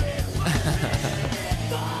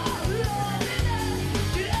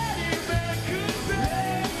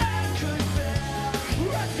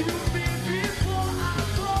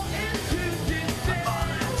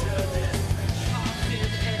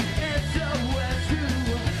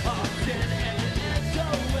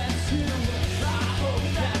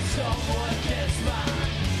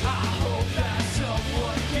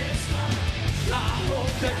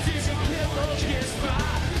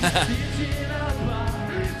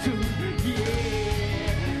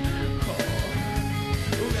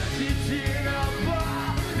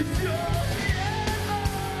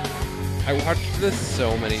 I watched this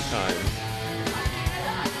so many times.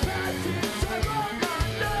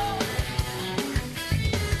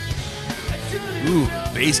 Ooh,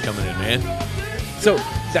 bass coming in, man. So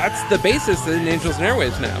that's the bassist in Angels and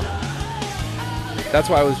Airwaves now. That's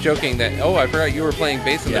why I was joking that, oh, I forgot you were playing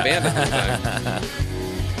bass in the band at the time.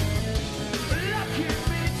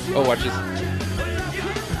 Oh, watch this.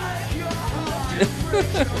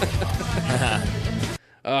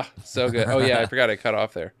 Oh, so good. Oh, yeah, I forgot I cut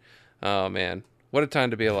off there. Oh, man. What a time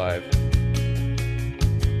to be alive.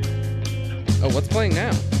 Oh, what's playing now?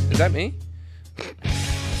 Is that me?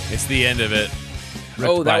 It's the end of it.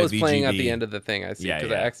 Oh, that by was playing at VGB. the end of the thing, I see, Yeah, because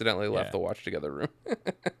yeah. I accidentally left Yeah. the Watch Together room.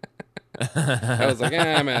 I was like,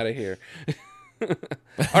 I'm out of here.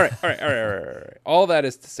 All right. All that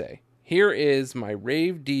is to say, here is my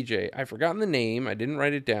rave DJ. I've forgotten the name. I didn't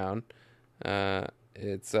write it down.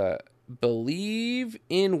 It's Believe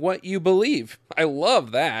in What You Believe. I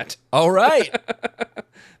love that. All right.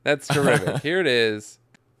 That's terrific. Here it is.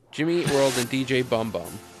 Jimmy Eat World and DJ Bum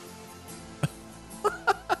Bum.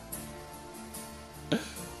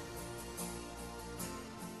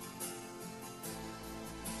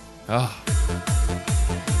 Oh.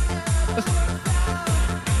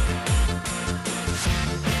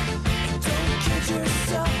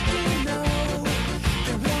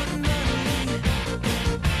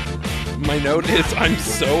 My note is, I'm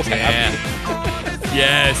so happy.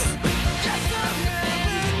 Yes.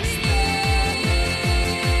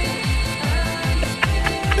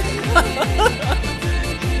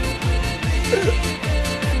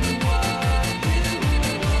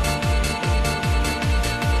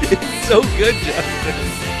 It's so good, Justin.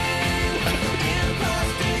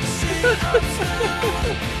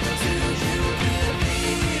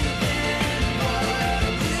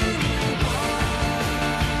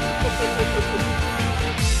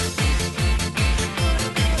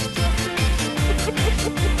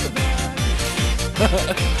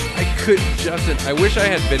 I couldn't, Justin. I wish I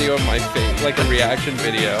had video of my face, like a reaction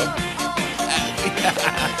video.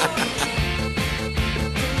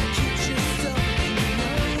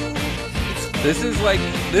 This is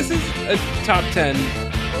a top 10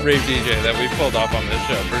 rave DJ that we pulled off on this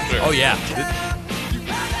show for sure. Oh yeah.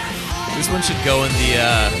 This one should go in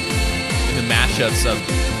the mashups of.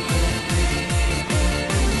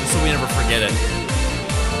 So we never forget it.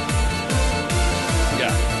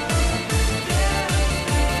 Yeah.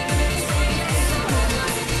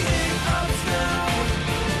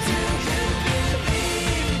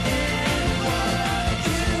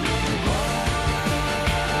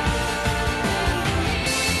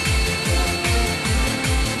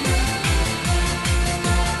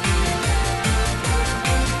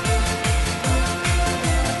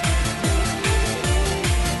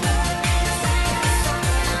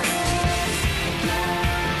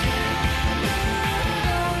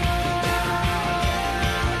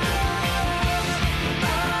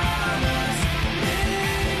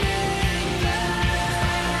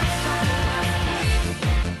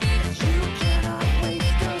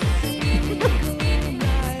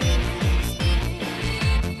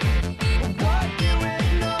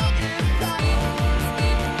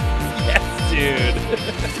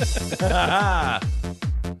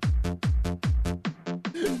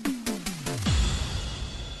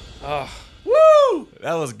 Oh, Woo!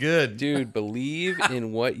 That was good. dude, believe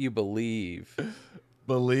in what you believe.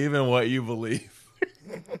 Believe in what you believe.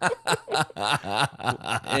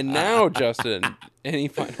 And now, Justin, any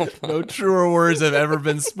final thoughts? No truer words have ever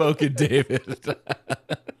been spoken, David.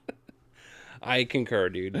 I concur,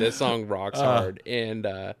 dude. This song rocks hard, and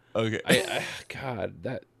Okay. God,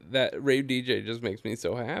 that rave DJ just makes me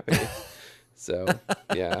so happy. So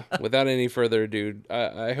yeah, without any further ado,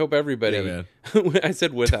 I hope everybody. Yeah, I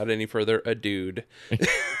said without any further, a dude.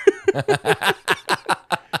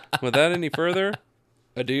 Without any further,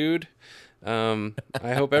 a dude. I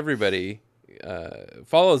hope everybody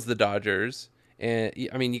follows the Dodgers, and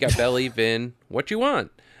I mean, you got Belly, Vin, what you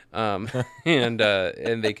want, and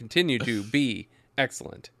they continue to be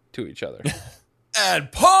excellent to each other.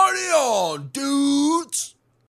 And party on, dudes!